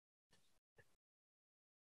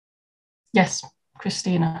 Yes,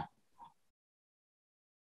 Kristina.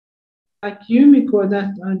 Like Umicore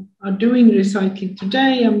that are doing recycling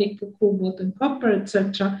today, nickel, cobalt, and copper,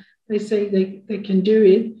 etc. They say they can do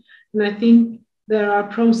it, and I think there are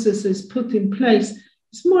processes put in place.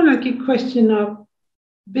 It's more like a question of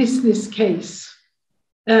business case.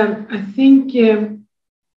 I think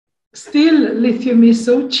still lithium is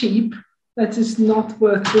so cheap that it's not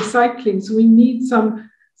worth recycling. So we need some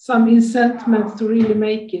incentives to really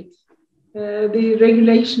make it. The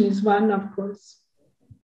regulation is one, of course.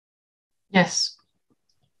 Yes.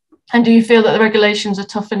 And do you feel that the regulations are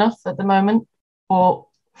tough enough at the moment, or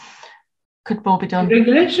could more be done? The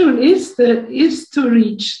regulation is to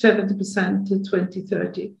reach 70% to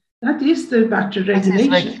 2030. That is the battery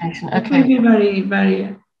regulation. Okay. It will be very,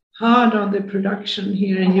 very hard on the production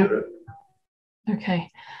here in Europe. Okay.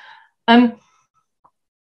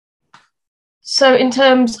 So in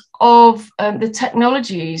terms of the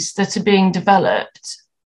technologies that are being developed,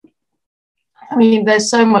 I mean, there's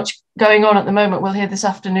so much going on at the moment. We'll hear this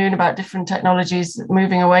afternoon about different technologies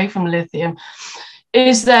moving away from lithium.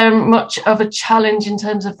 Is there much of a challenge in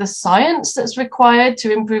terms of the science that's required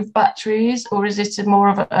to improve batteries, or is it more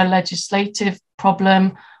of a legislative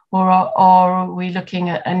problem, or are we looking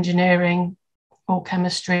at engineering or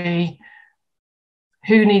chemistry?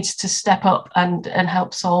 Who needs to step up and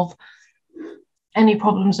help solve any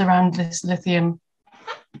problems around this lithium?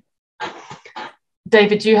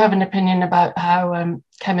 David, do you have an opinion about how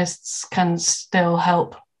chemists can still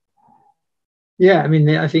help? Yeah, I mean,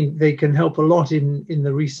 I think they can help a lot in the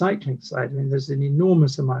recycling side. I mean, there's an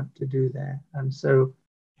enormous amount to do there. And so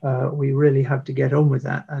we really have to get on with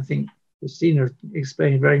that. I think Kristina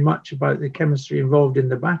explained very much about the chemistry involved in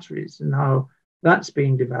the batteries and how that's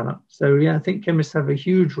being developed. So, yeah, I think chemists have a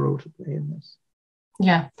huge role to play in this.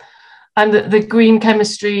 Yeah. And the green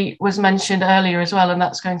chemistry was mentioned earlier as well, and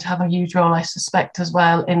that's going to have a huge role, I suspect, as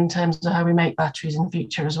well, in terms of how we make batteries in the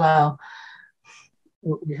future as well.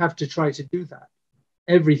 We have to try to do that.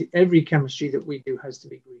 Every chemistry that we do has to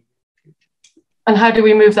be green in the future. And how do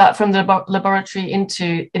we move that from the laboratory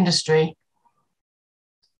into industry?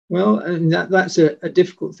 Well, and that's a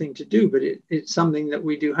difficult thing to do, but it's something that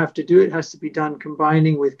we do have to do. It has to be done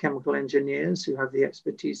combining with chemical engineers who have the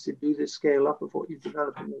expertise to do the scale up of what you've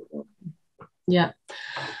developed in the laboratory. Yeah.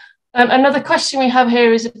 Another question we have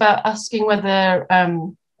here is about asking whether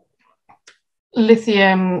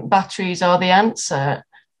lithium batteries are the answer,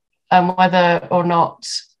 and whether or not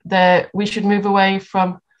we should move away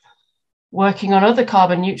from working on other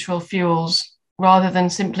carbon neutral fuels rather than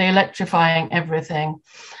simply electrifying everything.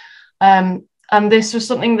 And this was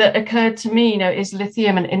something that occurred to me, is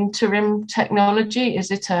lithium an interim technology? Is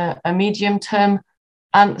it a medium term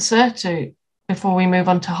answer before we move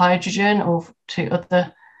on to hydrogen or to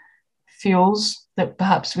other fuels that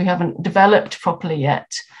perhaps we haven't developed properly yet?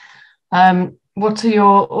 What's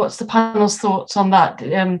the panel's thoughts on that?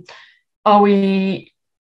 Are we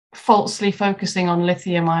falsely focusing on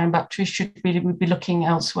lithium-ion batteries? Should we be looking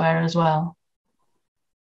elsewhere as well?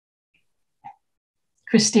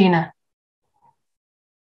 Kristina.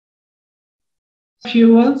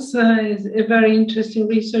 Fuels is a very interesting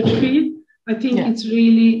research field. I think it's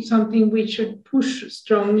really something we should push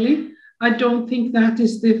strongly. I don't think that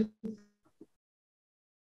is the...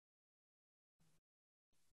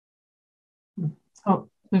 Oh,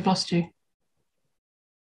 we've lost you.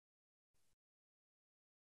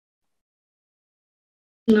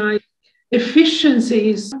 Like efficiency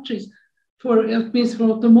is for, at least for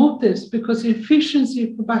automotives, because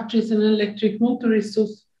efficiency for batteries and electric motor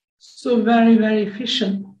is so very, very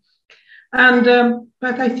efficient. And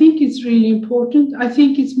but I think it's really important. I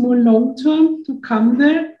think it's more long-term to come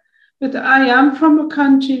there. But I am from a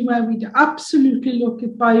country where we absolutely look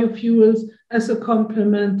at biofuels as a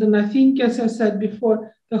complement. And I think, as I said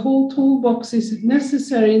before, the whole toolbox is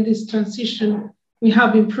necessary in this transition we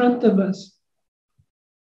have in front of us.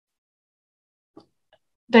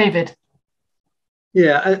 David.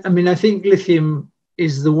 Yeah, I mean, I think lithium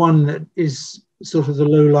is the one that is sort of the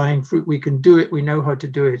low-lying fruit. We can do it, we know how to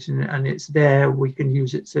do it, and it's there, we can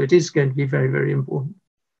use it. So it is going to be very, very important.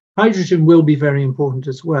 Hydrogen will be very important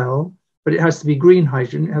as well, but it has to be green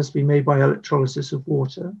hydrogen. It has to be made by electrolysis of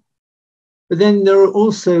water. But then there are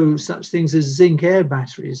also such things as zinc air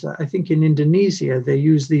batteries. I think in Indonesia, they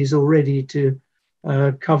use these already to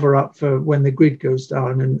cover up for when the grid goes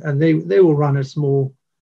down, and they will run a small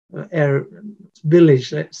air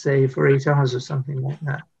village, let's say, for 8 hours or something like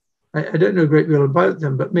that. I don't know a great deal about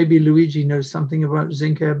them, but maybe Luigi knows something about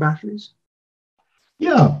zinc air batteries.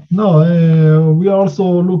 Yeah, no, we are also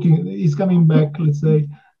looking, it's coming back, let's say.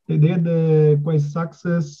 They had quite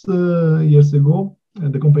success years ago,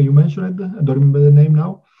 the company you mentioned, I don't remember the name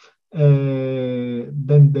now.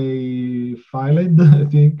 Then they filed, I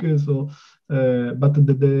think, so, but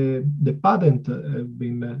the patent have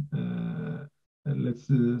been, let's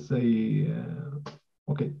say,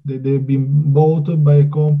 okay, they've been bought by a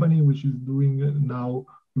company which is doing now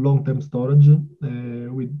long-term storage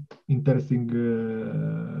with interesting,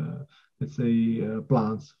 let's say,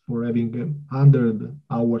 plans for having 100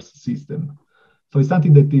 hours system. So it's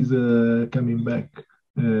something that is coming back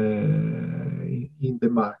in the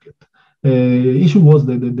market. Issue was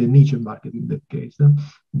the niche market in that case.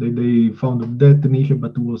 They found that niche,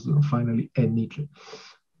 but it was finally a niche.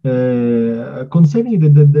 Concerning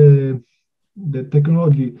the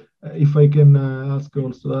technology, if I can ask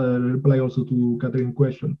also, reply also to Katharine's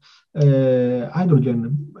question,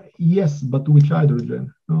 hydrogen, yes, but which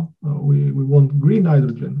hydrogen? No, we want green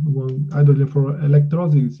hydrogen. We want hydrogen for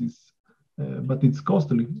electrolysis, but it's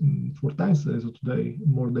costly, 4 times as of today,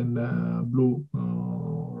 more than blue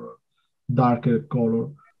or darker color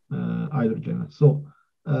hydrogen. So,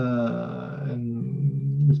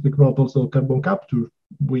 and we speak about also carbon capture.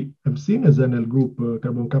 We have seen as Enel Group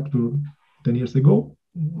carbon capture 10 years ago,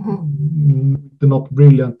 not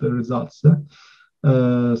brilliant results.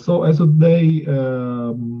 So as of today,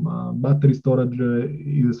 battery storage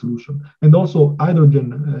is a solution. And also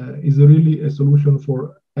hydrogen is really a solution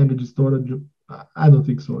for energy storage. I don't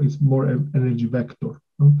think so. It's more an energy vector.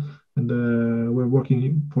 And we're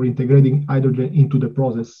working for integrating hydrogen into the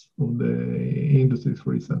process of the industries,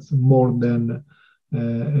 for instance, more than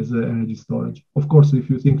as energy storage. Of course, if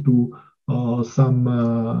you think to some,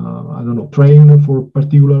 I don't know, train for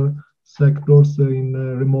particular sectors in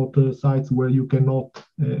remote sites where you cannot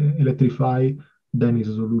electrify, then is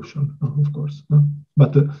a solution, of course.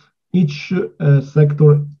 But each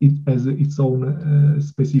sector has its own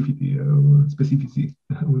specificity,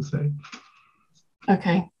 I would say.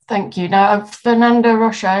 Okay, thank you. Now, Fernando,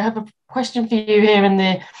 Rocha, I have a question for you here in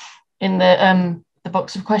the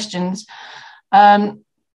box of questions. Can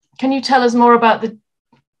you tell us more about the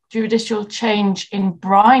judicial change in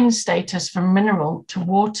brine status from mineral to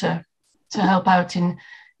water to help out in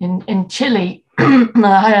Chile?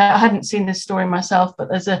 I hadn't seen this story myself, but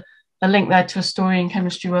there's a link there to a story in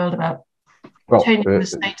Chemistry World about changing the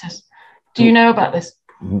status. Do you know about this?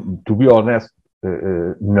 To be honest,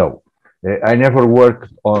 no. I never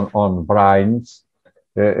worked on brines.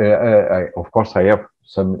 Of course, I have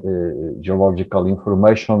some geological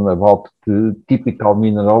information about the typical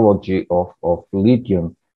mineralogy of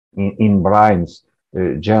lithium in brines.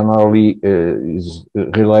 Generally is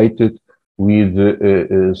related with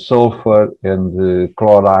sulfur and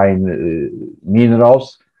chlorine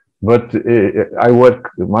minerals, but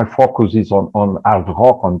my focus is on hard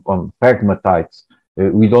rock, on pegmatites.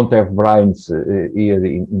 We don't have brines here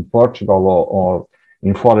in Portugal or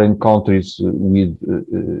in foreign countries with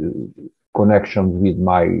connections with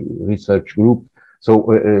my research group. So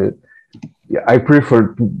I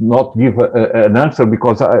prefer to not give an answer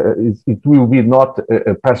because it will be not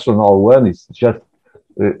a personal one. It's just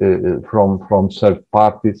from third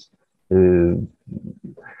parties.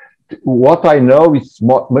 What I know is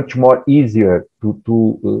much more easier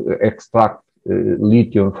to extract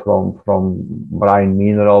lithium from brine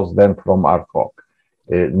minerals than from hard rock.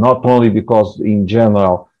 Not only because in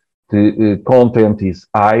general the content is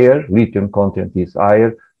higher, lithium content is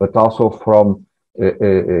higher, but also from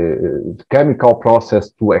the chemical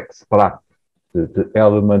process to extract the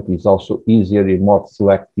element is also easier and more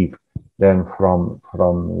selective than from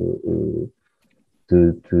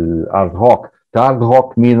to hard rock. The hard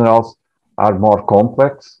rock minerals are more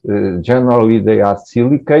complex. Generally, they are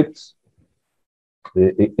silicates.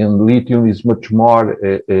 And lithium is much more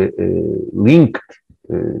linked.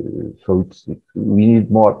 So we need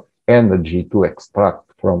more energy to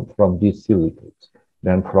extract from these silicates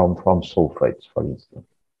than from sulfates, for instance.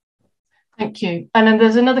 Thank you. And then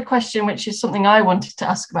there's another question, which is something I wanted to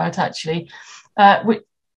ask about, actually.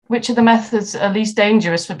 Which of the methods are least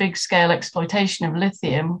dangerous for big-scale exploitation of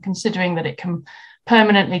lithium, considering that it can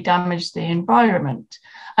permanently damage the environment?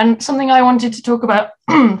 And something I wanted to talk about,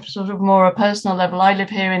 sort of more a personal level. I live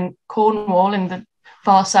here in Cornwall, in the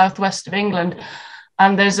far southwest of England,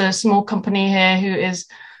 and there's a small company here who is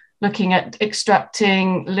looking at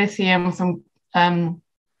extracting lithium from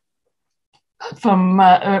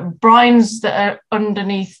brines that are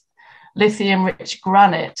underneath lithium-rich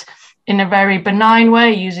granite in a very benign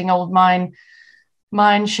way, using old mine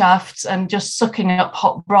shafts and just sucking up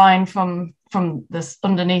hot brine from this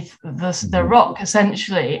underneath the rock,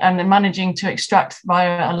 essentially, and then managing to extract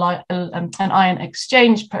via an ion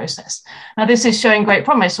exchange process. Now, this is showing great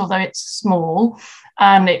promise, although it's small,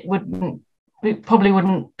 and it probably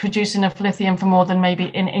wouldn't produce enough lithium for more than maybe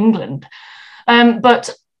in England. But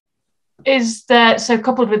is there, so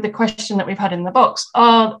coupled with the question that we've had in the box,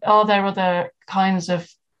 are there other kinds of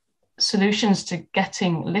solutions to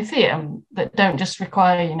getting lithium that don't just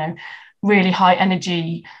require, you know, really high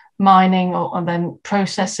energy mining or then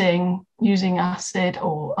processing using acid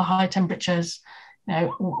or high temperatures? You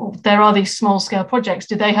know, there are these small scale projects.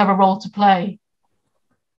 Do they have a role to play?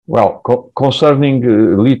 Well, concerning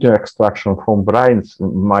lithium extraction from brines,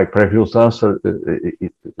 my previous answer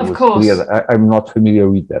it was clear. I'm not familiar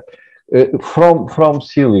with that. From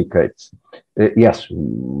silicates, yes,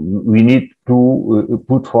 we need to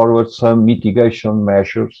put forward some mitigation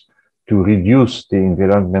measures to reduce the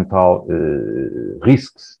environmental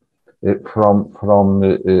risks from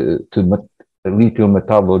lithium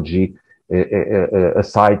metallurgy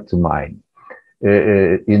aside to mine.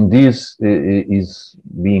 In this is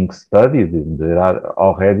being studied, and there are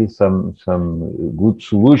already some good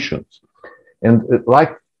solutions. And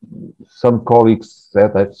like some colleagues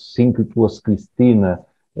said, I think it was Kristina,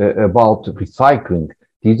 about recycling.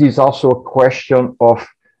 This is also a question of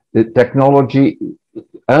technology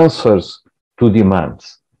answers to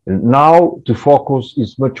demands. Now the focus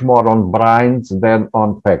is much more on brines than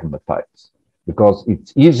on pegmatites, because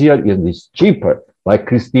it's easier and it's cheaper, like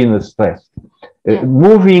Kristina stressed.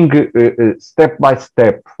 Moving step by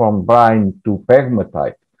step from brine to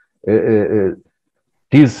pegmatite,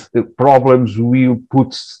 these problems will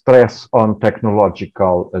put stress on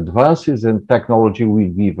technological advances, and technology will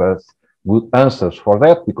give us good answers for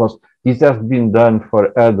that, because this has been done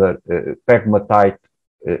for other pegmatite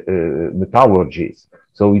metallurgies.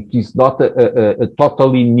 So it is not a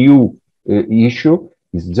totally new issue.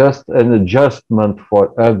 It's just an adjustment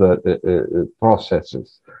for other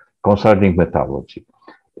processes concerning metallurgy.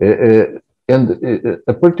 And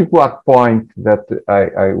a particular point that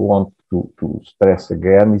I want to stress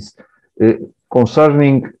again is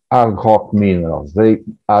concerning hard rock minerals. They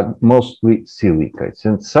are mostly silicates,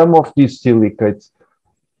 and some of these silicates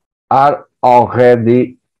are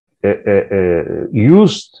already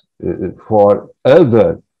used for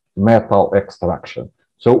other metal extraction.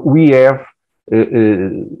 So we have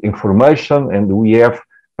information and we have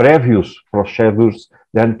previous procedures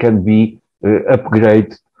that can be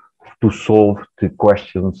upgraded to solve the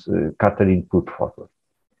questions Katharine put forward.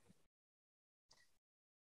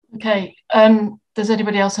 Okay, does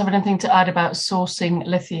anybody else have anything to add about sourcing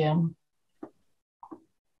lithium?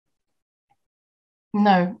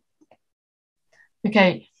 No.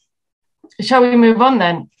 Okay, shall we move on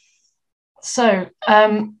then? So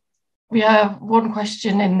we have one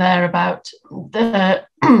question in there about the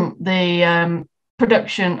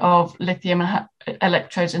production of lithium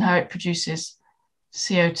electrodes and how it produces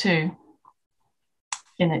CO2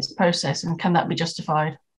 in its process, and can that be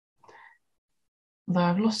justified? Although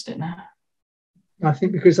I've lost it now. I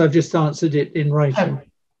think because I've just answered it in writing.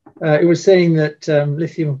 It was saying that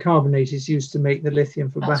lithium carbonate is used to make the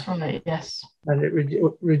lithium for batteries. That's right, yes. And it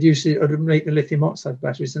reduces, or to make the lithium oxide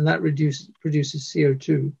batteries, and that produces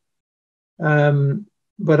CO2.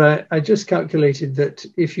 But I just calculated that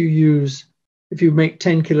if you make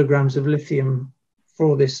 10 kilograms of lithium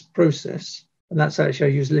for this process, and that's actually,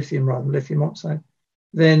 I use lithium rather than lithium oxide,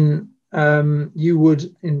 then you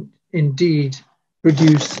would indeed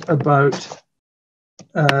produce about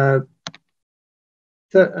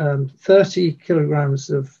 30 kilograms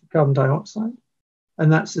of carbon dioxide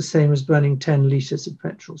And that's the same as burning 10 litres of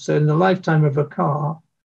petrol. So in the lifetime of a car,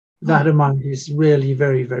 that amount is really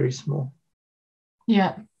very, very small.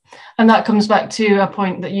 Yeah. And that comes back to a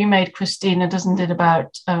point that you made, Kristina, doesn't it,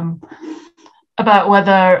 about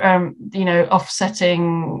whether, you know,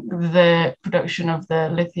 offsetting the production of the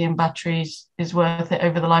lithium batteries is worth it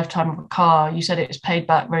over the lifetime of a car. You said it's paid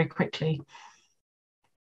back very quickly.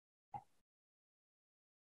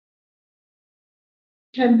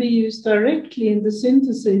 Can be used directly in the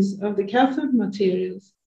synthesis of the cathode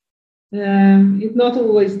materials. It's not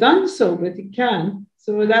always done so, but it can.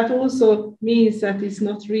 So that also means that it's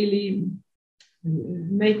not really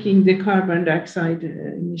making the carbon dioxide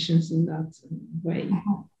emissions in that way.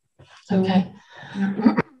 So, okay.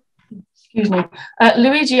 Yeah. Excuse me.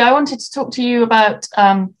 Luigi, I wanted to talk to you about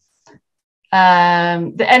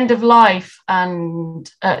the end of life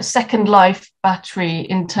and second life battery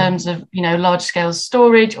in terms of, you know, large scale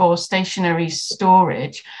storage or stationary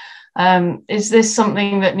storage. Is this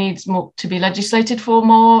something that needs more to be legislated for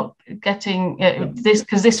more, getting this,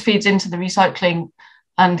 because this feeds into the recycling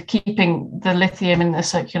and keeping the lithium in the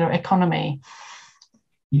circular economy?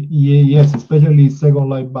 Yes, especially second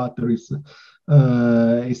life batteries.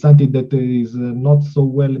 Is something that is not so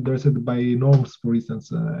well addressed by norms, for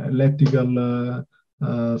instance, electrical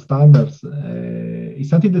standards. It's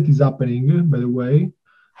something that is happening, by the way.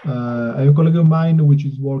 I have a colleague of mine which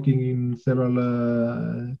is working in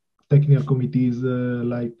several technical committees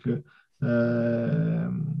like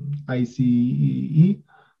ICEE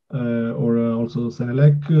or also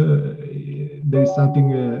Senelec. There is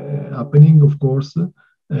something happening, of course.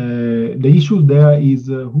 The issue there is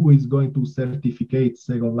who is going to certificate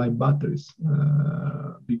second life batteries,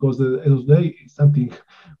 because as of today it's something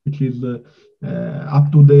which is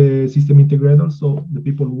up to the system integrator, so the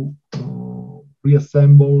people who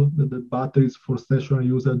reassemble the batteries for stationary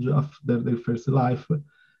usage after their first life,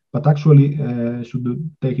 but actually should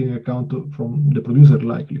take into account from the producer,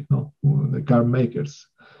 likely, no, the car makers.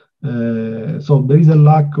 So there is a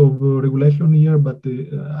lack of regulation here, but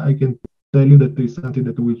I can tell you that it's something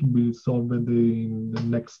that will be solved in the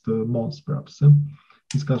next months, perhaps.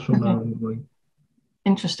 Discussion are ongoing.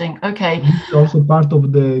 Interesting. Okay. It's also part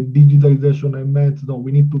of the digitalization I meant. No,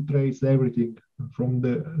 we need to trace everything from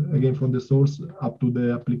the source up to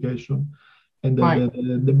the application. And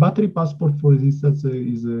the battery passport, for instance,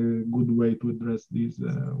 is a good way to address this,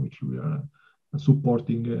 which we are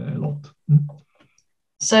supporting a lot.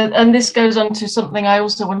 So, and this goes on to something I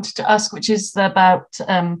also wanted to ask, which is about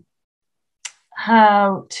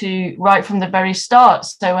how to, right from the very start,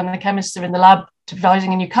 so when the chemists are in the lab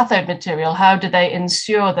devising a new cathode material, how do they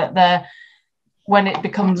ensure that when it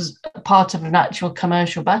becomes part of an actual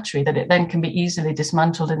commercial battery, that it then can be easily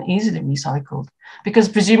dismantled and easily recycled? Because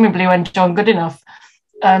presumably when John Goodenough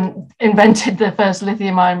invented the first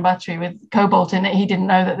lithium-ion battery with cobalt in it, he didn't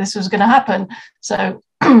know that this was going to happen. So,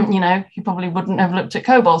 you know, he probably wouldn't have looked at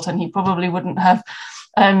cobalt, and he probably wouldn't have,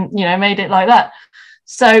 you know, made it like that.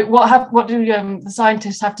 So what do the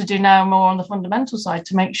scientists have to do now more on the fundamental side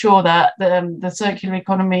to make sure that the circular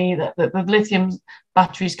economy, that the lithium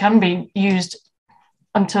batteries can be used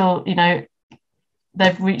until, you know,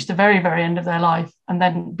 they've reached the very, very end of their life and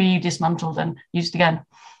then be dismantled and used again?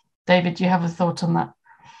 David, do you have a thought on that?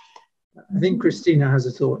 I think Kristina has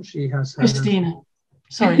a thought. She has. Kristina,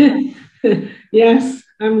 sorry. Yes,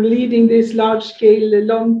 I'm leading this large-scale,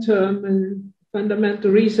 long-term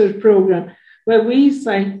fundamental research program, where we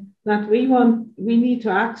say that we need to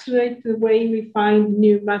accelerate the way we find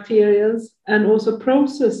new materials and also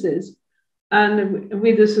processes, and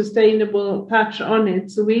with a sustainable touch on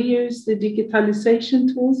it. So we use the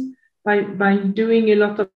digitalization tools by doing a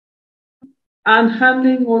lot of and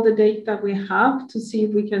handling all the data we have to see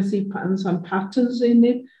if we can see some patterns in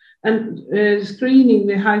it, and screening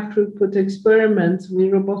the high throughput experiments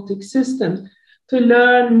with robotic systems to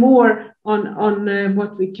learn more on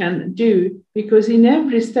what we can do. Because in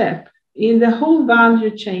every step, in the whole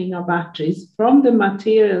value chain of batteries, from the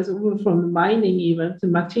materials, from the mining even, to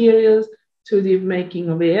materials, to the making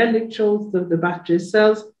of the electrodes, of the battery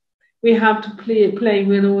cells, we have to play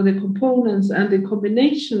with all the components and the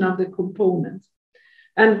combination of the components.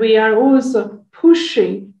 And we are also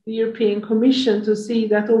pushing the European Commission to see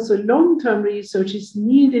that also long-term research is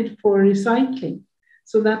needed for recycling,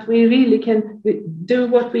 so that we really can do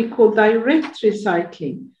what we call direct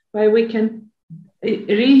recycling, where we can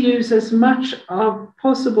reuse as much as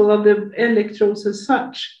possible of the electrodes as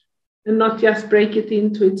such, and not just break it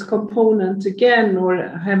into its components again or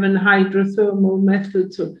have an hydrothermal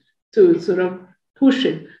method to sort of push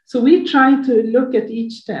it. So we try to look at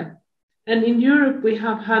each step. And in Europe, we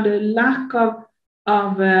have had a lack of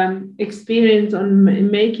experience on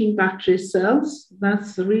making battery cells.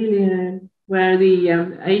 That's really where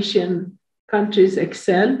the Asian countries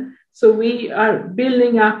excel. So we are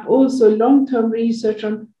building up also long-term research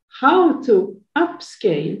on how to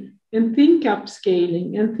upscale and think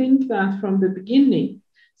upscaling and think that from the beginning.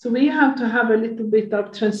 So we have to have a little bit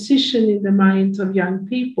of transition in the minds of young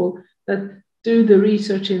people that do the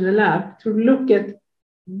research in the lab to look at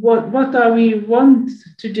what are we want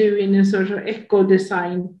to do in a sort of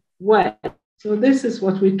eco-design way. So this is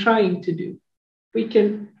what we're trying to do. We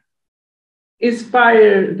can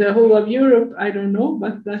inspire the whole of Europe, I don't know,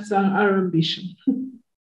 but that's our ambition.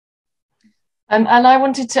 And I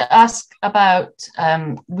wanted to ask about,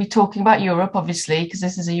 we're talking about Europe, obviously, because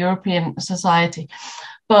this is a European society,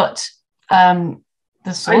 but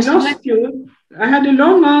the source I lost you. I had a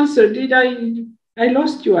long answer. Did I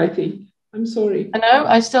lost you, I think. I'm sorry. No,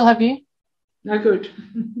 I still have you. Not good.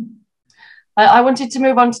 I wanted to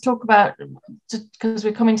move on to talk about, because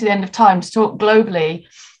we're coming to the end of time, to talk globally,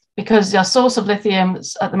 because our source of lithium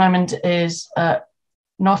at the moment is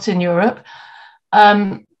not in Europe.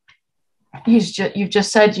 You've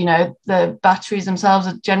just said, you know, the batteries themselves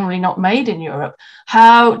are generally not made in Europe.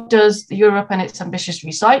 How does Europe and its ambitious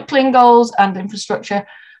recycling goals and infrastructure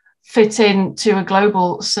fit into a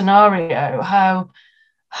global scenario?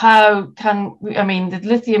 How can we, I mean, the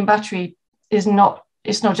lithium battery is not,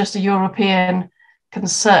 it's not just a European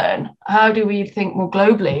concern. How do we think more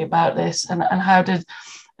globally about this, and how do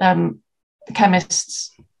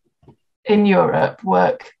chemists in Europe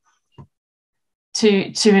work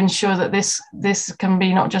to ensure that this can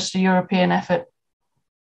be not just a European effort?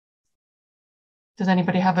 Does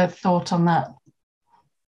anybody have a thought on that?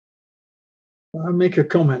 I'll make a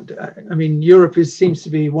comment. I mean, Europe seems to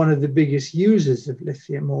be one of the biggest users of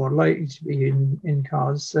lithium, or likely to be in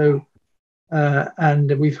cars. So,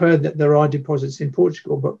 and we've heard that there are deposits in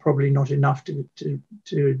Portugal, but probably not enough to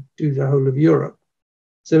do the whole of Europe.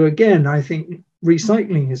 So again, I think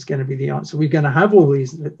recycling is going to be the answer. We're going to have all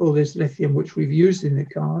this lithium which we've used in the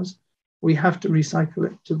cars. We have to recycle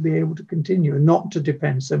it to be able to continue and not to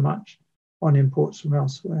depend so much on imports from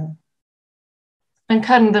elsewhere. And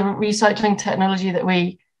can the recycling technology that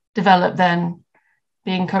we develop then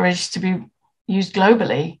be encouraged to be used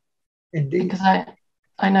globally? Indeed. Because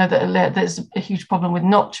I know that there's a huge problem with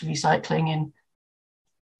not recycling in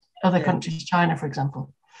other countries, China, for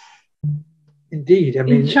example. Indeed. I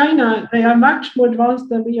mean, in China, they are much more advanced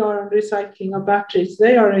than we are on recycling of batteries.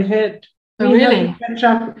 They are ahead. Oh, really? Catch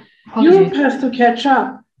up. Europe has to catch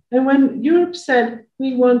up. And when Europe said,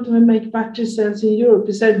 we want to make battery cells in Europe,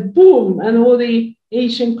 it said, boom, and all the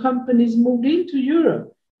Asian companies moved into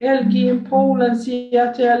Europe. LG in Poland,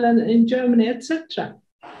 CATL in Germany, etc.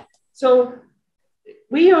 So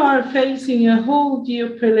we are facing a whole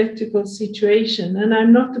geopolitical situation. And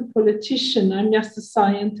I'm not a politician, I'm just a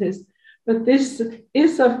scientist. But this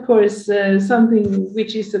is, of course, something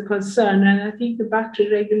which is a concern. And I think the battery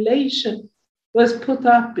regulation was put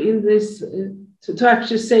up in this to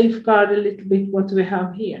actually safeguard a little bit what we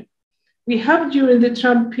have here. We have, during the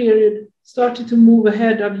Trump period, started to move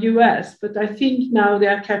ahead of US, but I think now they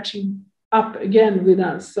are catching up again with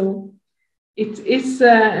us. So it's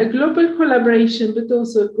a global collaboration, but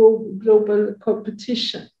also a global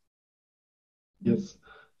competition. Yes.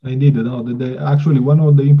 Indeed, actually one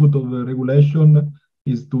of the input of the regulation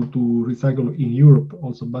is to recycle in Europe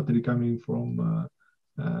also battery coming from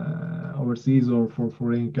overseas or for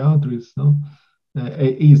foreign countries. No,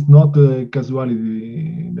 it's not a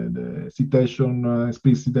casualty. The citation,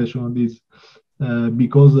 explicit citation on this,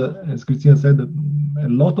 because as Kristina said, a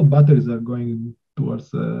lot of batteries are going towards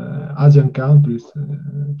Asian countries,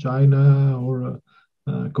 China or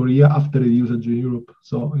Korea, after the usage in Europe.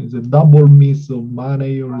 So it's a double miss of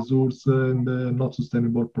money or resource and not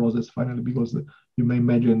sustainable process finally, because you may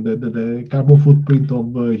imagine the carbon footprint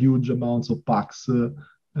of huge amounts of packs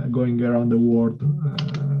going around the world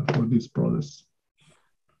for this process.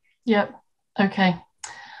 Yep. Okay.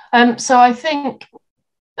 So I think,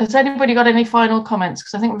 has anybody got any final comments?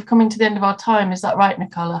 Because I think we're coming to the end of our time. Is that right,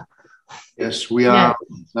 Nicola? Yes, we are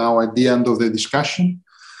now at the end of the discussion.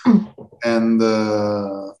 And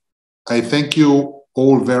I thank you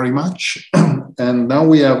all very much. And now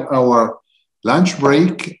we have our lunch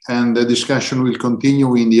break, and the discussion will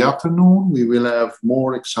continue in the afternoon. We will have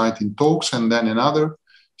more exciting talks and then another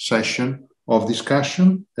session of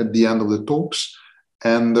discussion at the end of the talks.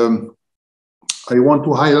 And I want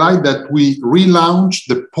to highlight that we relaunched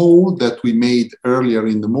the poll that we made earlier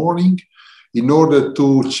in the morning in order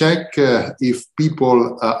to check if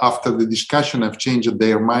people, after the discussion, have changed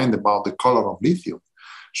their mind about the color of lithium.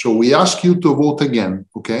 So we ask you to vote again,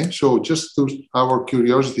 okay? So just to our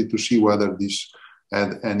curiosity to see whether this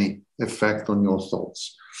had any effect on your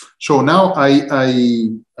thoughts. So now I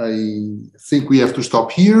think we have to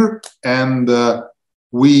stop here, and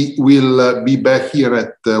we will be back here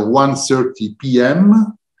at 1:30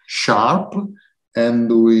 p.m. sharp,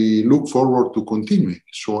 and we look forward to continuing.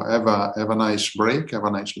 So have a nice break, have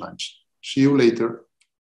a nice lunch. See you later.